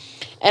time.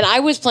 And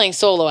I was playing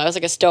solo. I was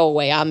like a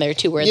stowaway on there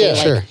too, where Yeah,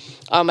 they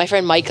like. My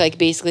friend Mike like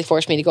basically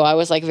forced me to go. I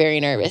was like very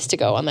nervous to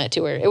go on that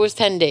tour. It was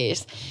 10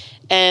 days,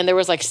 and there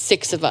was like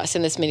 6 of us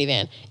in this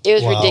minivan. It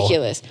was Wow.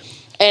 ridiculous.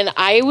 And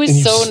I was And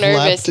you so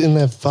nervous. slept in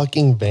that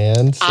fucking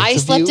van? I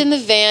slept in the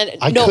van.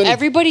 No, couldn't-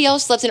 everybody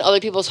else slept in other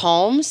people's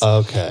homes.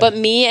 Okay. But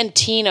me and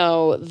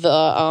Tino,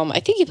 I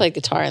think he played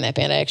guitar in that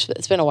band. Actually,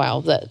 it's been a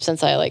while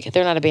since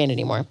they're not a band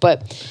anymore.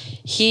 But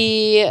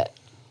he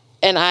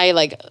and I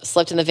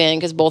slept in the van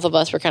because both of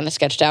us were kind of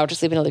sketched out to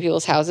sleep in other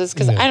people's houses.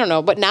 Because I don't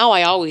know, but now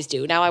I always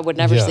do. Now I would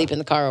never Yeah. sleep in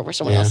the car over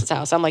someone else's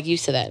house. I'm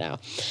used to that now.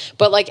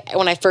 But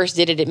when I first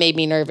did it made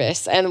me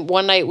nervous. And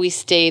one night we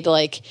stayed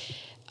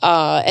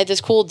at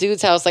this cool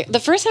dude's house. The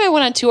first time I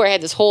went on tour, I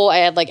had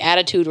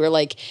attitude where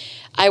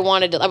I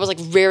was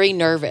very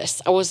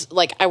nervous. I was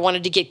I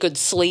wanted to get good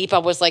sleep. I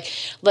was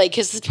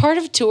because part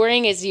of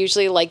touring is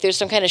usually there's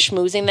some kind of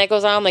schmoozing that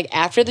goes on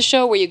after the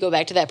show where you go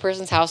back to that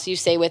person's house you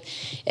stay with,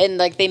 and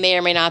they may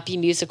or may not be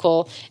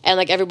musical, and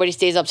everybody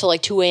stays up till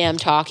 2 a.m.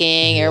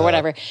 talking or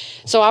whatever.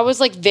 So I was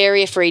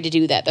very afraid to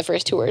do that the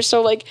first tour.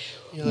 So I'm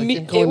going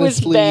it to was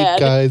sleep, bad.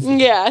 guys.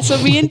 Yeah. So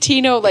me and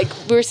Tino we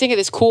were staying at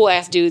this cool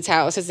ass dude's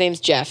house. His name's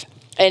Jeff.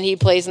 And he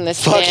plays in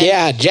this Fuck band.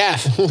 yeah,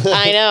 Jeff.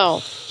 I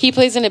know. He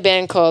plays in a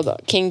band called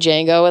King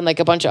Django and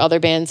a bunch of other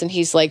bands, and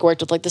he's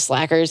worked with the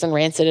Slackers and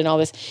Rancid and all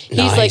this. He's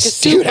a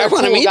super dude. I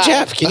want to cool meet guy.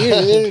 Jeff. Can you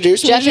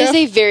introduce me to Jeff Jeff? is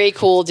a very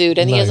cool dude,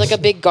 and he has Nice. a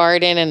big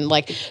garden and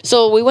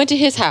So we went to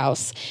his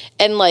house,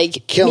 and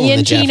Killing me the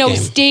and Jeff Tino game.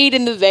 stayed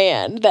in the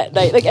van that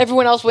night.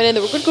 Everyone else went in.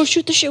 They were gonna go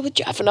shoot the shit with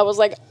Jeff, and I was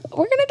like,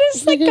 we're gonna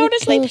just go to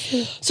sleep.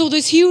 So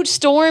this huge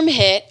storm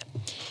hit.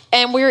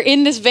 And we were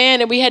in this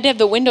van, and we had to have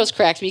the windows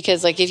cracked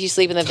because, if you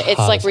sleep in the van, it's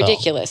Hot as hell.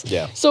 ridiculous.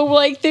 Yeah. So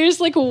there's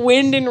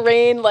wind and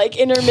rain,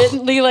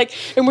 intermittently,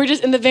 and we're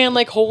just in the van,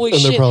 holy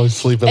And shit. they're probably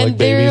sleeping And like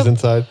babies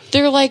inside.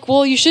 They're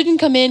well, you shouldn't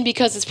come in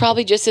because it's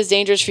probably just as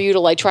dangerous for you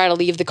to try to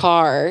leave the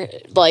car,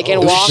 and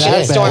walk in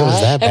that the storm. bad?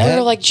 Was that And we bad?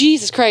 were like,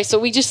 Jesus Christ! So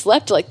we just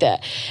slept like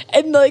that.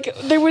 And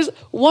there was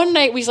one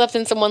night we slept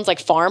in someone's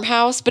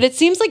farmhouse, but it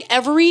seems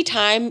every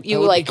time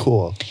you That would be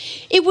cool.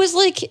 it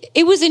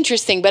was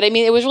interesting, but I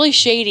mean, it was really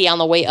shady on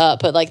the way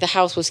up, but the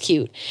house was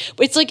cute.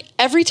 But it's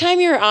every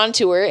time you're on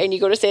tour and you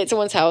go to stay at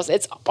someone's house,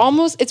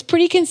 it's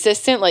pretty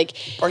consistent.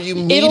 Are you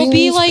meeting it'll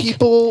be these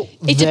people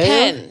It there?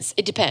 depends.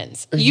 It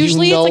depends. Or you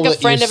Usually know it's a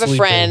that friend you're of a sleeping?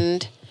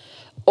 friend,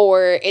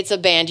 or it's a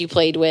band you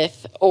played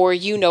with, or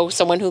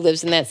someone who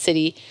lives in that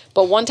city.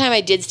 But one time I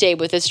did stay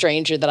with a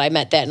stranger that I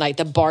met that night,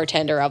 the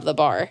bartender of the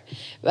bar.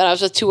 But I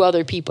was with 2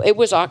 other people. It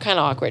was all kind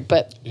of awkward,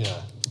 but Yeah.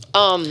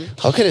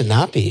 How could it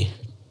not be?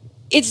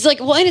 it's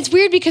and it's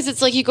weird because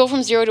it's you go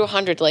from 0 to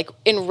 100.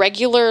 In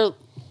regular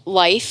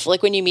life,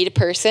 when you meet a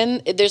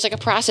person, there's a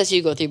process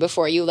you go through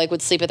before you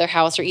would sleep at their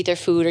house or eat their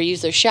food or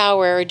use their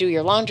shower or do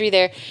your laundry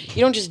there.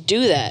 You don't just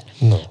do that.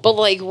 No. But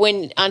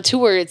when on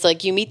tour, it's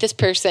you meet this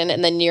person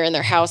and then you're in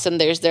their house and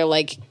there's their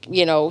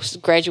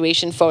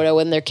graduation photo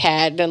and their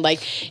cat and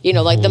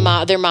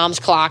their mom's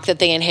clock that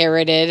they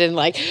inherited and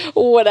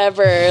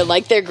whatever,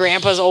 their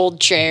grandpa's old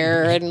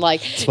chair and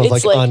Smells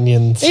it's like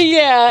onions.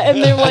 Yeah,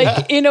 and they're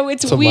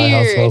it's That's what weird. my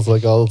house smells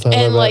like all the time.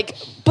 And I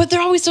bet. but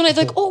they're always so nice.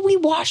 Oh, we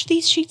washed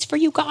these sheets for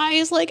you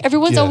guys.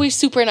 Everyone's Yeah. always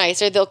super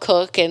nice, or they'll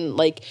cook, and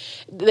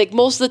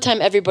most of the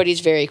time, everybody's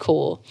very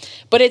cool.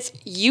 But it's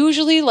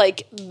usually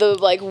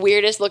the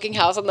weirdest looking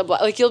house on the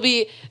block. You'll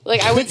be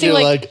I would say You're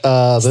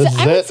this is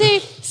I would it? say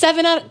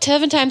 7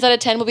 times out of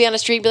 10 we'll be on a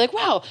street and be like,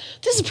 wow,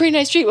 this is a pretty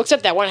nice street. Well,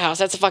 except that one house,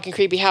 that's a fucking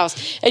creepy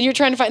house. And you're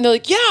trying to find, and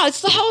they're yeah,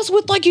 it's the house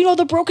with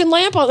the broken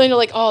lamp on. And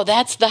you're oh,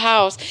 that's the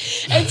house.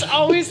 And it's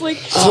always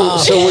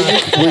So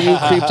were you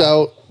creeped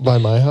out by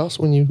my house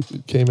when you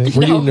came in?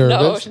 Were you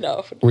nervous?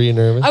 No. Were you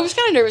nervous? I was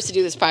kind of nervous to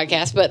do this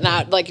podcast, but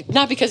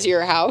not because of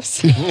your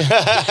house. Were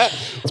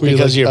you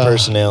Because of your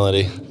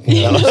personality.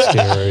 Yeah, that was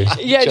scary.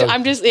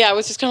 Yeah, I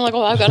was just kind of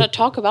oh, I've got to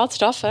talk about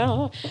stuff. I don't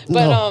know.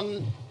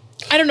 But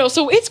I don't know.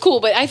 So it's cool,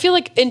 but I feel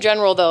in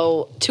general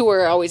though,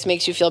 tour always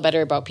makes you feel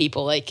better about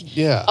people.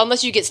 Yeah.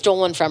 Unless you get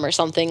stolen from or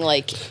something,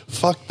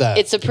 Fuck that.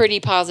 it's a pretty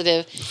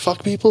positive.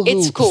 Fuck people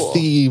It's who cool.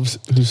 thieves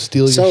who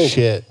steal So- your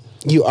shit.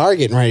 You are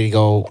getting ready to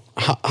go.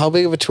 How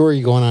big of a tour are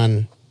you going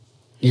on?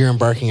 You're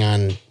embarking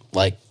on,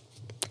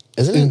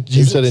 isn't it?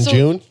 You said in So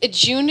June?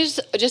 June is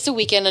just a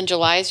weekend, and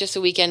July is just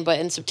a weekend. But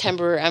in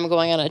September, I'm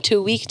going on a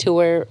 2-week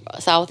tour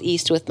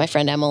southeast with my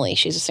friend Emily.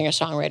 She's a singer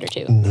songwriter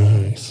too.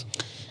 Nice.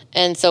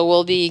 And so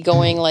we'll be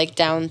going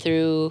down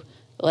through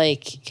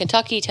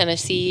Kentucky,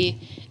 Tennessee,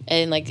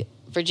 and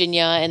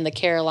Virginia and the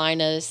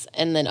Carolinas,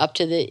 and then up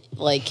to the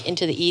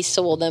into the east.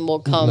 So we'll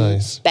come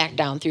Nice. back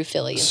down through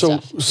Philly and So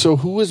stuff.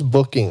 who is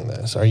booking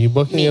this? Are you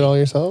booking Me. it all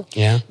yourself?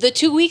 Yeah. The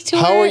 2-week tour.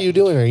 How are you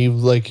doing? Are you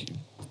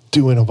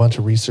doing a bunch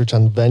of research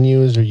on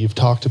venues, or you've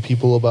talked to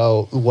people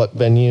about what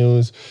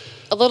venues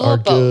A little are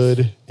of both.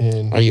 good?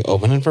 And Are you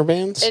opening for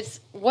bands?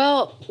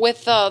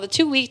 With the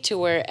 2-week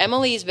tour,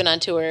 Emily's been on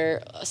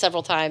tour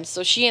several times,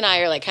 so she and I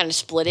are kind of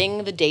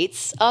splitting the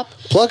dates up.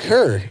 Plug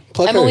her.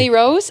 Plug Emily her.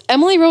 Rose.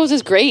 Emily Rose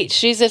is great.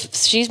 She's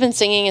been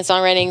singing and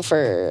songwriting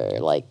for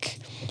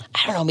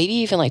I don't know, maybe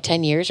even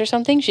 10 years or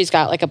something. She's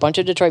got a bunch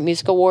of Detroit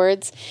Music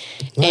Awards,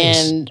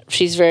 and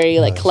she's very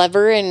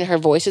clever, and her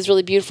voice is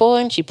really beautiful,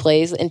 and she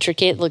plays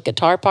intricate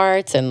guitar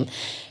parts, and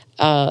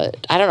I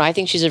don't know. I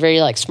think she's a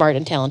very like smart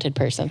and talented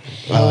person.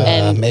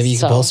 And Maybe you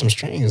so- could pull some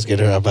strings, get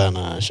her up on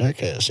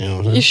Sharkcast. You know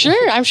what I'm saying?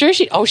 Sure, I'm sure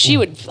she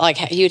would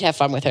like you'd have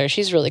fun with her.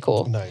 She's really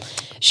cool.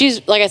 Nice.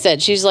 She's like I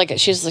said, she's like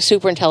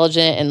super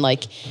intelligent and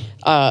like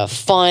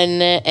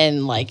fun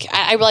and like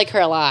I like her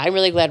a lot. I'm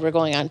really glad we're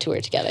going on tour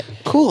together.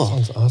 Cool.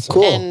 Sounds awesome.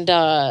 Cool. And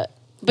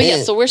but yeah,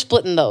 Man. so we're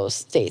splitting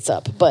those dates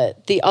up.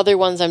 But the other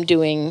ones I'm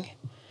doing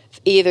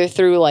either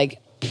through like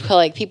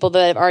people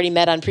that I've already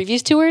met on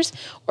previous tours,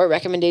 or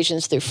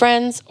recommendations through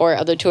friends or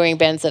other touring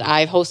bands that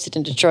I've hosted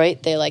in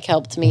Detroit. They like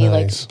helped me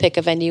Nice. like pick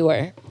a venue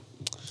or.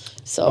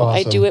 So I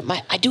Awesome.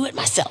 do it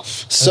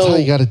myself. That's how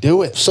you got to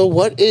do it. So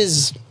what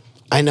is?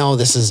 I know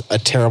this is a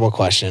terrible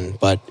question,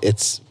 but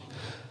it's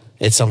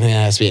something that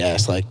has to be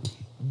asked. Like,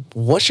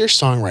 what's your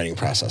songwriting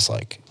process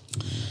like?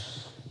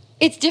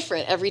 It's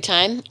different every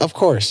time. Of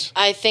course.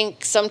 I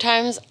think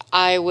sometimes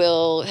I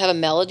will have a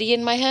melody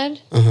in my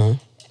head.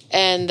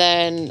 And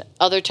then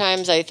other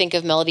times I think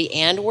of melody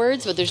and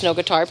words, but there's no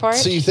guitar part.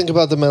 So you think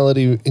about the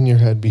melody in your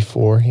head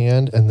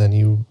beforehand, and then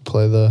you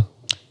play the.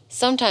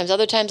 Sometimes.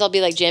 Other times I'll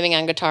be like jamming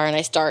on guitar and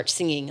I start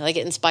singing. Like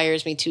it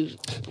inspires me to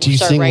Do you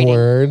start sing writing.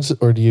 words,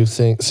 or do you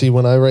sing? See,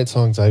 when I write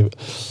songs, I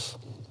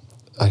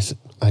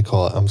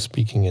call it I'm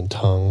speaking in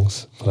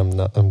tongues, but I'm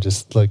not. I'm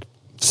just like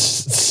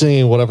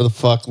singing whatever the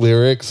fuck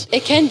lyrics.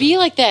 It can be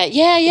like that.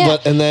 Yeah, yeah.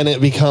 But and then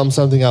it becomes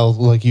something I'll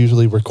like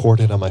usually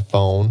record it on my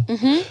phone,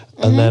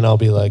 and then I'll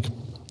be like,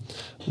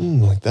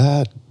 like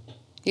that.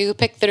 You can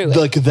pick through it.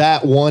 Like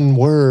that one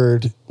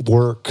word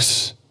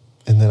works,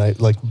 and then I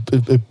like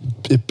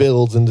it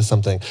builds into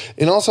something.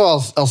 And also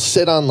I'll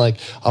sit on like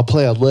I'll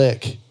play a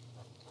lick,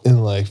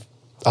 and like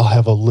I'll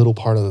have a little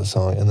part of the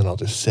song, and then I'll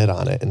just sit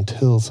on it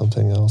until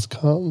something else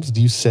comes.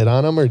 Do you sit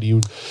on them, or do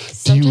you?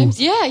 Sometimes,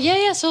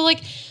 yeah. So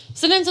like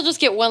sometimes I'll just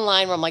get one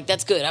line where I'm like,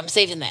 that's good, I'm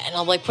saving that. And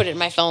I'll like put it in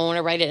my phone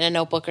or write it in a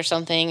notebook or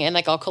something. And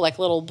like I'll collect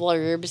little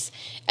blurbs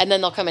and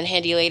then they'll come in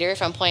handy later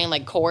if I'm playing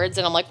like chords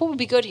and I'm like, what would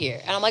be good here?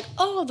 And I'm like,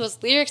 oh, those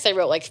lyrics I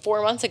wrote like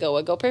 4 months ago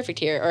would go perfect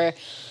here. Or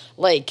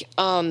like,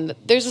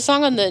 there's a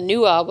song on the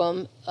new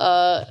album.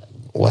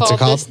 What's it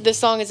called? This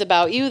song is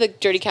about you, the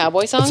Dirty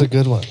Cowboy song. It's a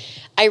good one.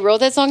 I wrote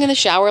that song in the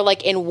shower,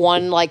 like in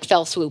one like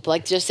fell swoop,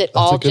 like just it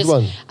all a good just.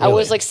 one, I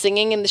was really. like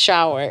singing in the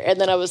shower, and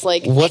then I was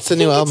like, What's the I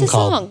new think album it's a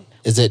called? Song.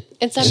 Is it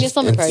Insomnia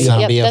Slumber Party?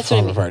 Insomnia Yep, that's what I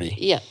Slumber mean. Party.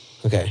 Yeah.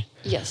 Okay.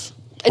 Yes.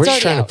 We're just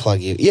already trying out. to plug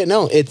you. Yeah,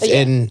 no, it's Yeah.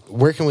 and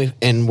where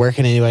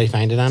can anybody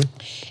find it on?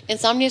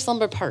 Insomnia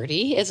Slumber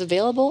Party is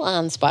available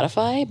on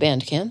Spotify,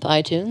 Bandcamp,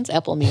 iTunes,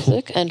 Apple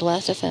Music, and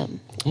Last.fm.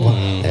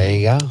 There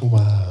you go.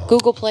 Wow.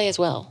 Google Play as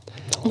well.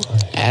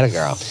 Atta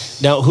girl.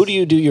 Now, who do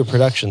you do your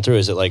production through?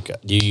 Is it like,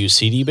 do you use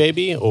CD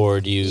Baby or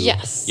do you?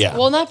 Yes. Yeah.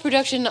 Well, not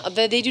production.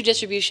 They do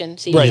distribution.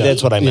 CD. right.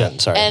 That's what I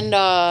meant. Sorry. And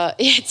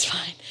it's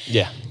fine.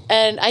 yeah.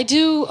 And I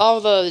do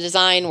all the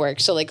design work,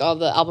 so like all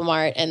the album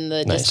art and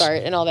the Nice. disc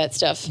art and all that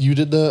stuff. You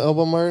did the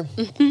album art?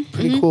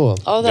 Pretty cool.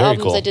 All the Very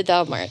albums cool. I did the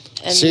album art.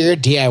 And So you're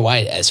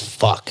DIY as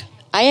fuck.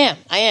 I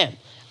am.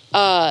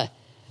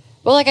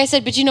 Well, like I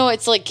said, but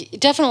it's like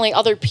definitely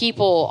other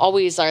people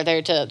always are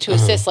there to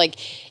assist. Like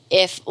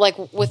if like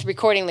with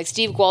recording, like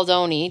Steve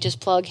Gualdoni, just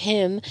plug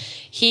him.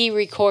 He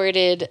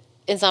recorded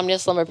Insomnia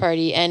Slumber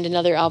Party and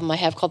another album I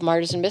have called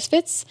Martyrs and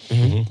Misfits.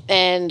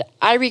 And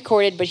I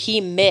recorded, but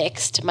he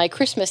mixed my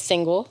Christmas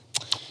single.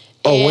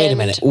 Oh, wait a And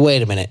minute.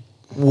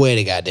 Wait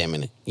a goddamn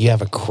minute. You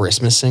have a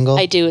Christmas single?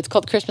 I do. It's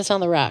called Christmas on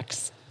the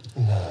Rocks.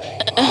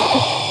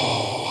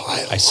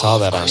 I saw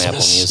that on Apple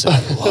Music. I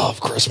love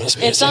Christmas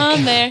music. It's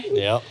on there.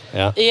 Yeah.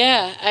 Yeah.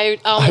 Yeah,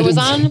 it was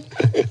on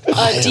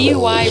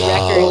DUI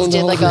Records.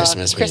 Did like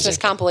Christmas a Christmas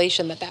music.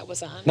 compilation that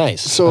was on.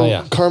 Nice. So Oh,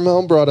 yeah.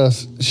 Carmel brought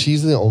us.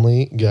 She's the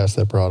only guest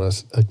that brought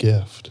us a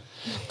gift.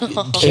 And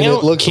it Cam,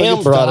 looks like Cam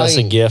it's brought us a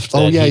dying. gift Oh,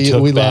 that yeah, he yeah,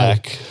 took we lied.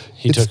 back.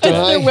 He It's took dying.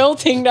 back. They're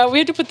wilting now. We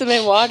have to put them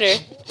in water.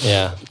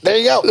 Yeah. There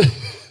you go.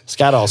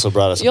 Scott also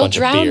brought us a You'll bunch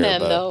of drown beer.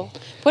 them but- though.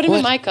 Put them in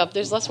What? my cup.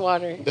 There's less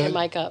water in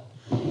my cup.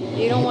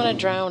 You don't want to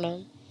drown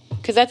them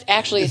because that's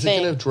actually Is a it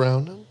thing. gonna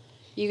drown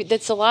him?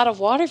 That's a lot of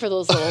water for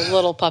those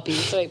little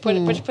puppies. So wait, put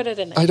it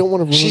in there. I don't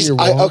want to ruin She's your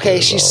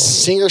water. she's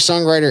singer,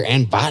 songwriter,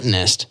 and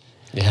botanist.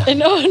 Yeah.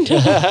 No.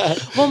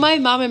 Well, my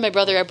mom and my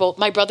brother are both.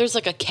 My brother's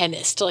like a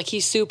chemist. Like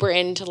he's super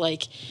into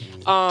like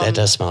That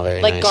does smell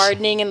very like nice.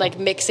 gardening and like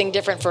mixing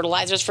different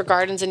fertilizers for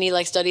gardens, and he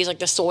like studies like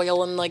the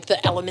soil and like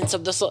the elements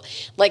of the soil.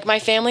 Like my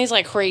family's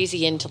like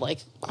crazy into like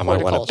I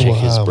might want to horticulture.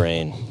 pick his Wow.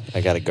 brain.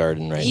 I got a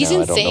garden right He's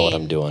now. I don't know what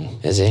insane. I'm doing.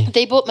 Is he?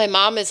 They both. My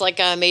mom is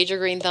like a major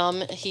green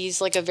thumb.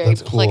 He's like a very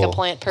That's cool. like a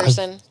plant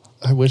person.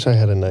 I wish I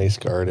had a nice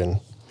garden.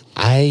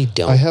 I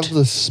don't. I have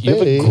the space. You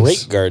have a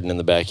great garden in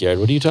the backyard.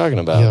 What are you talking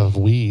about? You have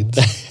weeds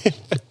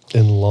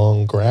and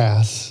long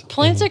grass.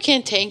 Plants are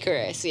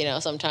cantankerous,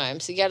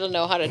 sometimes. You got to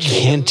know how to treat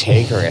them.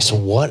 Cantankerous.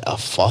 What a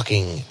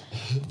fucking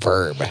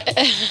verb.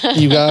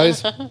 You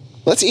guys,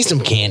 Let's eat some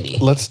candy.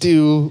 let's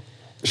do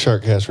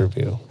Sharkcast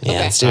review. Yeah,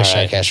 let's do a All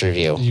right. Sharkcast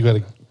review. You got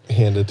to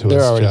hand it to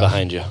They're us. already Jeff.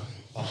 behind you.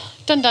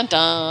 Dun, dun,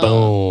 dun.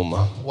 Boom.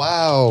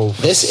 Wow.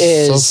 This so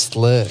is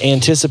slick.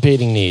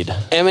 Anticipating need.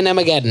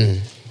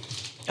 Eminem-ageddon.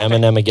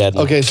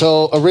 M&M-ageddon. Okay,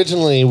 so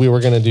originally we were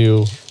gonna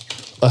do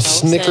a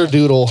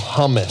Snickerdoodle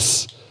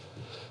hummus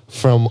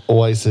from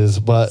Oasis,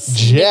 but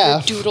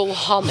Jeff Doodle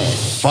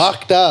hummus.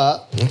 fucked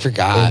up I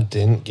forgot. and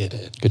didn't get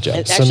it. Good job.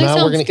 It So actually now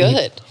we're sounds gonna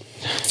good.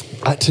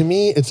 To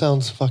me, it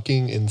sounds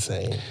fucking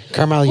insane.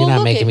 Carmel, you're Well,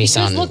 not making me because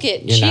sound. Look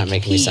at You're not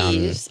making me sound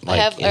chickpeas like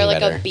have any are like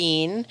better. a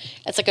bean.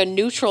 It's like a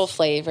neutral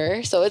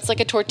flavor, so it's like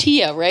a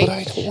tortilla, right? But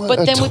I don't want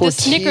a then with the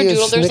tortilla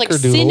Snickerdoodle, there's like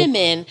Snickerdoodle.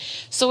 cinnamon,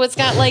 so it's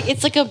got like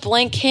it's like a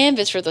blank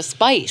canvas for the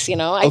spice. You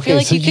know, I feel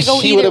like so you could go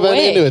she would either have been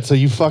way. into it, so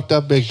you fucked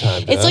up big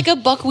time. It's Jeff. like a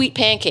buckwheat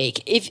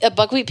pancake. If a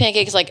buckwheat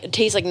pancake is like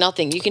tastes like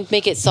nothing, you can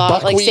make it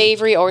soft, like Buckwheat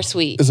savory or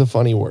sweet. is a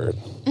funny word.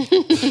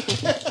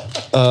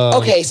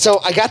 Okay, so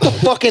I got the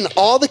fucking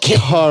all the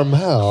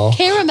Carmel.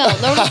 Caramel.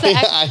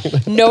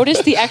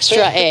 Notice the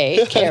extra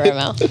A.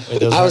 Caramel. Wait,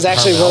 those I was aren't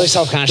actually caramel. really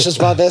self-conscious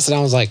about this, and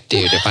I was like,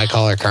 dude, if I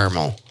call her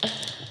Caramel.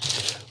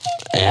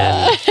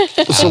 And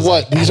So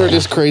what? These are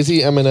just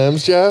crazy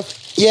M&Ms,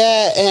 Jeff.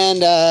 yeah,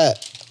 and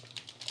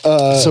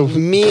So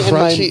me and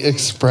my- crunchy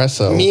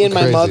espresso. me and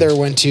my Crazy. mother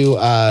went to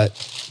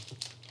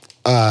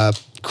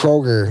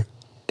Kroger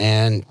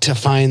and to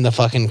find the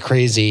fucking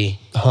crazy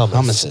Hummus.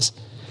 hummuses.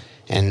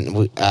 And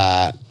we,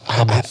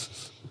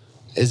 Hummus.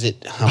 is it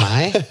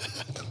Hamai?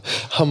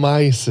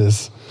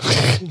 Hamiasis.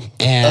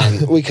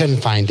 And we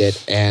couldn't find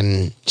it.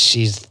 And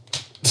she's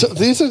So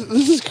this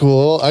is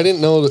cool. I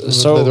didn't know that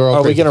So they're all are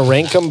we crazy. going to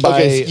rank them by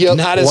Okay, yep.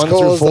 not as 1 cool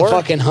through as 4? the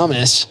fucking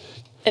hummus.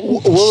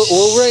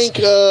 We'll rank.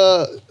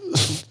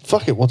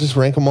 Fuck it. We'll just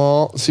rank them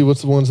all. See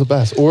what's the one's the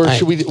best. Or Right.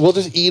 should we? We'll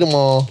just eat them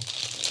all.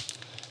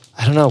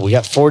 I don't know. We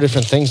got 4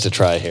 different things to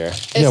try here.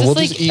 Is Yeah, this we'll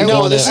like, just eat are one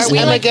we, of this. are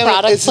we like M&M,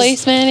 product it's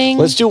just- placementing?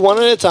 Let's do one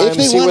at a time. If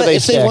they See where want they to,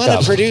 stack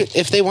up. produce,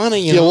 if they want to,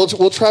 you Yeah, know,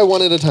 we'll try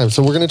one at a time.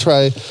 So we're gonna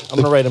try I'm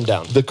going to write them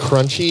down. the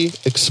crunchy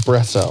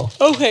espresso.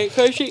 Okay,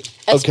 crunchy.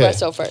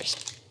 Espresso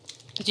first.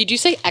 Did you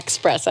say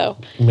espresso?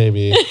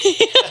 Maybe.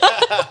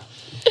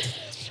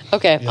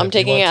 Okay, I'm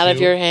taking it out of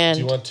your hand.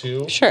 Do you want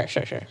two? Sure.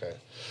 Okay.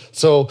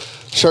 So,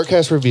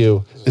 Sharkcast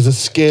review is a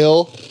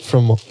scale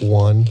from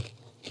 1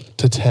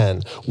 to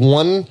 10.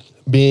 1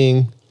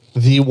 being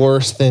the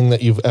worst thing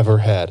that you've ever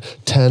had.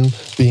 10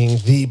 being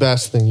the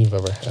best thing you've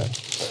ever had.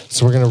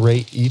 So we're gonna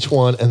rate each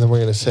one, and then we're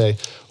gonna say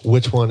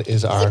which one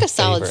is our Like a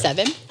solid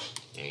favorite. 7.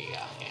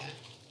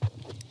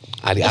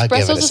 I'll give it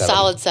Espresso's a a 7.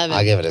 solid 7.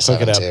 I'll give it a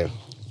 7 it up. too.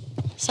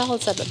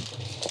 Solid 7.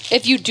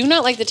 If you do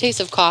not like the taste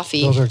of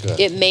coffee, Those are good.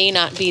 it may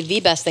not be the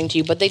best thing to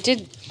you, but they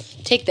did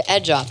take the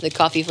edge off the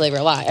coffee flavor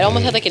a lot. It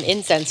almost had like an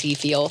incense-y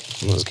feel.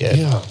 It was good.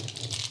 Yeah.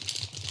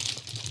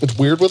 It's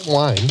weird with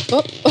wine.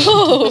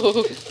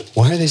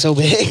 Why are they so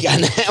big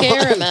on that one?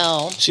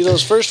 Caramel. See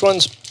those first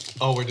ones?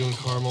 Oh, we're doing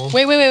caramel.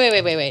 Wait.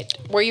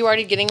 Were you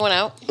already getting one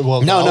out?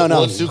 Well, No.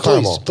 Let's do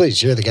caramel.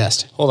 Please, you're the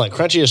guest. Hold on.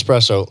 Crunchy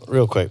espresso,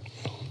 real quick.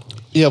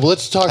 Yeah, but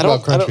let's talk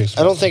about crunchy.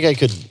 I don't think I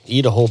could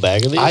eat a whole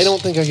bag of these. I don't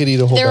think I could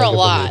eat a whole They're bag a of them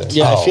lot. either.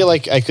 Yeah, Oh. I feel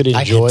like I could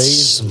I enjoy could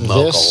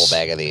smoke this. a whole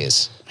bag of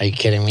these. Are you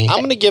kidding me? I'm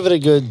going to give it a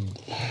good.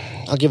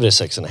 I'll give it a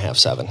 6.5,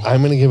 7.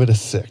 I'm gonna give it a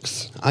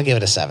 6. I'll give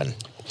it a 7.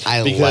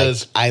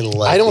 Because I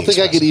like I don't the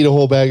think I could espresso. eat a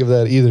whole bag of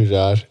that either,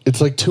 Josh. It's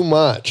like too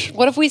much.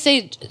 What if we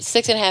say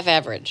 6.5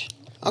 average?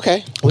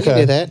 Okay, we can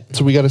do that.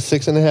 So we got a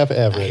 6.5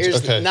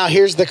 average. Now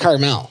here's the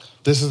caramel.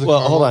 This is the Well,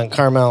 caramel. hold on,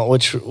 Carmel.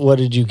 What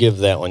did you give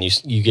that one?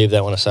 You gave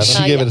that one a 7. She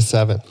gave yeah. it a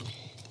 7.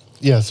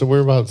 Yeah, so we're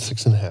about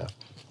 6.5.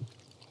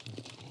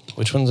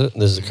 Which one's it?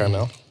 This is the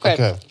Carmel. Good.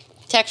 Okay.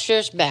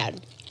 Texture's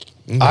bad.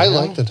 I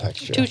like the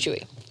texture. Too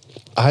chewy.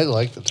 I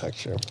like the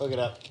texture. Look it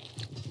up.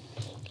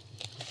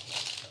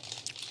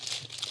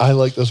 I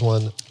like this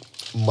one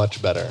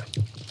much better.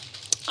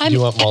 I'm, Do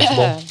you want multiple?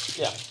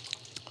 Yeah.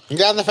 You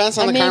got on the fence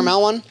on I the mean-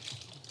 caramel one?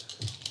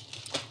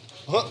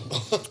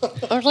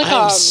 Or like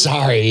I'm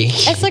sorry.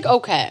 It's like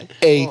okay.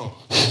 8.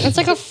 It's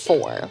like a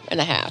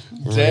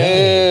 4.5.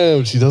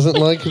 Damn, she doesn't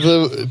like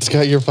it's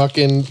got your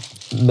fucking,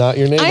 not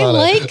your name I on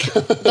like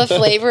it. the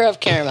flavor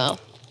of caramel,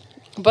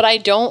 but I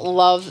don't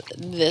love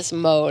this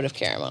mode of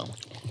caramel.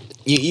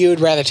 You would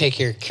rather take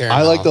your caramel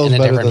I like those in a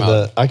better different than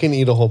mode. I can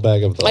eat a whole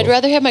bag of those. I'd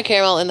rather have my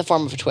caramel in the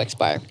form of a Twix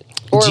bar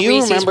or Do a you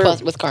Reese's remember-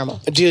 Plus with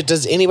caramel. Dude,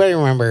 does anybody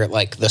remember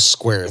like the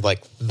squares,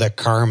 like the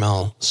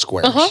caramel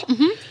squares?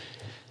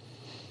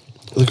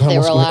 The caramel They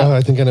were square- allowed. Oh,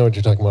 I think I know what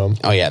you're talking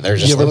about. Oh yeah, they're You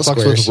just ever little fuck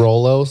squares. with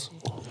Rolos?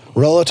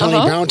 Rolo Tony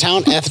Uh-huh. Brown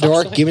Town at the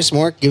door. Give me some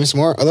more. Give me some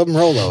more. I love them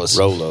Rolos.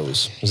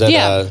 Rolos. Is that,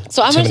 Yeah.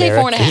 So I'm gonna say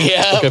Tim and 4.5.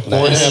 Yeah. Okay,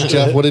 4.5.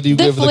 Jeff, what did you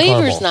The give the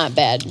flavor's caramel? not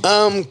bad.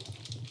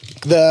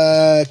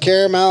 The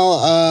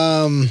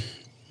caramel.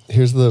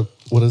 Here's the,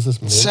 what is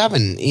this? Mint?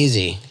 7,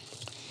 easy.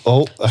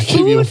 Oh, I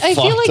gave you a Food, I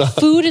feel fucked like up.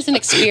 food is an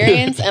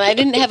experience, and I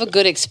didn't have a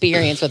good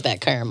experience with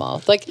that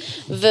caramel. Like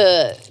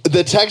the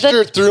The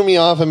texture threw me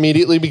off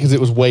immediately because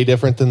it was way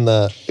different than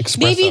the espresso.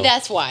 maybe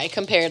that's why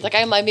compared. Like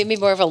I might be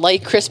more of a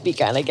light, crispy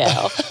kind of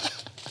gal.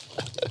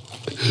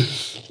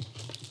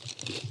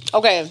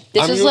 Okay,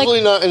 this I'm is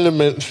usually like not into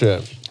mint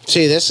shit.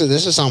 See, this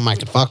is something I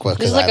could fuck with.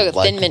 this is 'cause like I a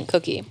thin mint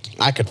cookie.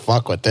 I could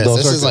fuck with this. Those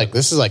This are is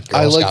good. like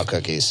Girl I like- Scout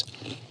cookies.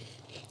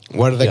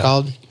 What are they Yeah.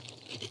 called?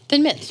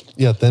 Thin mints.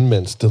 Yeah, thin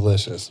mint's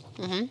delicious.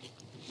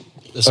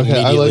 This Okay, I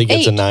immediately like-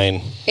 gets a 8.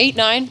 9. 8,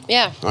 9,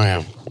 yeah. Oh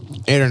yeah,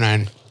 8 or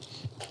 9.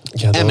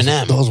 Yeah, those,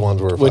 M&M. those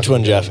ones were. Which fucking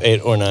one, good. Jeff? 8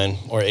 or 9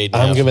 or 8?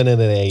 I'm giving it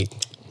an 8.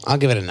 I'll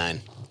give it a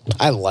 9.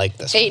 I like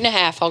this.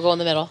 8.5. I'll go in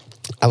the middle.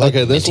 I like Okay,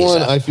 the this minty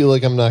one stuff. I feel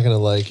like I'm not gonna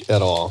like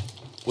at all.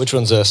 Which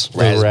one's this? The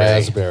Raspberry.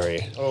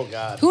 raspberry. Oh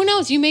God. Who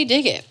knows? You may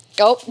dig it.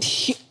 Oh,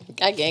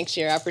 I ganked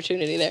your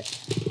opportunity there.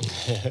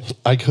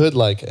 I could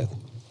like it,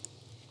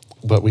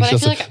 but we But I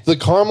just feel like- the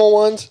caramel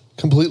ones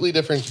completely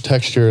different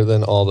texture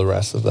than all the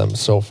rest of them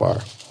so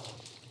far.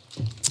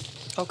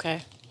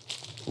 Okay.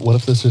 What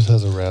if this just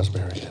has a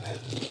raspberry in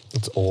it?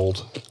 It's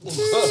old,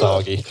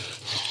 soggy.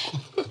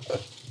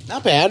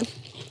 Not bad.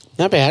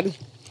 Not bad.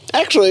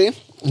 Actually,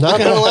 Not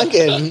I kind of bad. like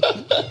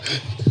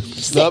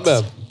it. Not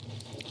bad.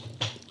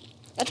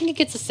 I think it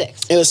gets a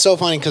 6. It was so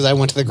funny because I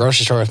went to the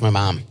grocery store with my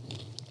mom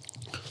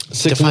to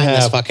 6.5. find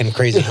this fucking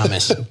crazy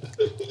hummus,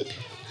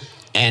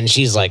 and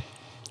she's like,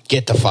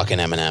 "Get the fucking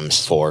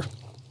M&Ms." 4.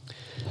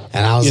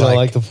 And I was You don't like,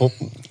 like the full.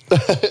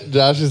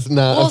 Josh is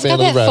not Well, a it's fan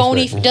got of the that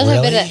phony, raspberry. does have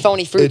a bit of Really? that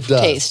phony fruit It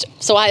does. taste.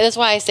 So that's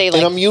why I say like.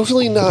 And I'm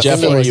usually not Jeff,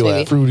 into where like you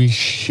at? fruity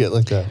shit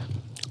like that.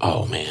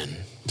 "Oh man,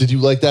 Did you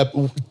like that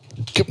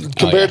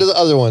compared yeah. to the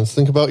other ones?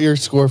 Think about your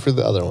score for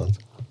the other ones.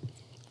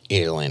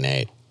 easily an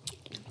 8."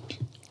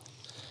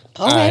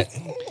 Okay.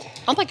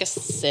 I'm like a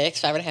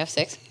 6, 5.5,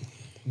 6.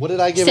 What did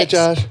I give it, 6.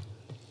 Josh?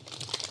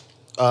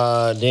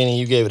 Danny,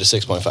 you gave it a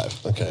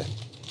 6.5. Okay.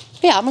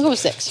 Yeah, I'm gonna go with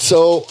 6.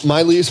 So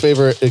my least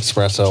favorite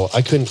espresso.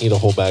 I couldn't eat a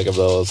whole bag of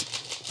those.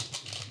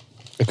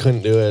 I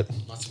couldn't do it.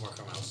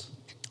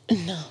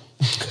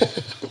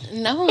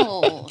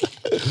 No.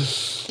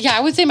 Yeah, I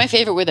would say my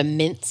favorite were the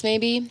mints,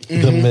 maybe.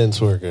 The mints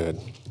were good.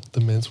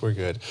 The mints were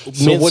good.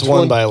 So Mints which won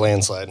one? by a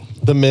landslide.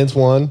 The mints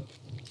won.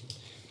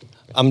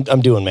 I'm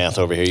doing math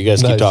over here. You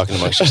guys keep Nice. talking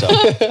amongst yourself.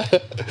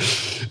 The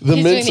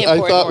He's mints doing the I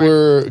important thought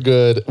work. were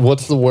good.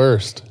 What's the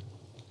worst?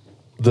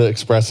 The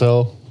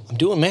espresso. I'm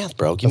doing math,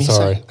 bro. Give me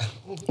Sorry. a second.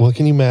 Well,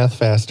 can you math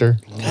faster?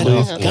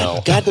 No.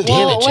 God damn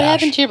Well, it, what Josh.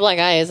 happened to your black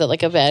eye? Is it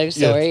like a bad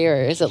story or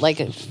is it like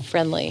a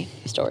friendly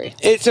story?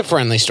 It's a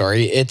friendly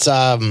story. It's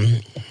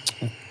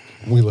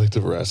We like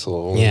to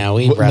wrestle. Yeah,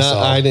 we But wrestle.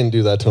 I didn't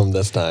do that to him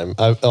this time.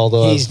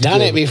 Although he's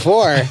done it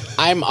before.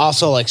 I'm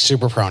also like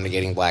super prone to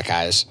getting black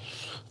eyes.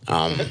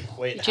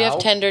 Wait, Do you have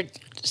tender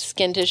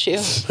skin tissue?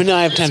 No,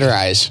 I have tender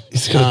eyes.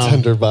 He's got a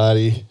tender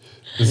body.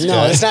 This No,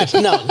 guy. it's not.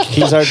 No,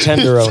 He's our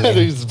tenderoni.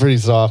 He's pretty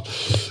soft.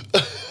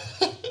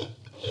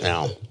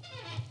 no.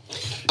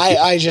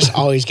 I just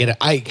always get it.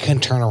 I can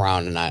turn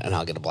around and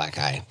I'll get a black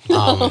eye.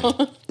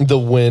 The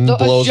wind I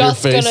was blows your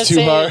just gonna face too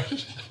say. hard.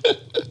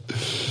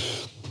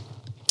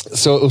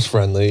 So it was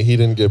friendly. He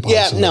didn't get punched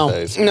Yeah, in the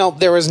face. no,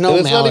 there was no And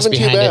it's not malice even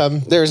too behind bad.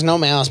 it. There was no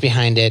malice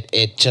behind it.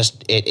 It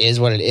is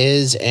what it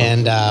is.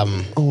 And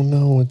Oh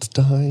no, it's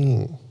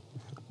dying.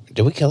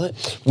 did we kill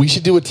it? We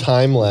should do a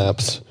time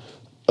lapse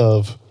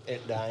of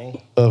It dying.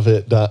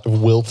 it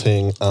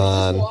wilting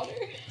on.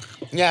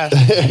 Yeah,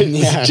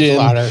 yeah, gin.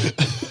 I water.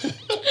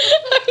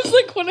 was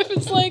like, what if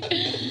it's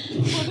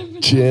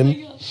like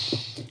Gin.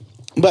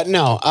 But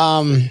no,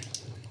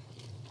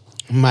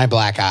 my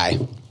black eye.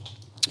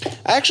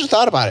 I actually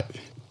thought about it.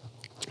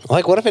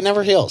 Like, what if it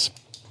never heals?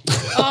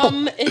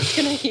 it's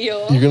gonna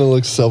heal. You're gonna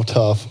look so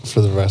tough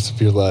for the rest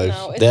of your life.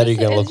 No, it's Daddy,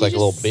 just- you're gonna it's look like a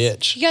little just-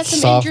 bitch. You got some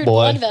Soft injured boy.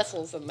 blood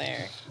vessels in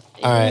there.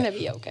 You're All right. gonna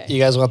be okay. You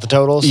guys want the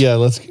totals? Yeah,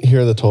 let's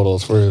hear the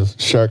totals for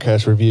Shark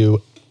Cash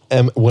review.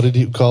 What did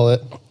you call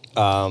it?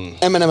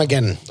 M&M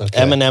again. Okay.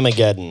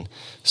 M&M-ageddon.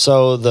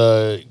 So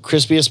the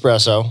crispy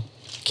espresso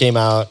came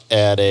out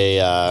at a.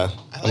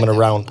 I'm going to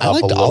round I up a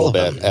liked all little of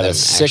bit them, at a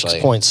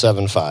actually.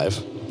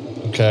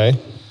 6.75. Okay.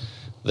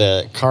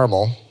 The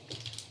caramel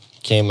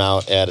came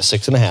out at a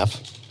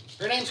 6.5.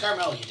 Her name's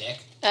Carmel, you dick.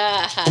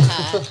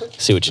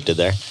 See what you did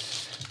there.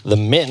 The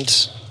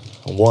mint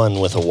won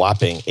with a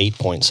whopping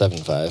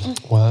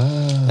 8.75,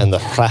 Wow. and the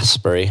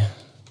raspberry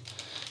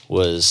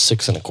was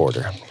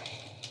 6.25.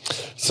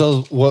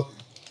 So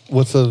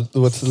what's the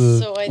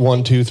So I 1,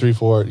 think- 2, 3,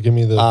 4? Give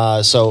me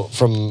the. So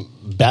from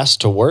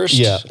best to worst,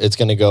 Yeah. it's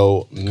going to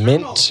go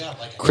mint,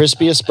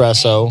 crispy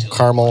espresso,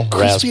 caramel,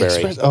 Crispy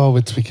raspberry. Express- Oh,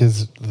 it's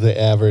because they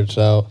averaged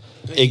out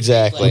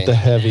Exactly. with the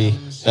heavy.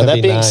 Now, that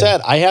heavy being 9.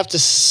 said, I have to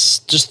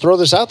just throw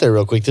this out there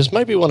real quick. This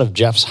might be one of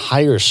Jeff's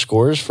higher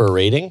scores for a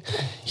rating.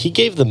 He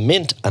gave the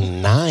mint a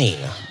 9.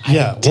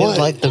 Yeah, did what?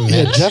 like the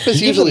Yeah, mint. Jeff is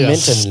He gave the usually a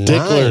mint a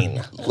stickler.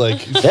 9.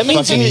 Like That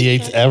means fucking he- he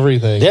hates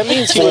everything. That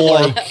means he would 4.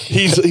 like.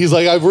 He's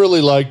like, I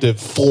really liked it.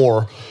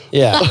 4.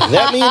 Yeah,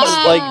 that means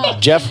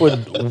like Jeff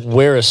would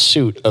wear a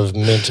suit of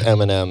mint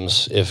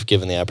M&Ms if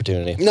given the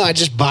opportunity. No, I would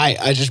just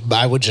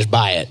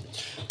buy it.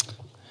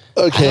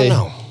 Okay. I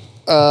don't know.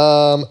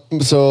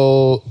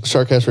 So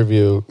Sharkcast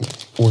review.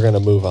 We're gonna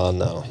move on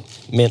now.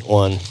 Mint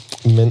one.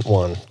 Mint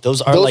 1.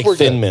 Those are Those like were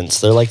thin good.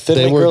 mints. They're like thin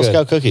They mint were Girl good.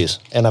 Scout cookies,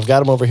 and I've got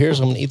them over here,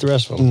 so I'm gonna eat the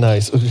rest of them.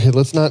 Nice. Okay,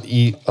 let's not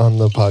eat on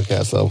the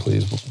podcast though,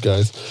 please,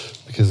 guys,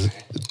 because it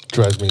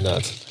drives me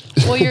nuts.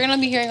 Well, you're gonna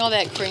be hearing all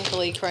that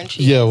crinkly, crunchy.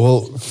 Yeah,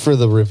 well, for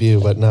the review,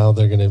 but now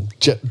they're gonna.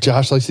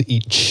 Josh likes to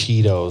eat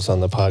Cheetos on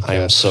the podcast. I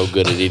am so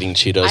good at eating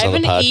Cheetos I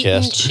on the haven't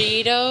eaten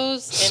podcast. Cheetos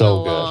So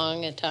in a good.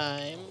 long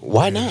time.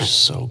 Why They're not?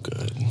 so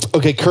good.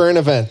 Okay, current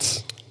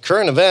events.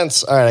 Current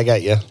events. All right, I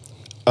got you.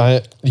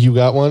 You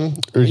got one,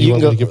 or do You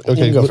want can me go. to give? Okay,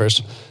 you can go look-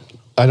 first.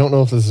 I don't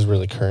know if this is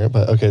really current,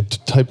 but okay,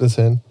 type this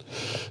in.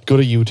 Go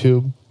to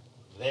YouTube.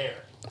 There.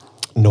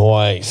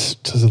 Nice.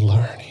 Just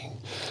learning.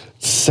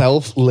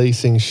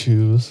 Self-lacing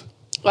shoes.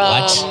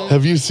 What?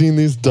 Have you seen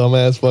these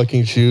dumbass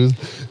fucking shoes?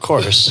 Of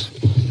course.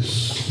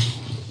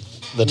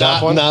 The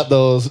top one. Not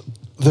those.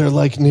 They're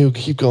like new.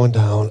 Keep going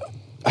down.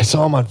 I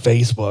saw them on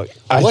Facebook.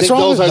 I What's think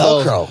wrong those with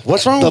are those- Velcro?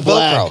 What's wrong the with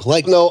Velcro? black.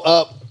 Like, no,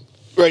 up,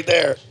 right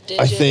there.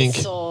 I Digit think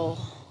Soul.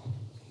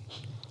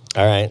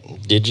 All right.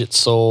 Digit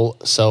Sole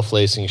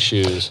self-lacing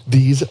shoes.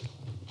 these,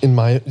 in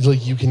my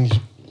like, you can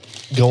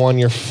go on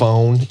your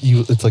phone.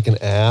 It's like an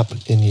app,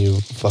 and you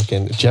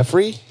fucking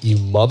Jeffrey, you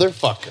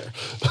motherfucker.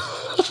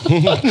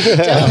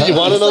 You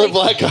want another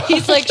black guy?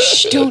 He's like,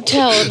 shh, don't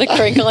tell. And the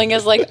crinkling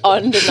is like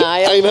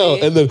undeniable. I know,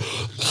 and then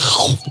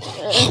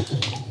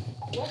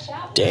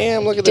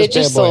Damn! Look at this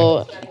bad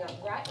boy. Digisoul.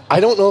 I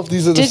don't know if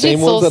these are the same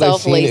Digisoul ones that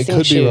I've seen. It self-lacing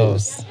could be wrong.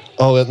 shoes.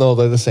 Oh no,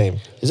 they're the same.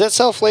 Is that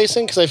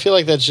self-lacing? Because I feel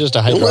like that's just a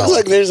it hydraulic. looks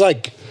like there's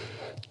like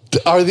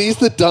Are these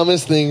the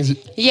dumbest things?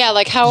 Yeah,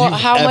 like how You've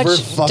ever much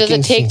does fucking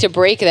it take seen. to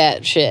break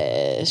that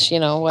shit? You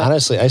know what?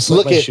 Honestly, I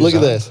slip my shoes Look at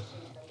on. this.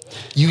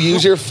 You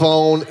use your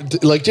phone,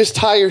 like just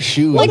tie your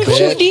shoe. Like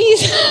bitch.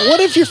 these. What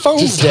if your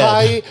phone's Just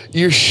dead? tie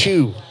your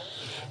shoe.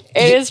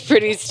 It is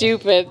pretty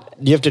stupid.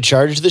 Do you have to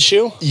charge the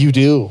shoe? You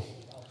do.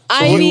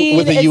 I you- mean,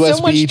 with a it's so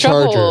USB much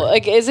trouble. charger.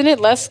 Like, isn't it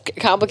less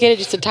complicated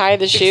just to tie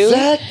the shoe?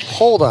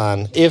 Hold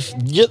on. If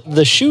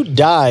the shoe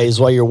dies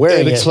while you're wearing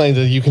It it, explains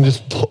that you can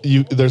just pull,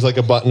 there's like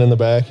a button in the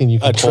back and you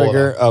can a pull it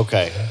trigger. up.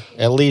 Okay,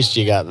 at least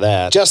you got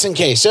that. just in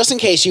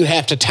case you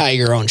have to tie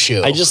your own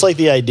shoe. I just like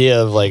the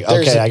idea of like,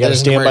 There's okay, a- I got to there's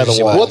an stand by the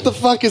emergency wall. What the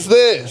fuck is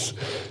this?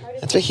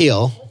 That's a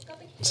heel.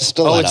 It's a Oh,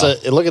 stiletto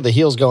it's a look at the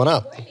heels going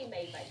up.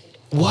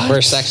 What?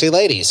 for sexy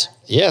ladies.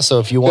 Yeah, so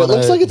if you It want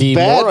looks like to it's be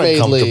bad more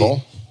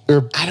uncomfortable,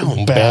 Or I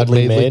don't-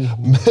 badly made,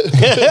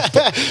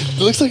 It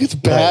looks like it's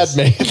bad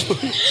made.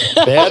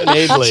 bad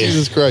made.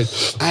 Jesus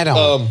Christ. I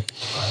don't.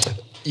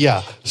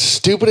 Yeah,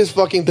 stupidest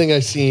fucking thing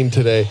I've seen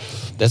today.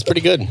 That's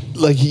pretty good.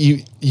 Like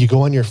you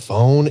go on your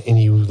phone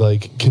and you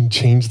like can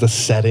change the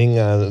setting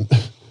on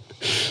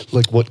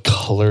like what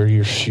color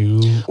your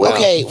shoe.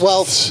 Okay,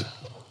 well,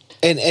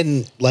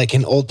 and like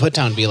in Old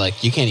Puttown, be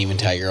like, you can't even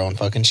tie your own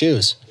fucking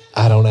shoes.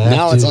 I don't have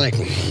Now to. it's like,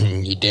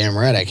 you damn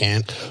right I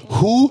can't.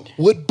 Who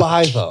would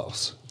buy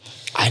those?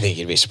 I think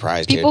you'd be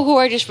surprised, People dude. who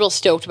are just real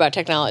stoked about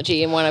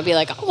technology and want to be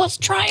like, oh, let's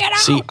try it out.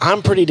 See,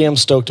 I'm pretty damn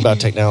stoked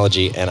about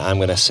technology, and I'm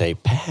gonna say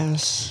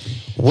pass.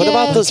 What Yeah.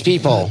 about those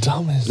people? The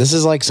dumbest. This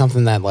is like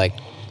something that like,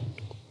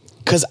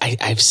 because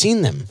I've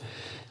seen them,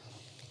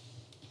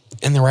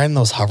 and they're riding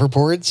those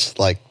hoverboards.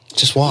 Like,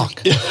 just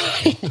walk.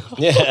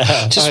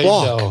 Yeah, Just I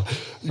walk. know.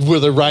 Where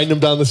they're riding them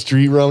down the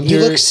street around You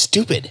here. look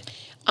stupid.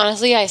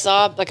 Honestly, I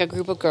saw like a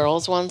group of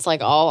girls once,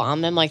 like all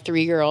on them, like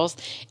 3 girls.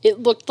 It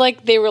looked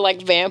like they were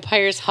like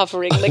vampires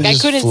hovering. Like I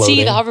Just couldn't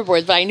see floating. the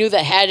hoverboards, but I knew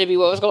that had to be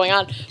what was going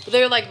on. But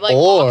they were like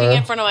Or- walking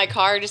in front of my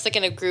car, just like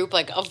in a group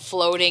like of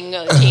floating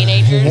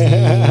teenagers.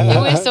 It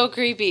was so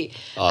creepy.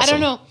 I Awesome.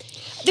 don't know.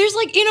 There's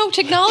like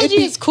technology It'd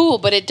be- is cool,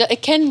 but it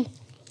can Some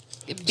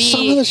of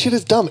the be. shit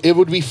is dumb. It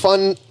would be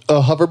fun.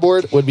 A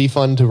hoverboard would be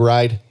fun to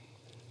ride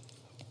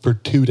for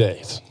 2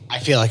 days. I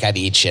feel like I'd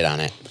eat shit on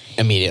it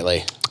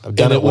immediately. I've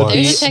done And it would once.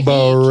 be There's a technique.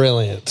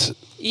 brilliant.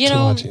 You to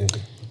know, watch it.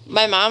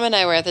 my mom and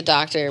I were at the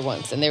doctor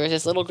once, and there was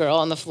this little girl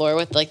on the floor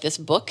with like this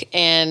book,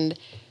 and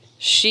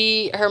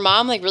her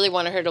mom like really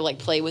wanted her to like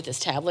play with this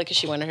tablet because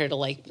she wanted her to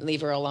like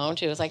leave her alone.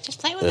 She was like, just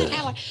play with the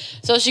tablet.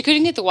 So she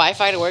couldn't get the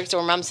Wi-Fi to work, so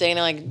her mom's sitting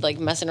there like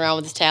messing around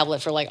with this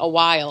tablet for like a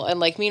while, and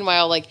like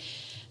meanwhile like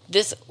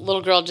this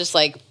little girl just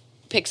like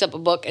picks up a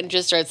book and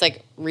just starts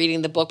like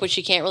reading the book, but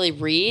she can't really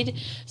read,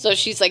 so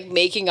she's like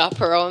making up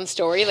her own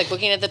story, like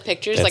looking at the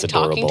pictures, That's like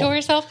talking to adorable.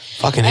 herself.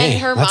 Fucking and A,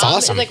 her that's mom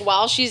awesome. like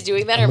while she's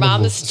doing that, her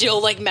mom is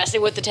still like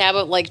messing with the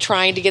tablet, like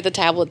trying to get the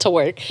tablet to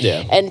work.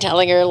 Yeah. And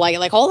telling her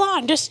like hold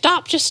on, just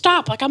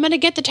stop, like I'm gonna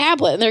get the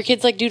tablet. And their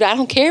kid's like, dude, I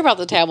don't care about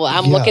the tablet.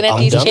 I'm Yeah, looking at I'm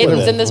these done with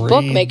kittens it. in this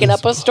book Read making this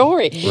up a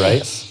story.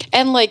 Right.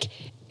 And like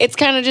it's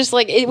kind of just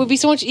like it would be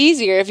so much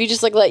easier if you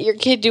just like let your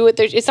kid do it.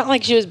 It's not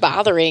like she was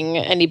bothering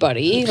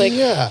anybody. Like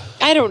Yeah.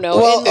 I don't know.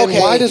 Well, And- And Okay.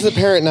 why does the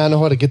parent not know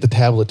how to get the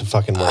tablet to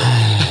fucking work?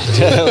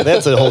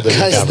 That's a whole different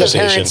Because the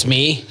conversation. parents,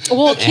 me.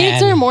 Well,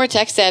 kids And- are more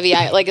tech savvy.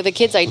 Like the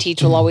kids I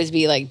teach will always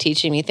be like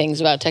teaching me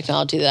things about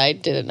technology that I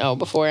didn't know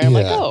before. And I'm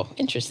like, Yeah. oh,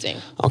 interesting.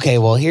 Okay,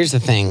 well, here's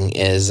the thing: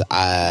 is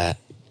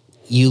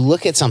you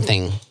look at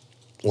something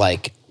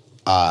like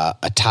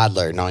a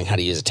toddler knowing how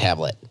to use a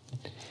tablet,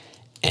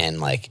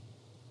 and like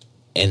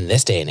in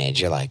this day and age,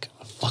 you're like,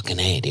 "Fucking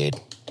A, dude,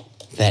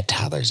 that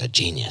toddler's a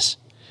genius."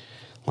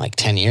 like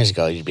 10 years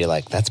ago, you'd be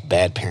like, that's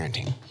bad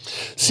parenting.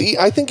 See,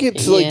 I think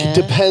it's Yeah. like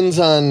depends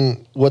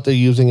on what they're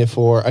using it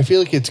for. I feel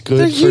like it's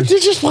good They're for.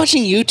 just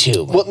watching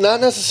YouTube. Well, not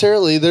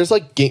necessarily. There's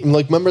like game.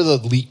 Like remember the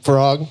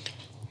Leapfrog?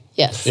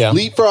 Yes. Yeah.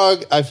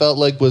 Leapfrog, I felt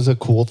like was a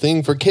cool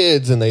thing for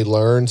kids, and they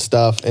learn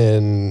stuff.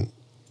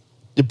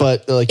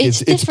 But like It's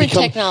different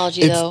become,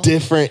 technology, It's though.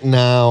 different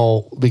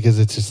now because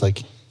it's just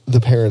like the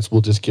parents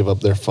will just give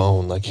up their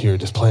phone. Like here,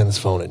 just play on this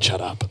phone and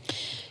shut up.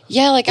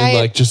 Yeah, like And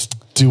like just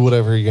do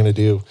whatever you're gonna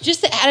do.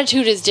 just the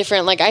attitude is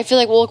different. Like I feel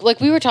like, well, like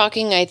we were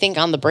talking, I think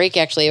on the break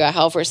actually about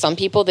how for some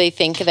people they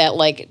think that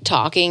like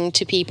talking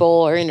to people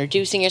or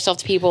introducing yourself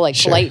to people, like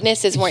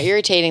politeness is more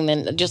irritating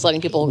than just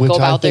letting people Which go I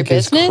about their think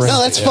is business. crazy.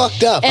 No, that's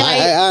fucked up. And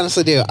I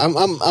honestly do.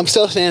 I'm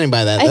still standing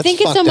by that. I That's think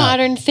it's a fucked up.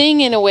 modern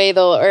thing in a way,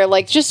 though, or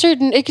like just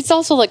certain. It's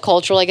also like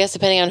cultural, I guess,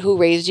 depending on who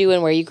raised you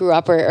and where you grew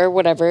up or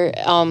whatever.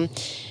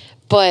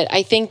 But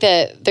I think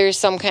that there's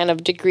some kind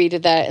of degree to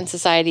that in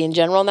society in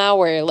general now,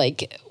 where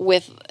like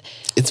with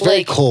It's very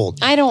like, cold.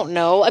 I don't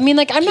know. I mean,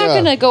 like I'm not Yeah.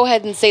 gonna go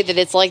ahead and say that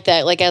it's like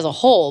that, like as a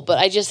whole. But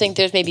I just think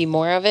there's maybe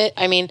more of it.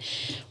 I mean,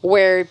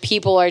 where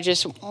people are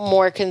just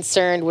more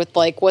concerned with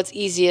like what's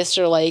easiest,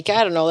 or like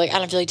I don't know, like I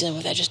don't feel like dealing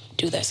with that. Just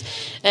do this,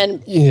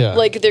 and Yeah.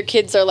 like their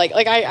kids are like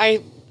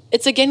I.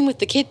 It's again with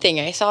the kid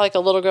thing. I saw like a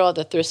little girl at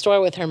the thrift store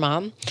with her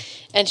mom,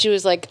 and she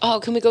was like, "Oh,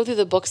 can we go through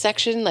the book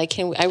section? Like,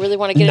 I really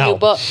want to get a No. new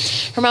book."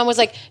 Her mom was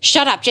like,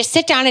 "Shut up! Just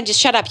sit down and just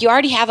shut up. You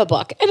already have a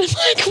book." And I'm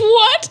like,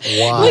 "What?"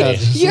 Why? Like,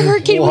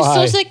 her kid was so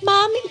Why? she's like,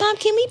 "Mom,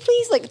 can we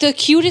please?" Like the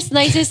cutest,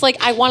 nicest. Like,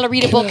 I want to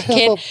read a book, I have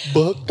kid. a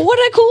book? What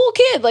a cool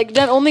kid! Like,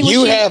 not only was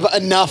You she, have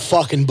enough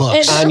fucking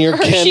books. and on your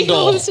she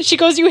Kindle. she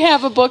goes, "You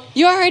have a book.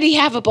 You already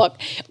have a book.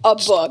 A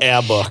book.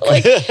 A book.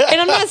 Like,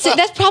 and I'm not saying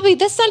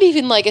that's not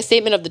even like a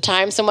statement of the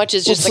time so much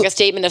as just Well, like a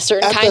statement of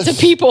certain at kinds the- of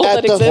people at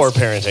that the exist. Poor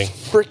parenting.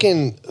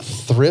 Freaking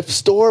thrift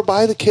store,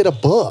 buy the kid a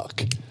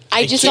book.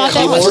 I just can't thought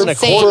that come was over to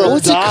insane. quarter.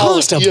 What's it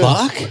cost? A Yeah.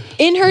 buck?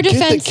 In her Get the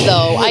defense, kid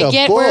though, I a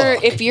get where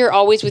book. if you're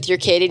always with your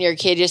kid and your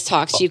kid just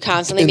talks to you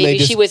constantly, And they maybe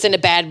just- she was in a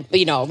bad,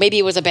 maybe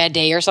it was a bad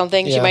day or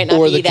something. She Yeah. might not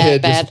or be the that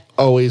kid bad. just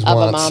always of a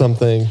wants mom.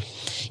 something.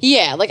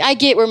 Yeah, like I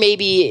get where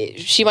maybe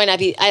she might not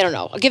be. I don't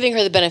know. Giving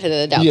her the benefit of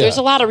the doubt. Yeah. There's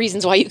a lot of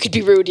reasons why you could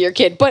be rude to your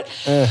kid, but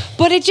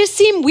it just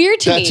seemed weird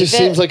to That me. just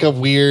seems like a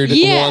weird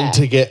Yeah. one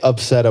to get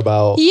upset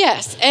about.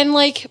 Yes, and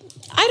like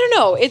I don't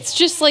know. It's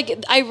just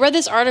like I read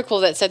this article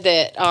that said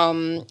that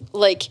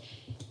like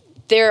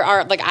there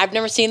are like I've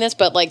never seen this,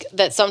 but like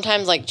that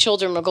sometimes like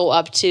children will go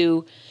up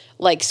to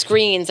like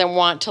screens and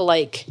want to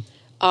like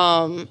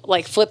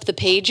flip the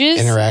pages,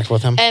 Interact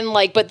with them. and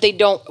like but they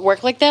don't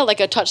work like that, like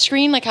a touch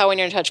screen, like how when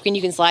you're in a touch screen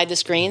you can slide the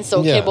screen,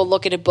 so a Yeah. kid will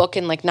look at a book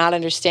and like not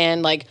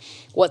understand like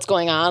what's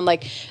going on,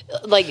 like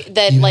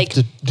that, You like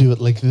have to do it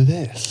like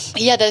this.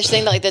 yeah, they're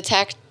saying that like the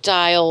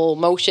tactile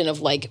motion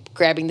of like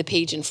grabbing the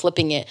page and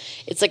flipping it,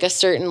 it's like a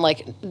certain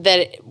like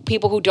that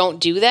people who don't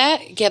do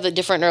that have a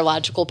different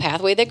neurological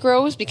pathway that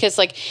grows, because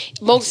like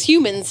most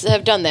humans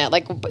have done that,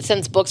 like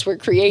since books were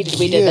created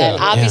we did that.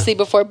 Yeah. Obviously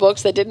before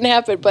books that didn't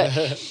happen,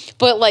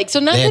 but like so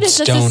not They that had it's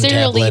stone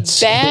necessarily tablets.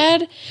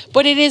 bad,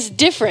 but it is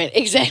different.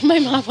 Exactly, my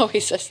mom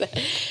always says that.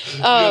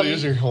 You gotta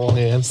use your whole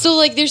hand. So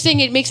like they're saying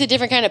it makes a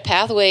different kind of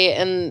pathway,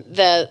 and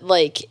that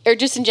like or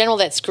just in general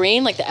that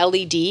screen, like the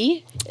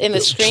LED in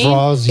the screen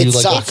Draws you It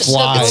like sucks. a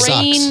fly. the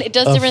brain, Sucks. it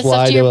does A different fly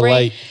stuff to to your a brain.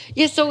 light.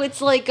 Yeah, so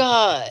it's like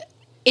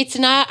it's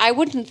not I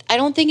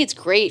don't think it's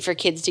great for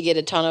kids to get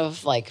a ton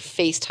of like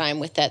FaceTime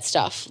with that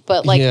stuff.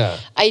 But like Yeah.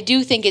 I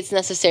do think it's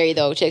necessary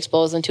though to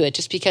expose them to it,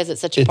 just because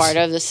it's such a It's- part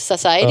of the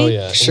society. Oh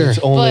yeah, and Sure. It's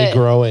only But-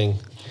 growing.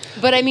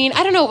 But I mean,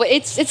 I don't know, but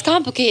it's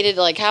complicated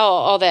like how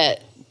all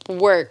that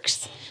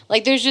works.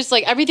 Like there's just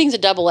like everything's a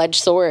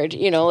double-edged sword,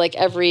 you know, like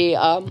every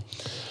advance.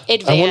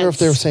 I wonder if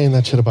they were saying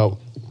that shit about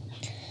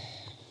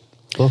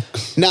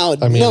books. No,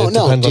 I mean, no, it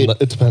no, depends dude. on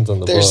it depends on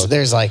the book.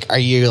 There's like, are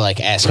you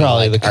like asking?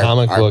 Probably like, the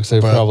comic books. They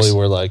probably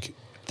were like,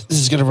 "This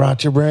is gonna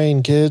rot your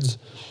brain, kids."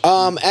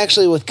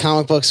 Actually, with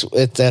comic books,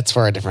 that's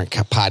for a different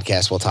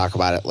podcast. We'll talk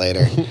about it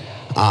later.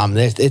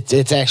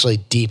 It's actually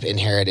deep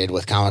inherited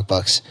with comic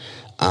books.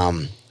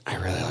 I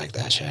really like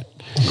that shit.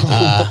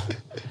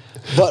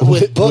 But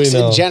with We books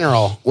know. in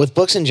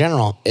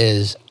general,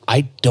 is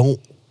I don't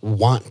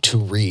want to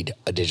read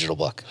a digital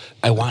book.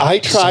 I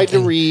tried to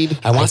read.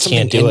 I want I something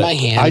can't do in it. my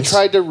hands. I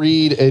tried to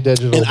read a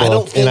digital And book, I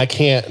don't think- and I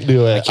can't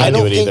do it. I can't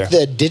don't do it think either.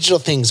 the digital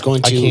thing's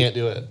going to. I can't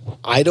do it.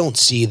 I don't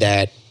see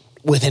that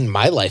within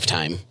my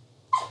lifetime.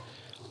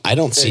 I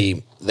don't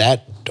see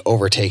that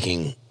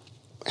overtaking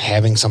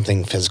having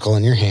something physical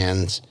in your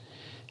hands,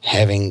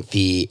 having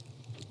the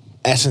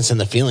essence and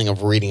the feeling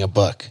of reading a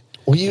book.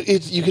 Well,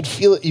 you could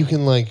feel it. You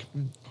can like,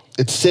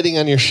 it's sitting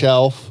on your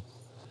shelf.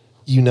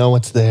 You know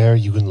it's there.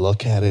 You can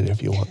look at it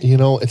if you want. You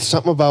know, it's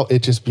something about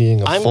it just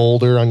being a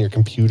folder on your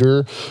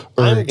computer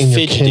or I'm in your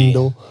fidgety.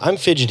 Kindle. I'm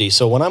fidgety.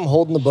 So when I'm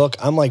holding the book,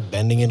 I'm like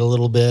bending it a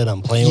little bit.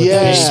 I'm playing with Yeah.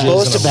 the You're pages.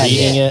 supposed and to I'm bend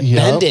reading it. it. Yeah.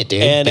 Bend it,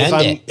 dude. And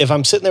Bend it. if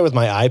I'm sitting there with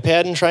my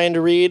iPad and trying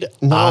to read,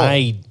 No.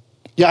 I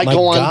Yeah, I my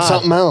go on God,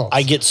 something else.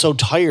 I get so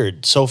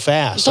tired so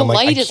fast. The I'm like,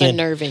 light I is can't-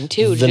 unnerving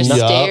too. The, To just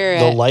stare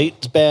the at.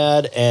 light's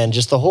bad, and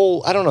just the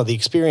whole, I don't know, the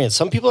experience.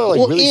 Some people are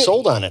like really and-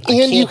 sold on it. I And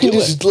can't you can do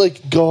just it.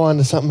 like go on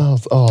to something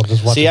else. Oh, I'll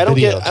just watch See, a I don't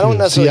video get, I don't too.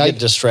 necessarily See, get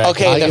distracted.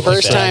 Okay, I the get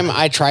first distracted. time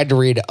I tried to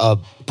read a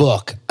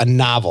book, a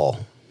novel,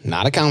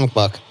 not a comic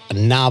book, a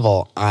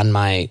novel on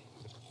my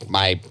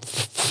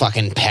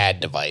fucking pad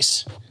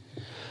device.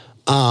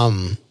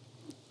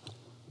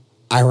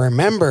 I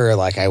remember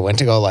like I went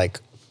to go like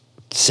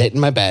sit in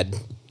my bed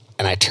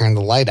and I turned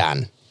the light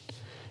on.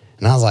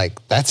 And I was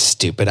like, that's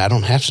stupid. I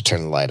don't have to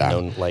turn the light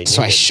on. No light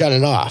so I needed. shut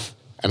it off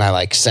and I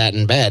like sat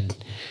in bed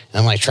and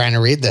I'm like trying to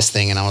read this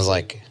thing and I was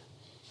like,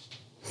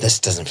 this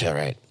doesn't feel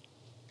right.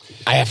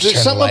 I have to There's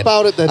turn something the light.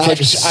 about it that's I like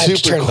have to- I have to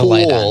super turn the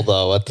light cool on.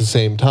 though at the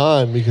same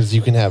time because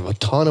you can have a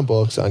ton of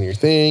books on your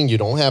thing. You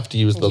don't have to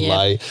use the Yeah.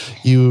 light.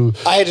 You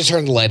I had to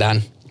turn the light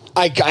on.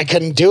 I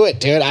couldn't do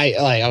it, dude.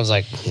 I was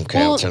like,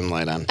 okay, I'll Well, turn the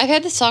light on. I've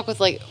had this talk with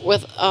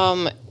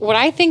what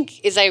I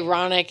think is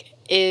ironic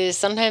is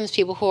sometimes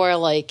people who are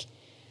like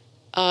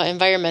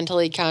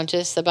environmentally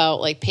conscious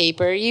about like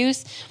paper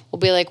use will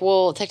be like,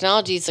 well,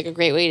 technology is like a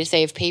great way to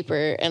save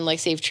paper and like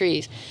save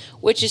trees,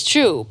 which is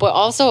true. But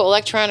also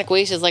electronic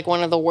waste is like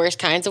one of the worst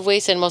kinds of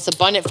waste and most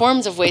abundant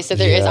forms of waste that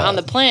there is Yeah. on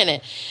the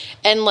planet.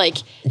 And like,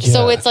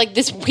 so Yeah. it's like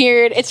this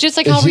weird, it's just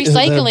like how Is it-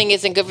 recycling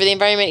isn't good for the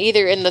environment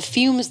either, and the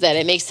fumes that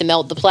it makes to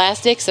melt the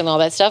plastics and all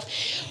that stuff.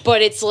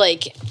 But it's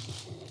like,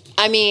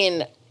 I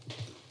mean,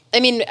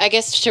 I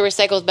guess to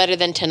recycle is better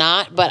than to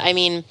not, but I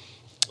mean,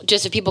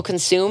 just if people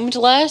consumed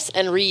less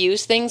and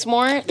reuse things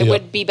more, it Yeah.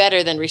 would be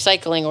better than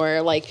recycling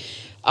or like,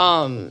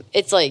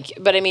 it's like,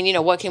 but I mean, you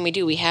know, what can we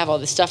do? We have all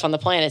this stuff on the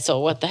planet, so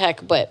what the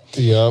heck? But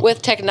Yep.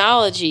 with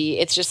technology,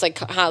 it's just like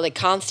how like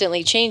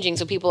constantly changing,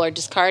 so people are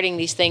discarding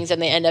these things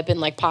and they end up in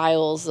like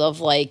piles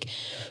of like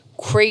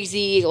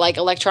crazy like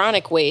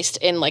electronic waste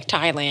in like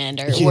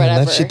Thailand or yeah, whatever.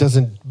 and that shit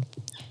doesn't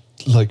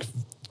like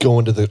go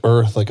into the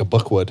earth like a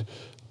book would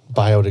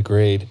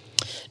biodegrade.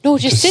 No, it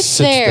just just sits sits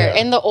there. there.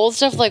 And the old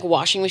stuff like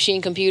washing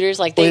machine computers,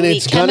 like they And leak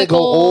it's gonna go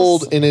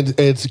chemicals. old, and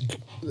it's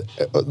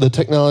the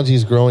technology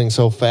is growing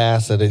so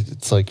fast that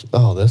it's like,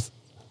 oh, this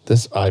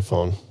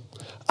iPhone.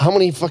 How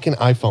many fucking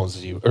iPhones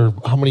do you, or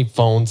how many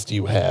phones do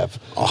you have?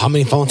 Oh, how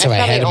many phones have I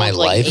probably had in my owned,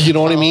 like, life? You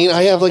know what I mean?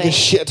 I have like a Thing.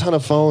 shit ton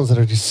of phones that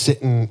are just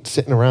sitting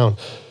around.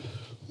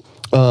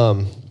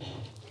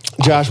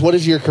 Josh, what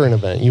is your current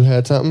event? You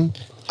had something?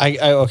 I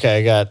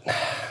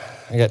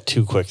got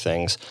two quick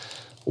things.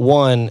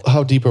 One,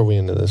 How deep are we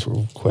into this?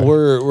 Real quick.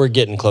 we're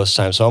getting close to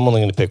time, so I'm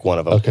only going to pick one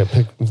of them. Okay,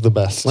 pick the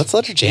best. Let's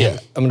let her jam.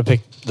 I'm going to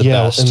pick the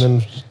yeah, best.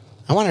 and then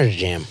I want her to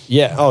jam.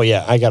 Yeah. Oh,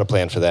 yeah. I got a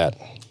plan for that.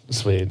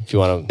 sweet. If you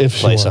want to If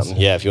she play wants something.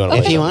 to. Yeah, if you want to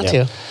If play you something.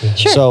 want yeah. to.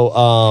 Sure.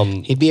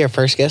 So, He'd be our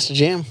first guest to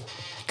jam.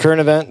 current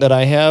event that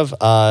I have,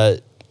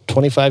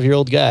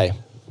 25-year-old guy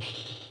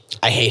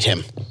I hate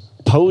him.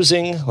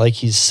 posing like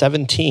he's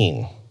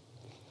 17.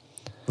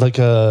 Like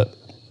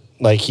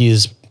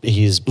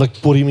He's like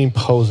what do you mean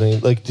posing?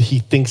 Like he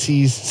thinks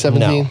he's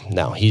 17?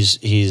 no.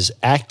 He's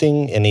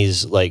acting and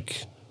he's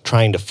like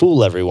trying to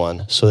fool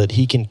everyone so that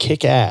he can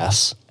kick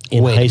ass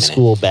in Wait a high minute.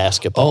 school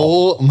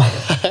basketball. Oh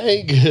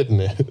my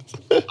goodness.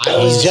 I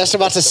was just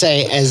about to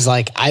say, as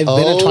like I've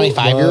been Oh a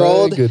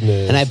 25-year-old my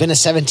goodness. and I've been a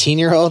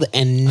 17-year-old,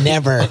 and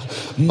never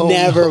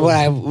would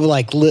I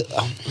like.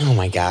 Oh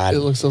my god! It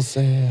looks so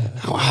sad.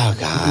 Oh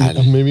god!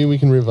 Maybe we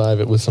can revive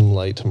it with some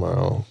light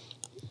tomorrow.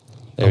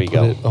 There you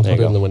go. I'll There put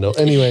you it in go. the window.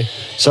 Anyway,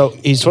 So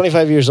he's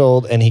 25 years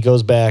old and he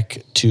goes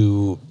back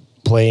to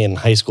play in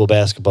high school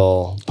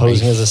basketball,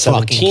 posing as a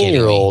fucking kidding me?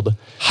 17-year-old.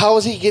 how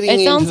is he getting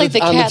It sounds into like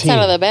the on cat's team? out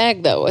of the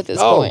bag, though, at this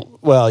Oh, point.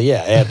 well,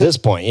 yeah. At this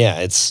point, yeah,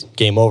 it's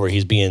game over.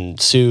 He's being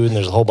sued, and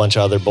there's a whole bunch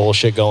of other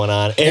bullshit going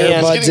on. And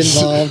Airbuds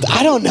involved.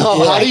 I don't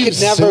know. How I do you could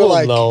sue never him,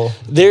 like. though?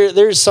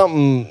 there's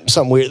something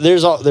weird.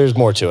 There's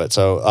more to it.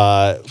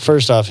 So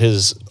first off,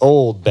 his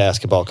old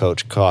basketball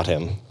coach caught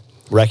him,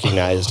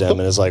 recognized him,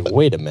 and is like,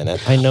 "Wait a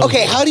minute, I know."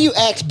 Okay, how do you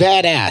act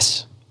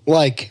badass?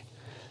 Like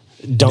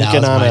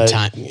dunking Now's my on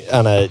time.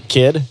 on a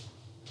kid?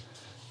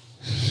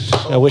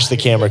 I wish the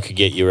camera could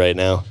get you right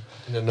now.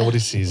 Nobody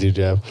sees you,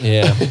 Jeff.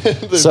 Yeah.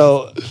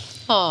 So,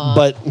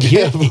 but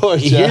Yeah, poor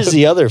Jeff. here's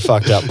the other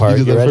fucked up part.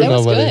 You did You that for ready? That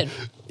was nobody.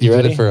 good. You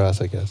ready? did it for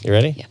us, I guess. You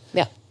ready?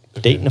 Yeah.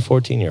 Dating a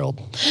 14-year-old.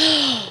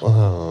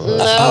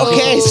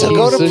 okay, so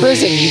go to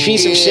prison, you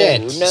piece of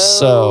shit. No.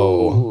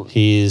 So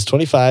he's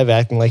 25,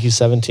 acting like he's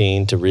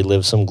 17 to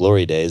relive some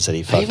glory days that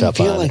he I fucked even up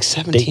feel on. like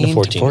Dating 17 a to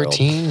 14-year-old.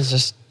 14 is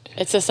just.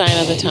 It's a sign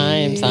of the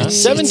times, huh?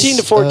 17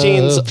 to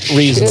 14 is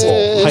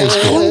reasonable. High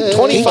school.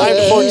 25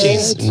 to 14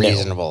 is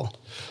reasonable.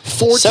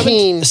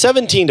 14.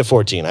 17 to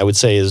 14, I would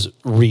say, is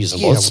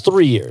reasonable. Yeah. It's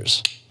 3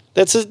 years.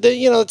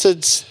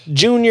 It's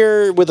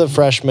junior with a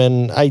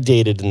freshman. I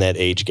dated in that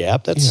age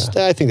gap.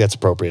 I think that's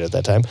appropriate at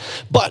that time.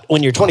 But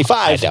when you're 25,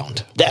 I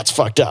don't. That's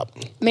fucked up.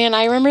 Man,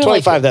 I remember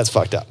 25, that's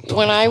fucked up.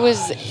 when I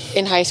was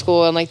in high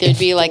school and like there'd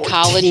be like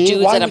college 14?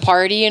 dudes Why at a would-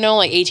 party, you know,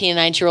 like 18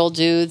 and 19-year-old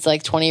dudes,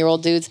 like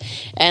 20-year-old dudes,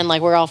 and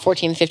like we're all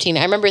 14 and 15.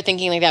 I remember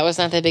thinking like that was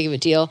not that big of a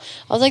deal.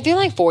 I was like, they're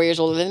like 4 years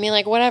older than me,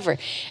 like whatever.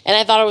 And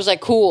I thought it was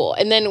like cool.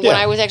 And then when Yeah.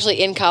 I was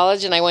actually in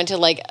college and I went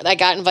to I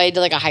got invited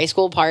to like a high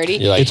school party,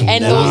 You're like,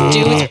 and no. those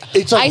dudes,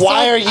 It's like,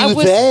 why are you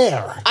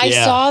there? I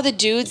Yeah. saw the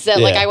dudes that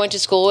like Yeah. I went to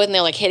school with, and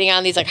they're like hitting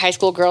on these like high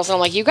school girls, and I'm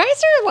like, you guys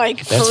are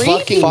like That's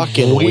creepy.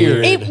 fucking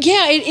weird.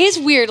 It is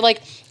weird.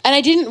 Like, and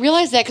I didn't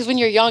realize that because when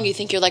you're young, you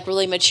think you're like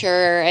really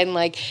mature, and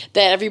like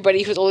that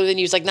everybody who's older than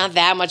you is like not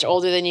that much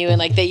older than you, and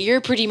like that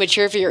you're pretty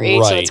mature for your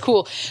age, so Right. it's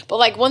cool. But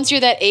like once you're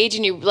that age,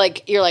 and you're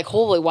like,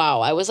 holy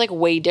wow, I was like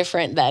way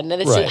different then.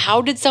 And it's Right.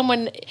 how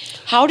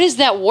does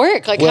that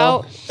work? Like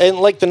Well, how? and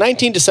like the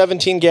 19 to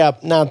 17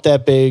 gap, not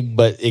that big,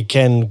 but it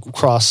can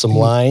cross some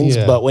lines.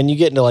 Yeah. But when you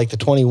get into like the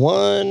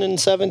 21 and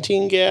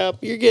 17 gap,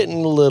 you're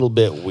getting a little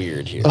bit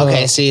weird here.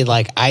 Okay, see,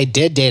 like I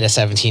did date a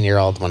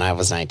 17-year-old when I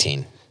was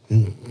 19.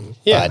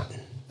 Yeah.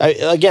 But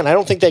I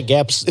don't think that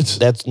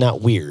that's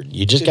not weird.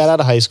 You just got out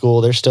of high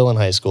school. They're still in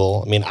high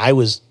school. I mean, I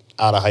was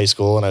out of high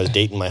school and I was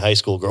dating my high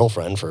school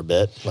girlfriend for a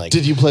bit. Like,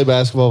 Did you play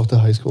basketball with the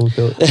high school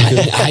kid?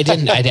 I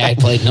didn't. I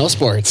played no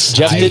sports.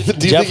 Jeff I- did-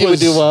 Do you Jeff think you would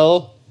do was-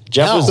 well?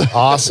 Jeff No. was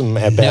awesome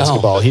at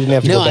basketball. He didn't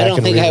have to No, go I back don't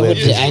and think I relive would-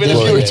 his I Even if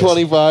glory you were days.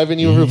 25 and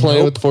you were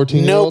playing with 14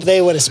 year Nope, olds?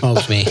 they would have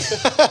smoked me.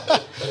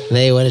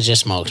 They would have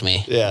just smoked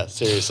me. Yeah,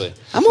 seriously.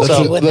 I'm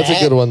okay with that's a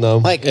that. good one, though.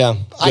 Like, Yeah.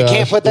 I can't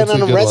Gosh, put that that's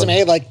on a a good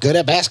resume. Like, good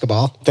at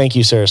basketball. Thank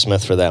you, Sarah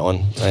Smith, for that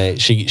one.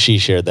 She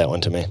shared that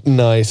one to me.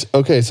 Nice.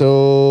 Okay,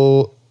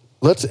 so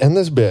let's end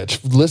this bitch.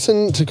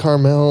 Listen to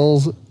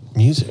Carmel's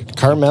music.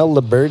 Carmel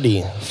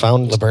Liberty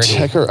found Liberty.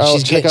 Check her out.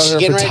 She's Check out her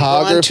getting ready to go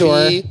on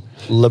photography.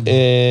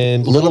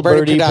 And Little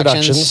Birdie Birdie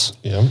Productions.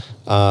 Productions.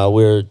 yeah.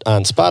 We're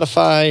on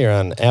Spotify or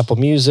on Apple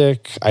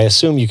Music. I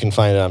assume you can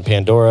find it on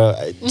Pandora.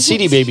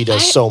 CD Baby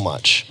does so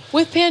much.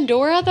 With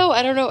Pandora, though,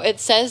 I don't know. It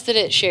says that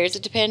it shares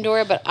it to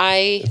Pandora, but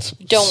I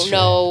don't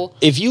know.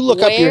 If you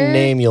look up your Where?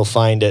 name, you'll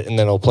find it, and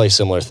then it'll play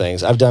similar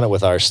things. I've done it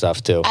with our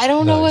stuff too. I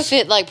don't know if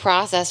it like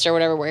processed or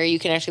whatever, where you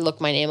can actually look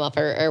my name up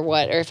or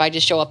what, or if I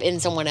just show up in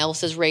someone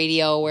else's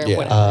radio or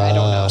whatever. I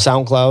don't know.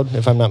 SoundCloud,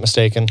 if I'm not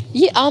mistaken.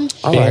 Yeah, are on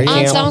you?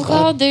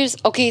 SoundCloud, there's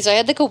so I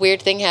had like a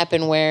weird thing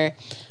happen where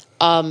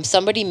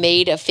somebody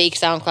made a fake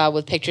SoundCloud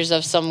with pictures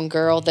of some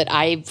girl that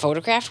I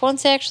photographed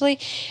once actually,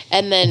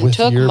 and then With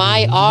took your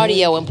my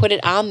audio and put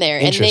it on there.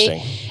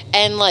 Interesting.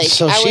 And like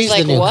So I was she's the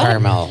like, new what?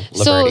 Carmel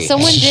So Liberty.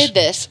 someone did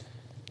this.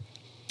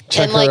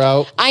 Check and her like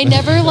out. I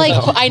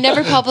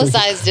never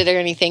publicized it or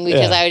anything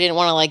because Yeah. I didn't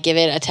want to like give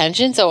it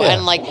attention. So Yeah.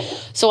 and like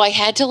so I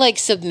had to like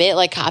submit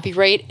like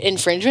copyright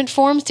infringement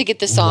forms to get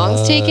the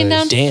songs taken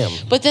down. Damn.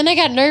 But then I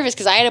got nervous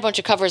because I had a bunch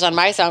of covers on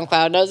my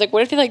SoundCloud, and I was like,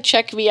 "What if they like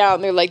check me out?"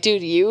 And they're like,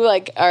 "Dude, you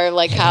like are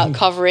like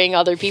covering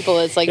other people.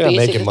 It's like You're not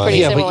basically making money. pretty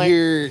Yeah,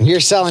 similar." but You're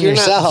selling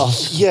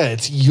yourself. Yeah,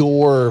 it's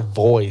your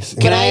voice.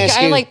 Can I ask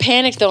I you- like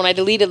panicked though, and I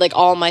deleted like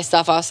all my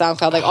stuff off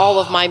SoundCloud, like all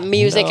of my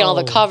music and all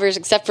the covers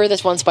except for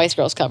this one Spice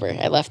Girls cover.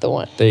 I left the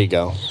one. There you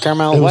go.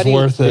 Carmel, It was what do you,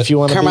 worth it. If you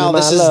want to Carmel, be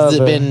this my has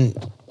lover. been.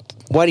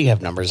 Why do you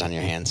have numbers on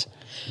your hands?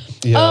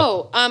 Yeah.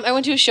 Oh, I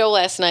went to a show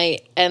last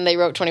night, and they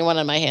wrote 21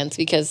 on my hands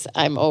because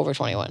I'm over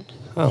 21.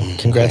 Oh,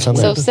 congrats on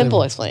So that.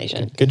 simple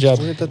explanation. Good job.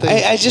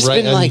 I just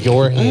Write been on like,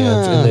 your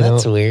hands. And they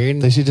that's don't-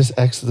 weird. They should just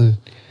X the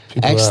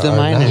people X that the are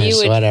minors. not. You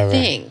would whatever.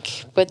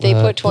 think, but they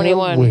They're put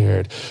 21.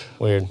 Weird.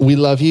 Weird. We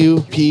love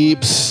you,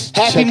 peeps.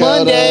 Happy Check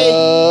Monday.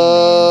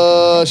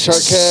 Out,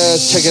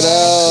 Sharkcast. Check it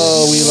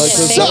out. We like to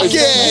Thank suck you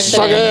for it.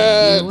 Suck listening.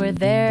 it. You were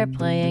there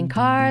playing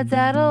cards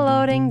at a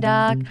loading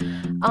dock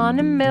on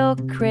a milk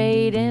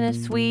crate in a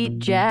sweet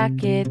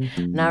jacket.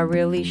 Not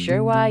really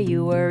sure why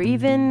you were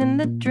even in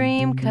the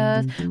dream,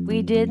 'cause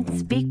we didn't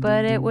speak,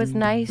 but it was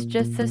nice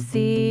just to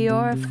see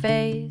your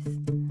face.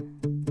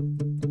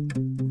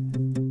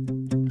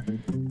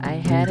 I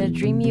had a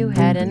dream you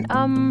had an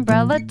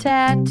umbrella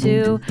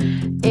tattoo.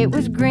 It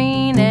was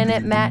green and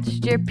it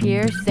matched your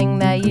piercing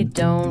that you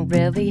don't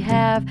really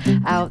have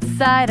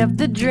outside of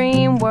the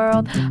dream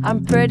world.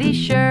 I'm pretty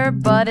sure,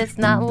 but it's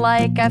not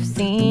like I've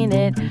seen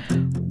it.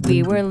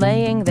 We were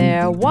laying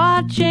there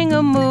watching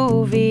a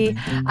movie.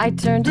 I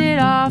turned it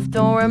off,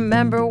 don't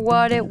remember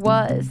what it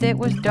was. It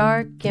was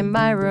dark in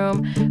my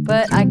room,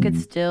 but I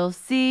could still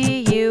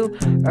see you.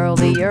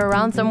 Earlier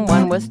on,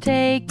 someone was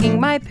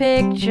taking my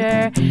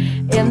picture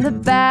in the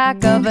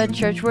back of a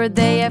church where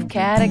they have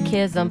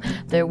catechism.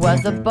 There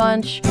was a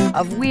bunch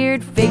of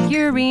weird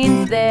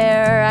figurines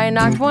there. I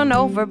knocked one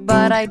over,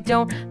 but I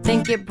don't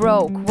think it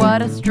broke.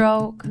 What a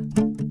stroke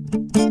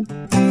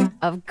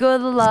of good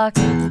luck.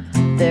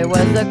 There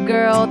was a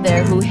girl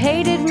there who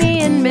hated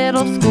me in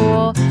middle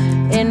school.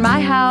 In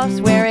my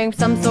house wearing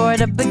some sort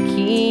of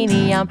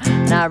bikini. I'm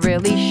not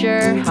really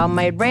sure how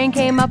my brain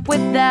came up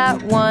with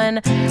that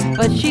one,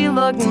 but she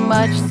looked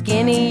much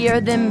skinnier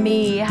than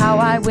me. How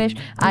I wish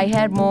I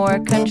had more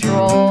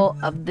control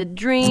of the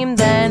dream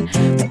then.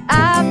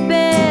 I've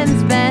been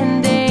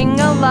spending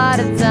a lot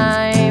of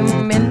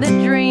time in the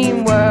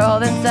dream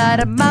world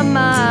inside of my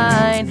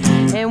mind,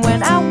 and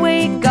when I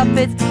wake up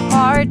it's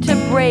hard to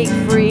break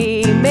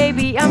free.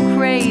 Maybe I'm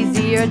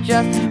crazy or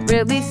just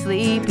really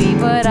sleepy,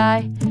 but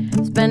I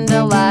spend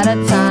a lot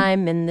of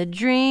time in the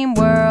dream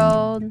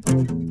world.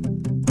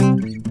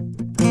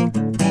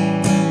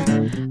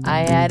 I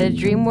had a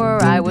dream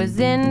where I was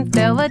in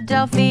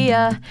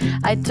Philadelphia.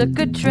 I took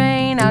a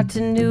train out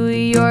to New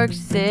York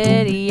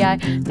City. I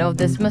know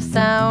this must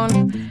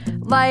sound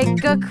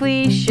like a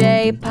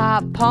cliche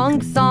pop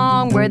punk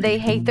song where they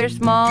hate their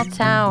small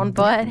town,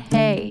 but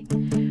hey,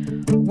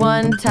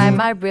 one time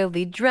I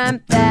really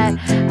dreamt that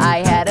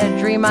I had a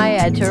dream I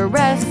had to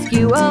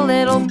rescue a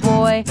little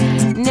boy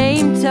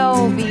named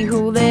Toby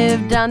who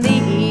lived on the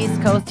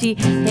East Coast. He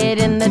hid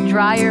in the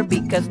dryer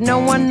because no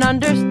one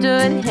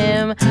understood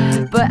him,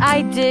 but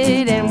I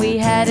did, and we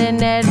had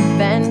an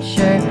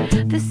adventure.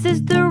 This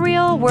is the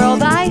real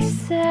world, I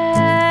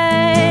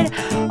said.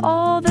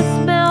 All the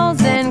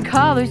smells and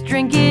colors,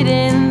 drink it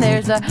in.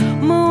 There's a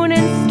moon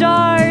and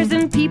stars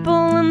and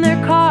people in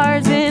their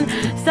cars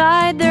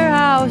inside their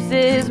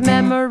houses.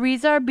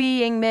 Memories are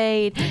being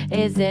made.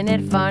 Isn't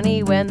it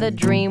funny when the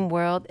dream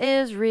world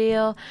is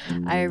real?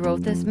 I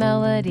wrote this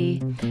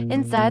melody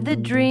inside the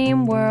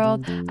dream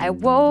world. I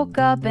woke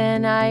up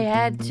and I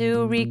had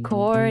to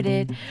record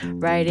it.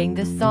 Writing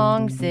the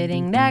song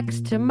sitting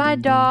next to my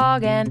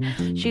dog, and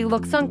she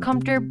looks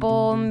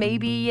uncomfortable.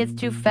 Maybe it's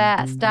too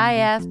fast. I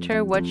asked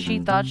her what she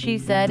thought. She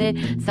said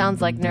it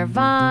sounds like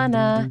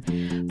Nirvana,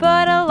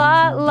 but a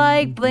lot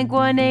like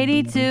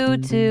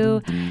Blink-182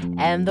 too.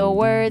 And the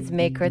words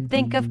make her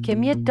think of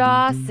Kimya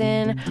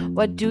Dawson.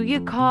 What do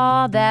you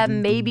call that?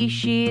 Maybe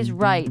she's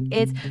right.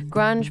 It's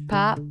grunge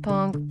pop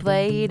punk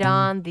played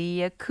on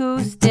the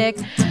acoustic.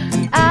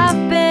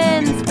 I've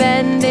been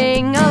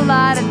spending a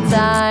lot of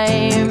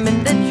time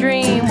in the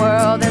dream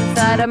world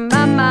inside of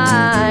my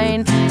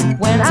mind.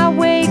 When I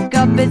wake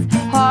up it's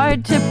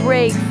hard to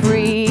break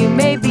free.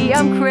 Maybe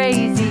I'm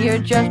crazy or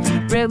just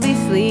really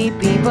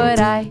sleepy, but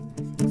I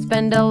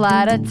spend a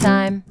lot of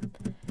time.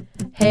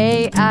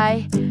 Hey,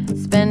 I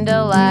spend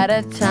a lot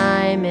of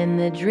time in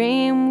the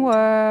dream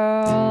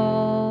world.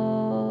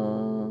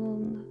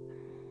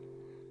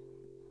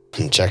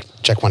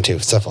 Check 1 2.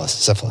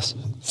 Syphilis.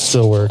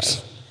 Still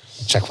works.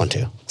 Check 1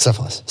 2.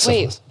 Syphilis.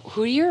 Wait,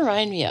 who do you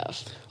remind me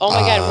of? Oh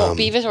my God,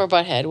 Beavis or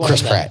Butthead? One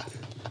Chris of them.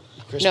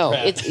 Pratt. No,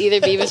 it's either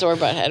Beavis or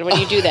Butthead. When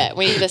you do that,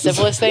 when you do the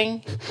syphilis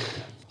thing.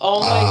 Oh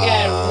my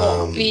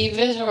God,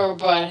 Beavis or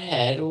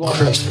Butthead? One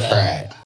Chris of them. Pratt.